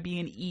is going to be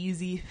an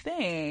easy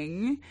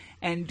thing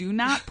and do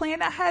not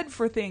plan ahead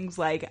for things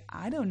like,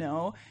 I don't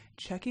know,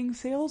 checking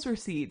sales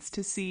receipts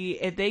to see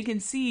if they can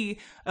see,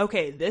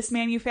 okay, this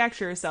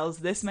manufacturer sells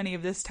this many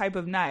of this type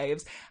of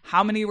knives,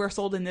 how many were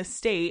sold in this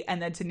state,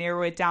 and then to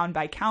narrow it down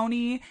by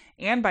county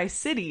and by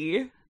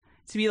city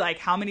to be like,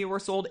 how many were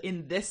sold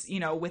in this,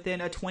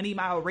 within a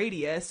 20-mile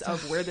radius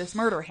of where this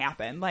murder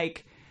happened.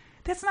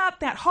 That's not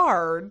that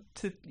hard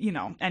to,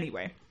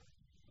 anyway.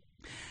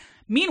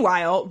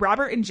 Meanwhile,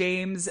 Robert and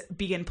James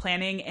begin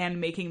planning and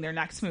making their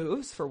next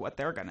moves for what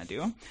they're going to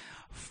do.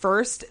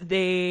 First,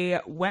 they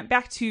went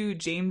back to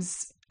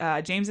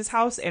James's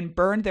house and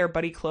burned their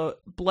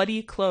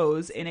bloody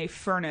clothes in a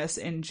furnace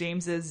in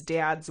James's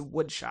dad's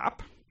wood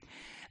shop.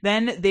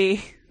 Then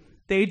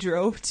they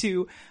drove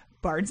to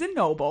Barnes &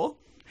 Noble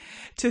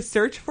to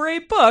search for a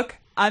book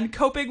on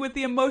coping with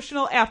the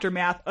emotional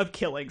aftermath of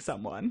killing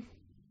someone.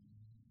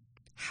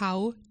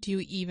 How do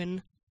you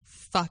even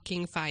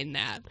fucking find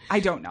that? I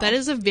don't know. That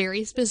is a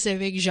very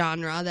specific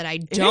genre that I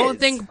don't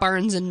think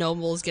Barnes &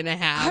 Noble is going to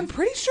have. I'm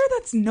pretty sure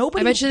that's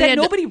nobody.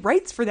 Nobody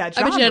writes for that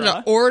genre. I bet you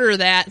had to order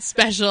that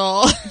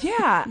special.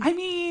 Yeah,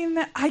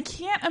 I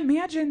can't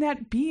imagine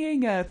that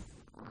being a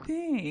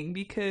thing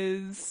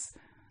because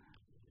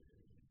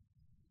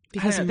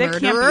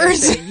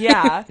murderers.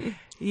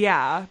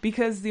 Yeah,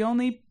 because the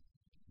only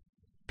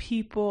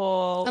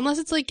people, unless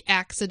it's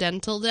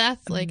accidental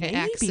death, maybe.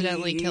 I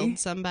accidentally killed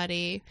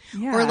somebody,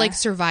 or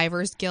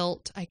survivor's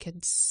guilt, I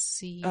could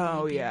see.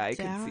 Oh yeah, I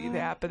could see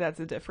that, but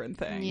that's a different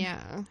thing.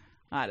 Yeah,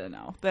 I don't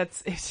know. It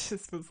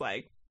just was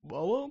well,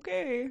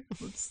 okay,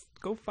 let's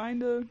go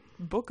find a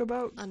book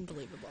about.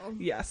 Unbelievable.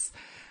 Yes.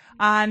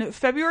 On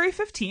February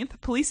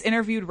 15th, police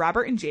interviewed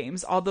Robert and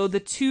James, although the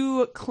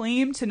two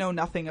claimed to know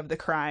nothing of the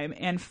crime.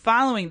 And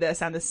following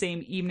this, on the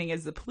same evening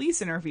as the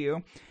police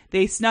interview,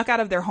 they snuck out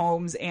of their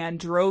homes and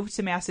drove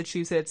to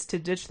Massachusetts to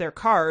ditch their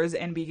cars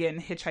and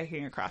begin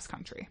hitchhiking across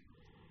country.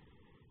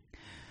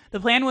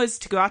 The plan was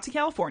to go out to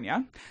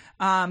California,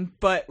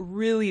 but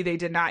really they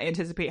did not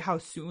anticipate how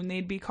soon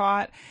they'd be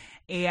caught.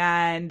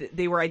 And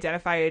they were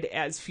identified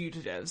as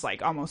fugitives,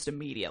 almost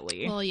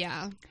immediately. Well,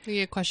 yeah. You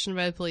get questioned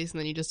by the police, and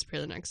then you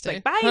disappear the next day.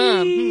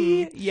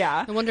 Bye!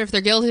 Yeah. I wonder if they're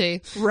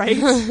guilty. Right.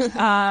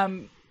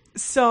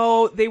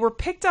 So they were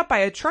picked up by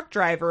a truck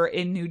driver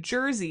in New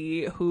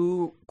Jersey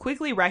who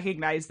quickly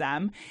recognized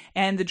them.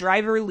 And the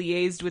driver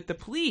liaised with the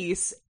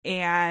police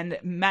and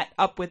met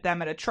up with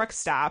them at a truck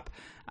stop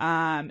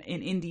in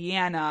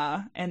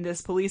Indiana, and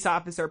this police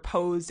officer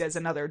posed as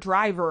another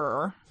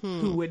driver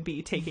who would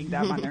be taking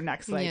them on their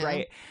next leg,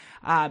 right?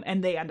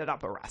 And they ended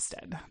up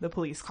arrested. The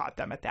police caught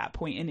them at that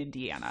point in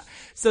Indiana.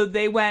 So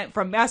they went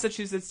from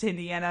Massachusetts to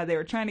Indiana. They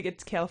were trying to get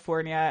to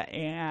California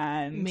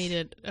and made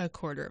it a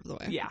quarter of the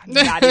way. Yeah,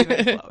 not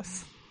even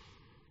close.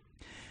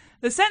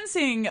 The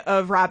sentencing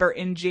of Robert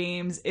and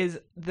James is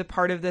the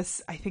part of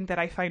this I think that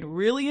I find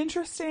really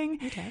interesting.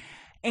 Okay.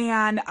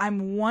 And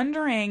I'm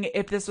wondering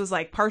if this was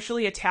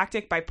partially a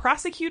tactic by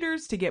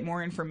prosecutors to get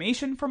more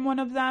information from one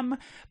of them.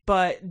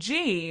 But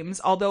James,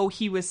 although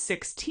he was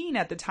 16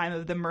 at the time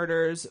of the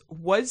murders,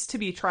 was to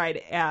be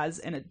tried as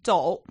an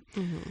adult.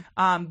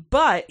 Mm-hmm.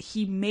 But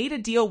he made a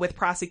deal with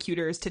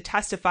prosecutors to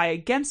testify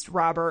against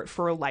Robert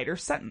for a lighter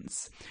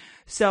sentence.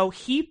 So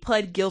he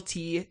pled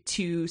guilty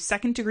to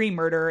second-degree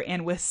murder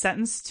and was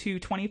sentenced to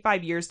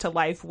 25 years to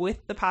life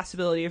with the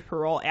possibility of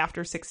parole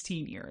after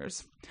 16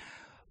 years.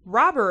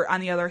 Robert,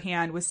 on the other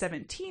hand, was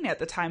 17 at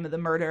the time of the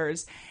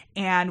murders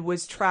and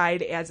was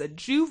tried as a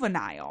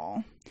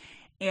juvenile,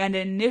 and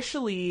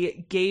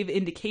initially gave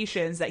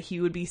indications that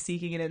he would be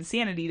seeking an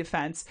insanity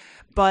defense,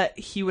 but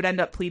he would end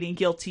up pleading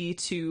guilty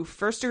to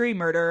first-degree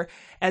murder,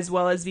 as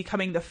well as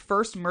becoming the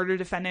first murder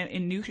defendant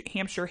in New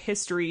Hampshire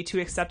history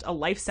to accept a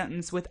life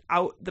sentence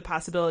without the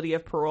possibility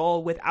of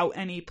parole, without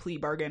any plea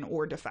bargain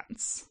or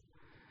defense,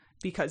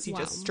 because he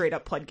just straight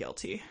up pled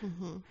guilty.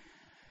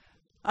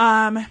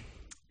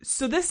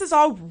 So this is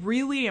all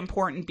really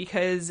important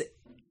because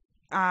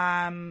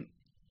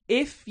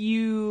if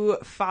you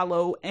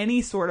follow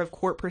any sort of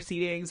court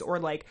proceedings or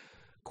like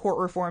court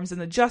reforms in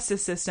the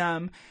justice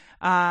system,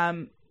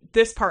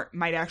 this part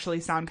might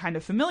actually sound kind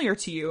of familiar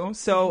to you.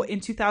 So in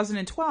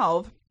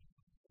 2012,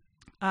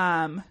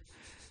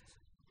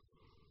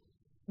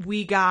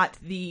 we got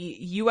the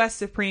U.S.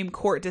 Supreme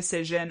Court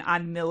decision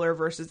on Miller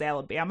versus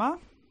Alabama.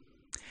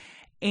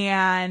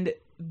 And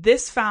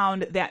this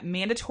found that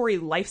mandatory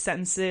life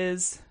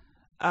sentences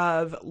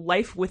of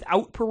life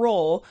without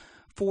parole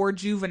for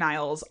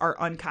juveniles are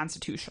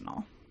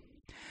unconstitutional.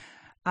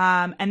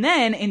 And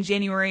then in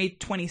January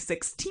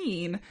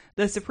 2016,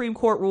 the Supreme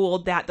Court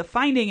ruled that the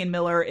finding in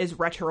Miller is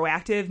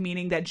retroactive,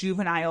 meaning that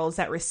juveniles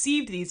that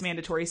received these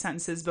mandatory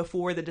sentences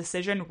before the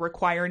decision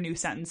require new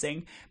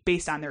sentencing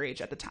based on their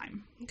age at the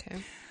time. Okay.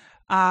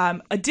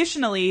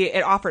 Additionally,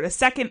 it offered a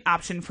second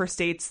option for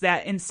states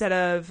that instead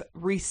of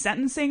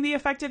resentencing the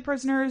affected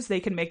prisoners, they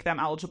can make them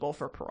eligible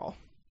for parole.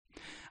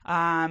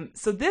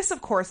 So this,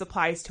 of course,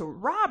 applies to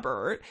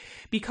Robert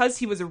because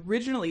he was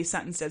originally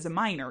sentenced as a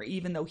minor.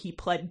 Even though he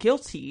pled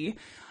guilty,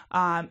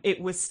 it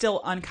was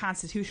still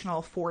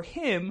unconstitutional for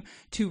him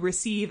to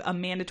receive a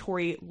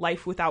mandatory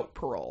life without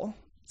parole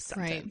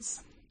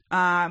sentence.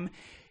 Right.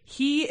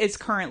 He is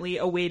currently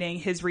awaiting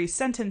his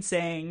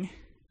resentencing,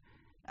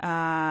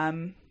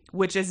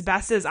 which, as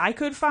best as I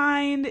could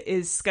find,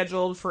 is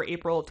scheduled for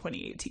April of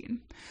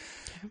 2018.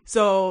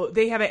 So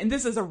they have it, and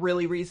this is a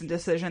really recent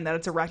decision that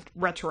it's a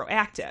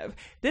retroactive.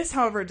 This,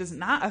 however, does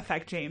not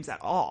affect James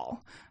at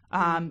all,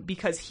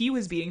 because he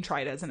was being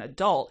tried as an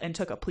adult and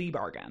took a plea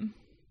bargain.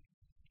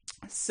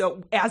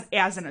 So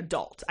as an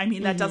adult, I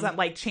mean, that doesn't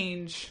like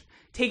change.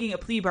 Taking a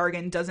plea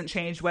bargain doesn't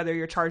change whether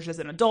you're charged as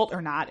an adult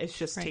or not. It's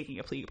just taking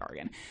a plea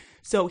bargain.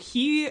 So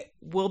he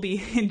will be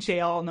in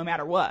jail no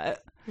matter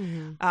what.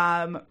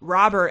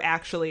 Robert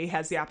actually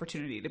has the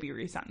opportunity to be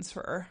resentenced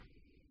for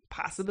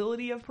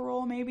possibility of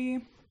parole,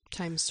 maybe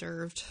time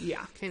served,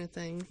 kind of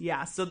thing.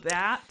 So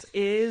that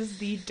is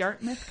the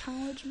Dartmouth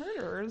College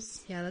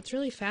murders. That's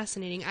really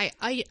fascinating.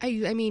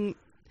 I mean,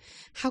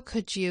 how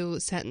could you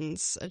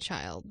sentence a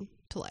child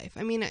to life?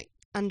 I mean, I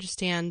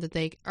understand that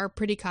they are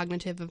pretty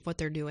cognitive of what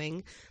they're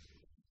doing,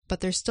 but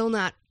they're still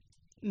not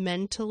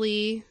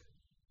mentally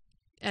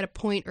at a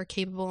point or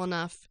capable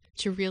enough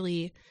to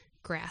really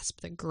grasp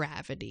the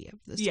gravity of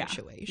the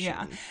situation.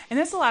 And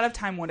that's a lot of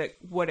time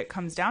what it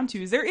comes down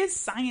to is there is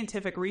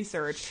scientific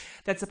research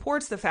that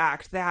supports the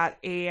fact that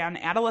an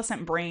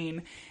adolescent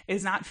brain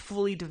is not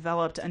fully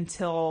developed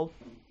until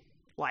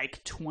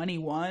like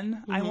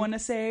 21, I want to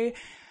say.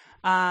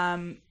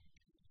 And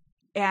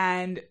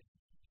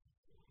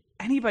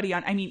anybody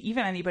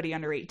even anybody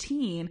under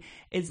 18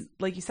 is,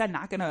 like you said,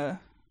 not going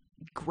to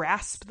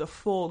grasp the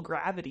full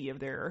gravity of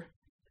their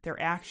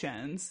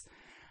actions.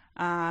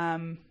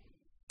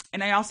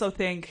 And I also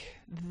think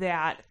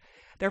that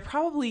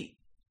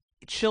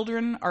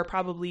children are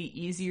probably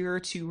easier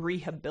to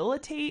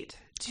rehabilitate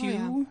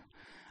too,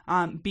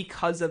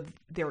 because of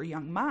their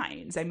young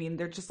minds. I mean,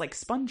 they're just like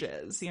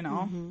sponges, you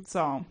know?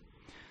 So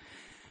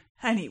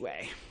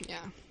anyway.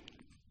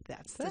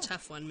 That's a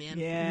tough one, man.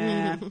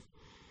 Yeah.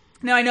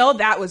 Now, I know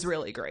that was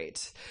really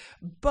great,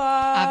 but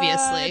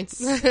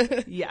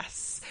obviously,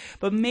 yes,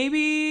 but maybe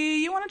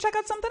you want to check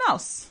out something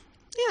else.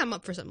 Yeah, I'm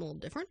up for something a little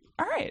different.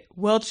 All right.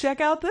 Well,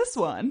 check out this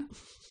one.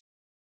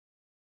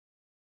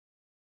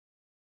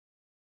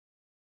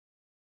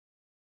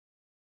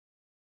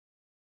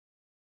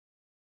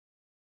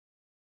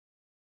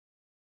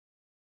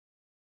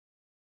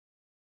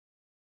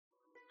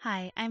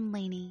 Hi, I'm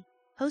Lainey,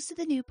 host of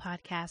the new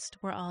podcast,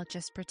 We're All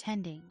Just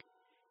Pretending.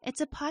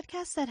 It's a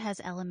podcast that has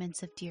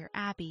elements of Dear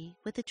Abby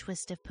with a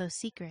twist of Post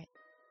Secret.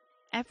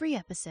 Every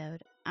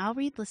episode, I'll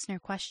read listener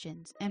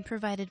questions and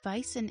provide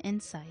advice and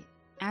insight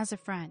as a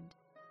friend.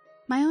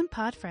 My own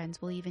pod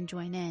friends will even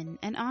join in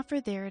and offer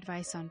their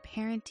advice on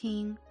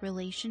parenting,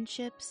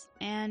 relationships,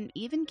 and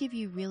even give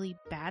you really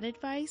bad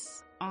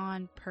advice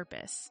on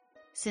purpose.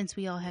 Since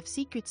we all have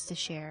secrets to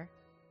share,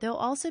 there'll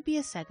also be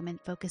a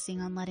segment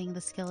focusing on letting the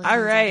skeletons.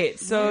 All right,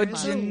 so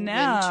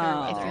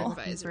Janelle, if you're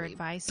looking for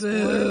advice or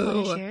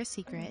want to share a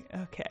secret,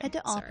 head to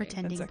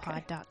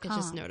allpretendingpod.com. It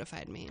just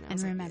notified me, and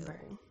remember.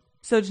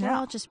 So Janelle, we're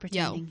all just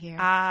pretending here.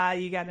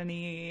 You got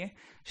any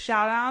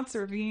shout outs,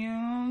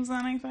 reviews,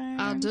 anything?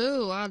 I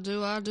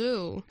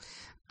do.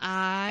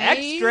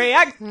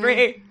 Extra.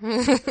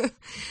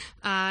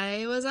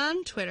 I was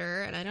on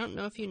Twitter, and I don't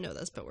know if you know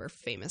this, but we're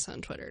famous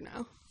on Twitter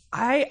now.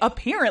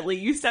 Apparently,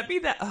 you sent me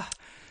that.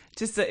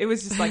 It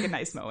was just like a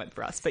nice moment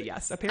for us. But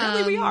yes,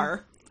 apparently we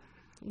are.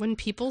 When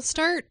people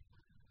start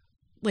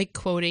like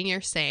quoting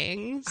your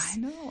sayings, I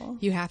know.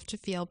 You have to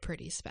feel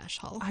pretty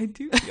special. I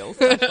do feel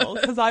special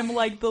because I'm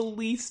like the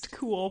least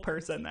cool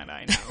person that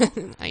I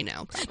know. I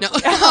know. No,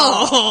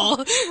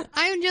 oh,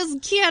 I'm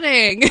just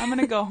kidding. I'm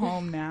gonna go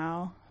home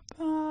now.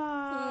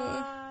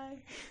 Bye.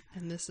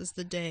 And this is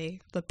the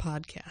day the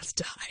podcast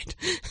died.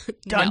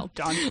 Dun,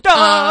 dun,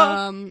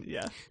 dun.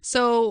 Yeah.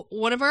 So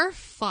one of our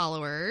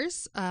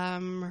followers,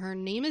 her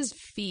name is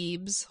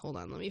Phoebes. Hold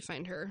on, let me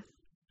find her.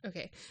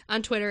 Okay.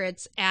 On Twitter,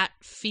 it's at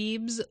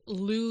Phoebes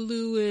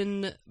Lulu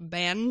and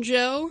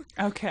Banjo.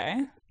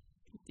 Okay.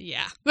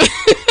 Yeah.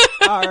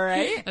 All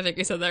right. I think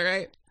I said that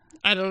right.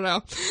 I don't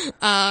know.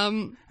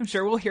 I'm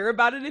sure we'll hear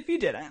about it if you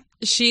didn't.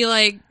 She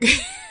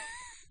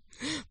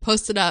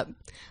posted up,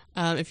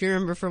 if you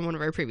remember from one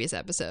of our previous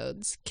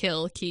episodes,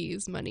 kill,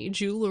 keys, money,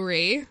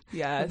 jewelry.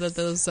 Yes. That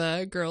those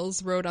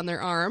girls wrote on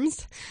their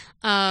arms.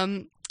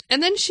 And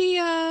then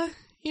she,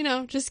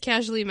 just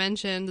casually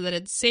mentioned that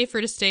it's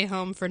safer to stay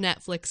home for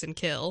Netflix and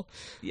kill.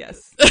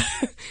 Yes.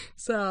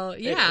 So,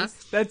 yeah.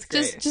 That's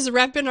great. Just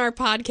repping our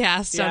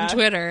podcast on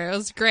Twitter. It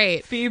was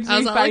great. Phoebes,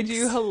 we find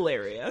you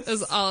hilarious. It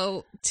was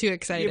all too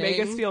exciting. You make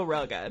us feel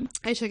real good.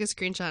 I took a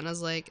screenshot and I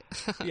was like,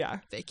 yeah,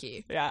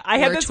 Vicky. Yeah, I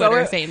had this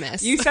Twitter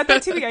famous. You sent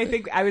that to me. I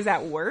think I was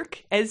at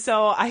work, and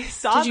so I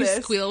saw Did this.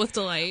 you squeal with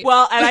delight?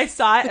 Well, and I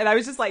saw it, and I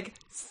was just like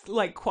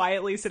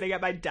quietly sitting at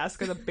my desk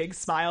with a big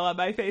smile on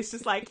my face,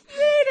 just like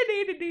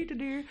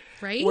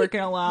right,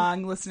 working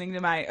along, listening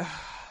to my.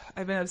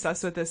 I've been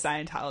obsessed with this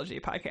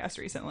Scientology podcast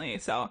recently,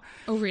 so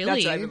oh really?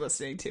 That's what I've been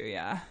listening to.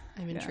 Yeah,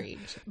 I'm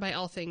intrigued by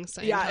all things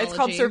Scientology. Yeah, it's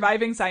called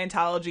Surviving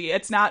Scientology.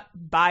 It's not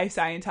by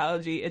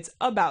Scientology; it's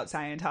about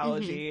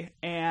Scientology,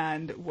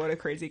 and what a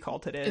crazy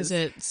cult it is. Is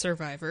it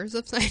survivors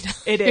of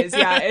Scientology? It is.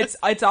 Yeah,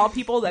 it's all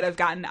people that have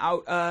gotten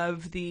out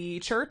of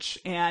the church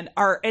and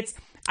are.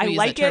 I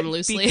like it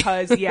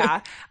because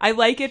I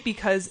like it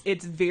because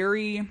it's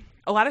very.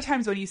 A lot of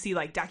times when you see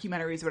like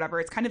documentaries or whatever,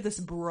 it's kind of this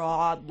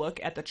broad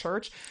look at the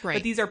church. Right.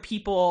 But these are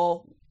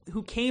people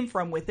who came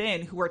from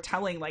within who are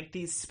telling like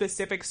these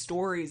specific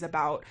stories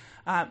about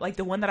like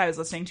the one that I was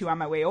listening to on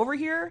my way over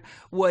here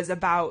was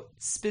about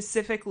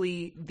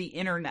specifically the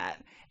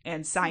internet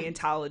and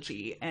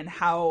Scientology and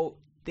how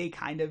they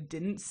kind of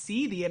didn't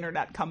see the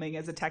internet coming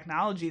as a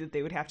technology that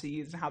they would have to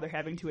use and how they're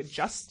having to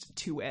adjust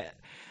to it.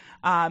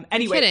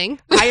 Anyway,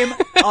 I am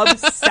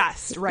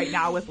obsessed right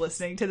now with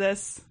listening to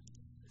this.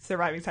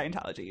 Surviving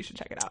Scientology. You should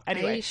check it out.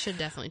 Anyway. I should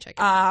definitely check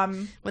it out.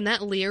 When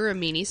that Leah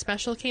Remini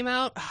special came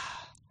out,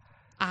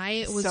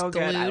 I was glued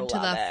to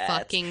the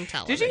fucking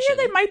television. Did you hear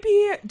they might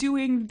be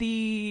doing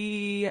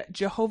the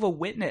Jehovah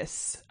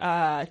Witness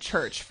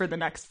church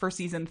for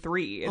season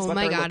 3 is what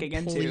they're looking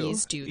into.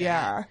 Please do that.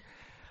 Yeah.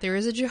 There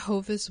is a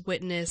Jehovah's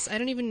Witness. I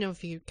don't even know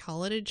if you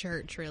call it a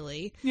church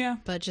really. Yeah.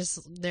 But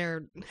just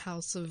their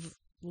house of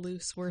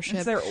loose worship.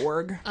 It's their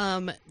org.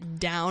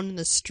 Down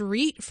the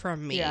street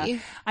from me. Yeah.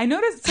 I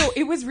noticed, so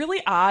it was really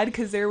odd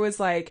because there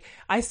was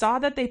I saw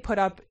that they put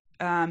up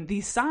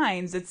these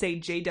signs that say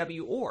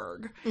JW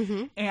org.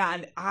 Mm-hmm.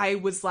 And I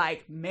was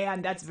like,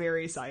 man, that's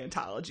very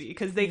Scientology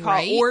because they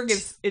call org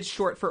is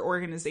short for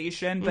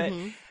organization, but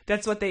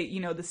that's what they,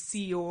 the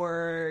Sea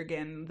Org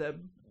and the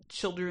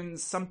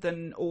children's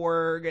something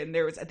org, and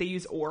they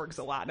use orgs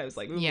a lot. And I was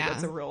like, ooh,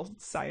 that's a real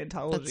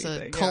Scientology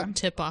thing. That's a cult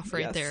tip-off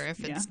right there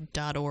if it's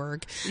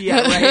 .org.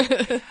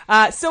 Yeah,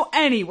 right. So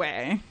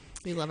anyway.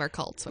 We love our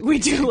cults. We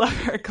do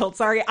love our cults.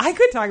 Sorry, I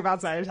could talk about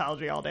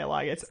Scientology all day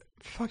long. It's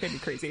fucking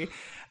crazy.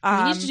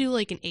 We need to do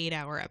an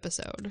 8-hour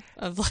episode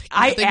of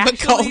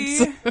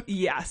cults.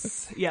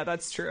 Yes. Yeah,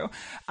 that's true.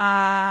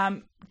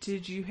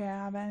 Did you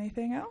have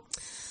anything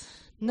else?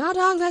 No,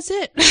 dog, that's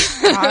it.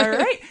 All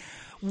right.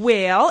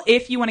 Well,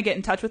 if you want to get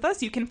in touch with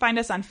us, you can find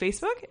us on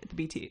Facebook,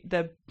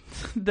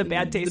 the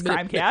Bad Taste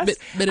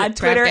Crimecast, on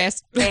Twitter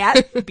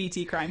at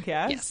BT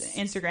Crimecast,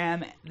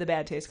 Instagram, the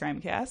Bad Taste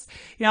Crimecast.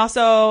 You can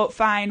also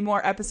find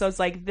more episodes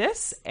like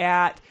this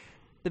at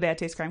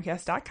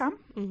thebadtastecrimecast.com.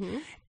 Mm-hmm.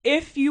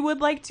 If you would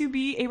like to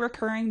be a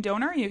recurring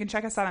donor, you can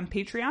check us out on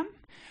Patreon.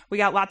 We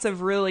got lots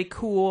of really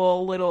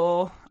cool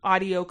little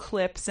audio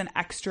clips and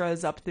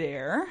extras up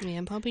there. Yeah,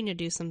 I'm hoping to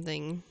do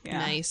something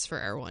nice for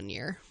our 1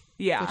 year.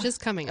 Yeah. Which is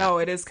coming up. Oh,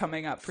 it is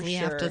coming up for sure. We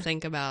have to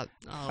think about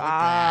all of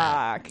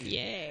that.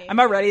 Yay. I'm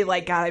already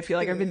God, I feel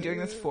like I've been doing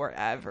this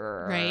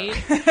forever. Right?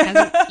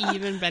 Hasn't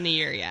even been a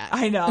year yet.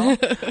 I know.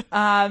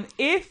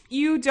 If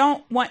you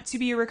don't want to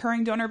be a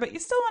recurring donor, but you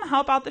still want to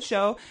help out the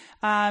show,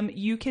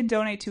 you can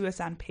donate to us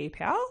on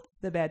PayPal.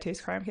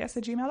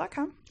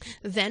 thebadtastecrimecast@gmail.com.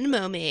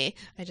 Venmo me.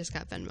 I just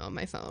got Venmo on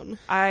my phone.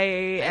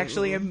 I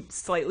actually am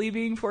slightly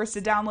being forced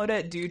to download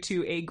it due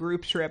to a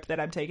group trip that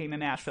I'm taking to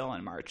Nashville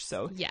in March.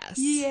 So Yes.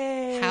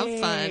 yay! Have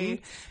fun.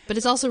 But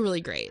it's also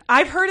really great.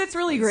 I've heard it's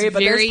really great,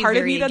 but very, there's part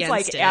of very me that's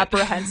like against it.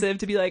 apprehensive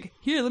to be like,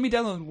 here, let me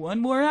download one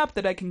more app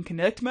that I can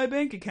connect my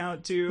bank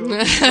account to.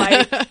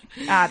 Like,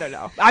 I don't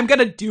know. I'm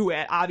gonna do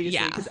it,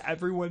 obviously, because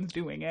everyone's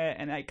doing it,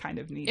 and I kind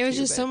of need to. It was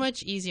just but so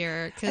much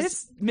easier. I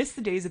just miss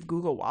the days of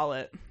Google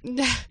Wallet.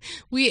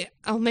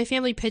 My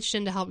family pitched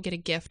in to help get a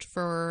gift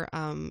for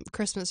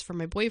Christmas for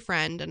my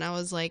boyfriend, and I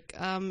was like,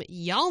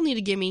 y'all need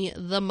to give me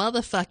the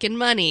motherfucking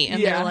money.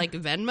 And they were like,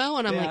 Venmo?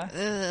 And I'm like,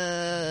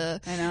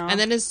 ugh. I know. And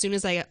then as soon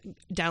as I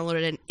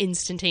downloaded it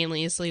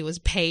instantaneously was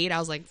paid, I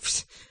was like,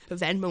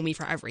 Venmo me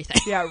for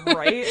everything. Yeah,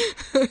 right?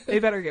 They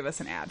better give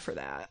us an ad for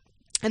that.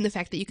 And the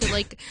fact that you could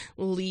like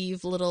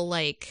leave little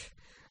like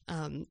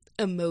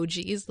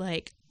emojis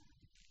like,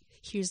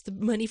 here's the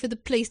money for the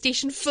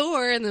PlayStation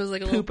 4, and there was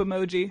like a Poop little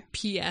emoji.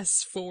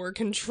 PS4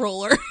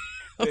 controller.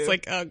 I was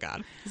like, oh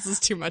god, this is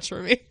too much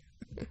for me.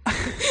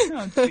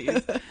 Oh,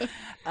 jeez.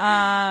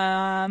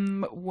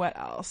 What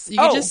else? You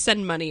could just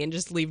send money and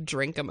just leave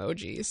drink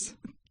emojis.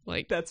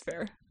 Like, that's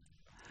fair.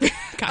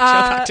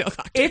 Cocktail.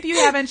 If you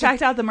haven't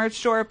checked out the merch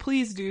store,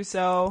 please do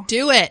so.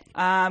 Do it.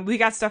 We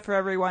got stuff for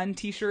everyone: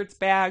 t-shirts,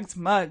 bags,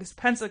 mugs,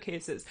 pencil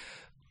cases,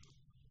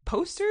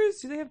 posters.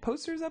 Do they have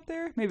posters up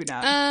there? Maybe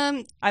not.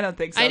 I don't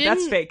think so.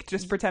 That's fake.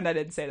 Just pretend I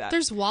didn't say that.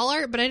 There's wall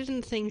art, but I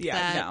didn't think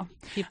that no.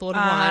 people would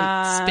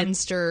want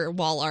spinster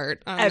wall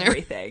art on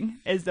everything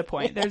there. Is the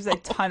point. There's a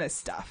ton of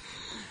stuff.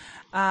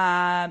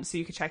 So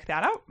you can check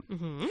that out.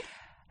 Mm-hmm.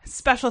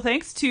 Special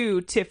thanks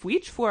to Tiff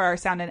Weech for our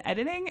sound and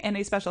editing, and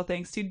a special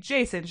thanks to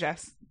Jason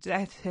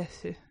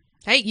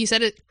Hey, you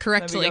said it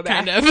correctly,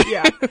 kind of.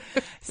 Yeah.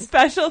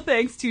 Special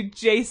thanks to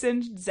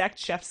Jason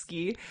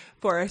Zakchevsky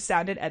for our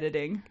sound and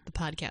editing. The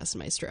podcast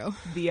maestro.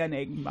 The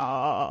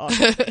Enigma.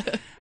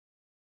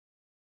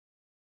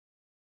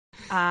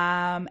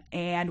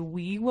 And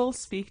we will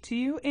speak to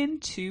you in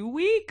 2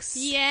 weeks.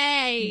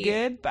 Yay.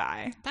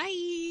 Goodbye.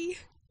 Bye.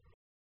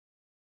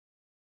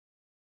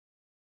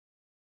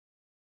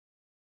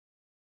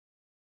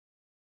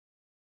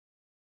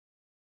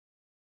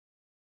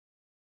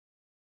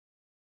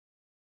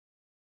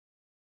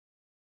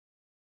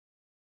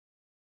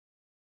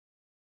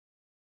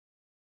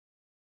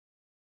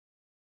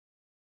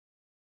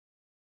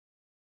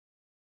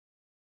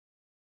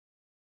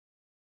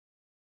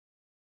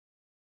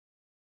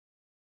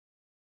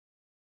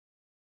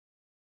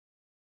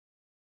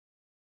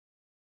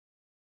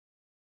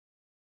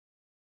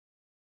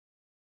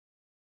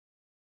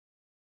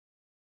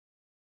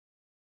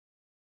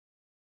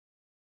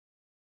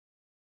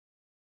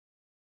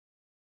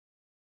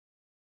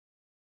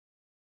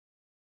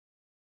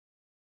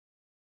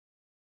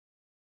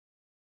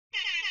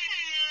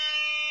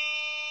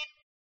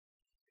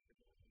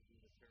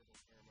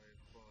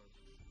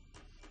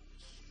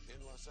 In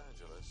Los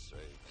Angeles, a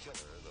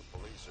killer the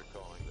police are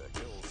calling the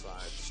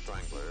Hillside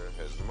Strangler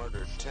has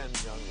murdered 10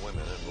 young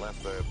women and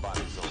left their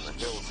bodies on the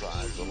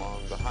hillsides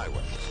along the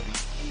highway.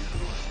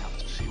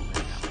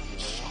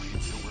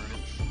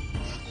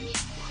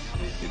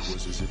 It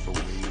was as if a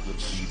wave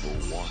of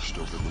evil washed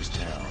over this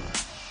town.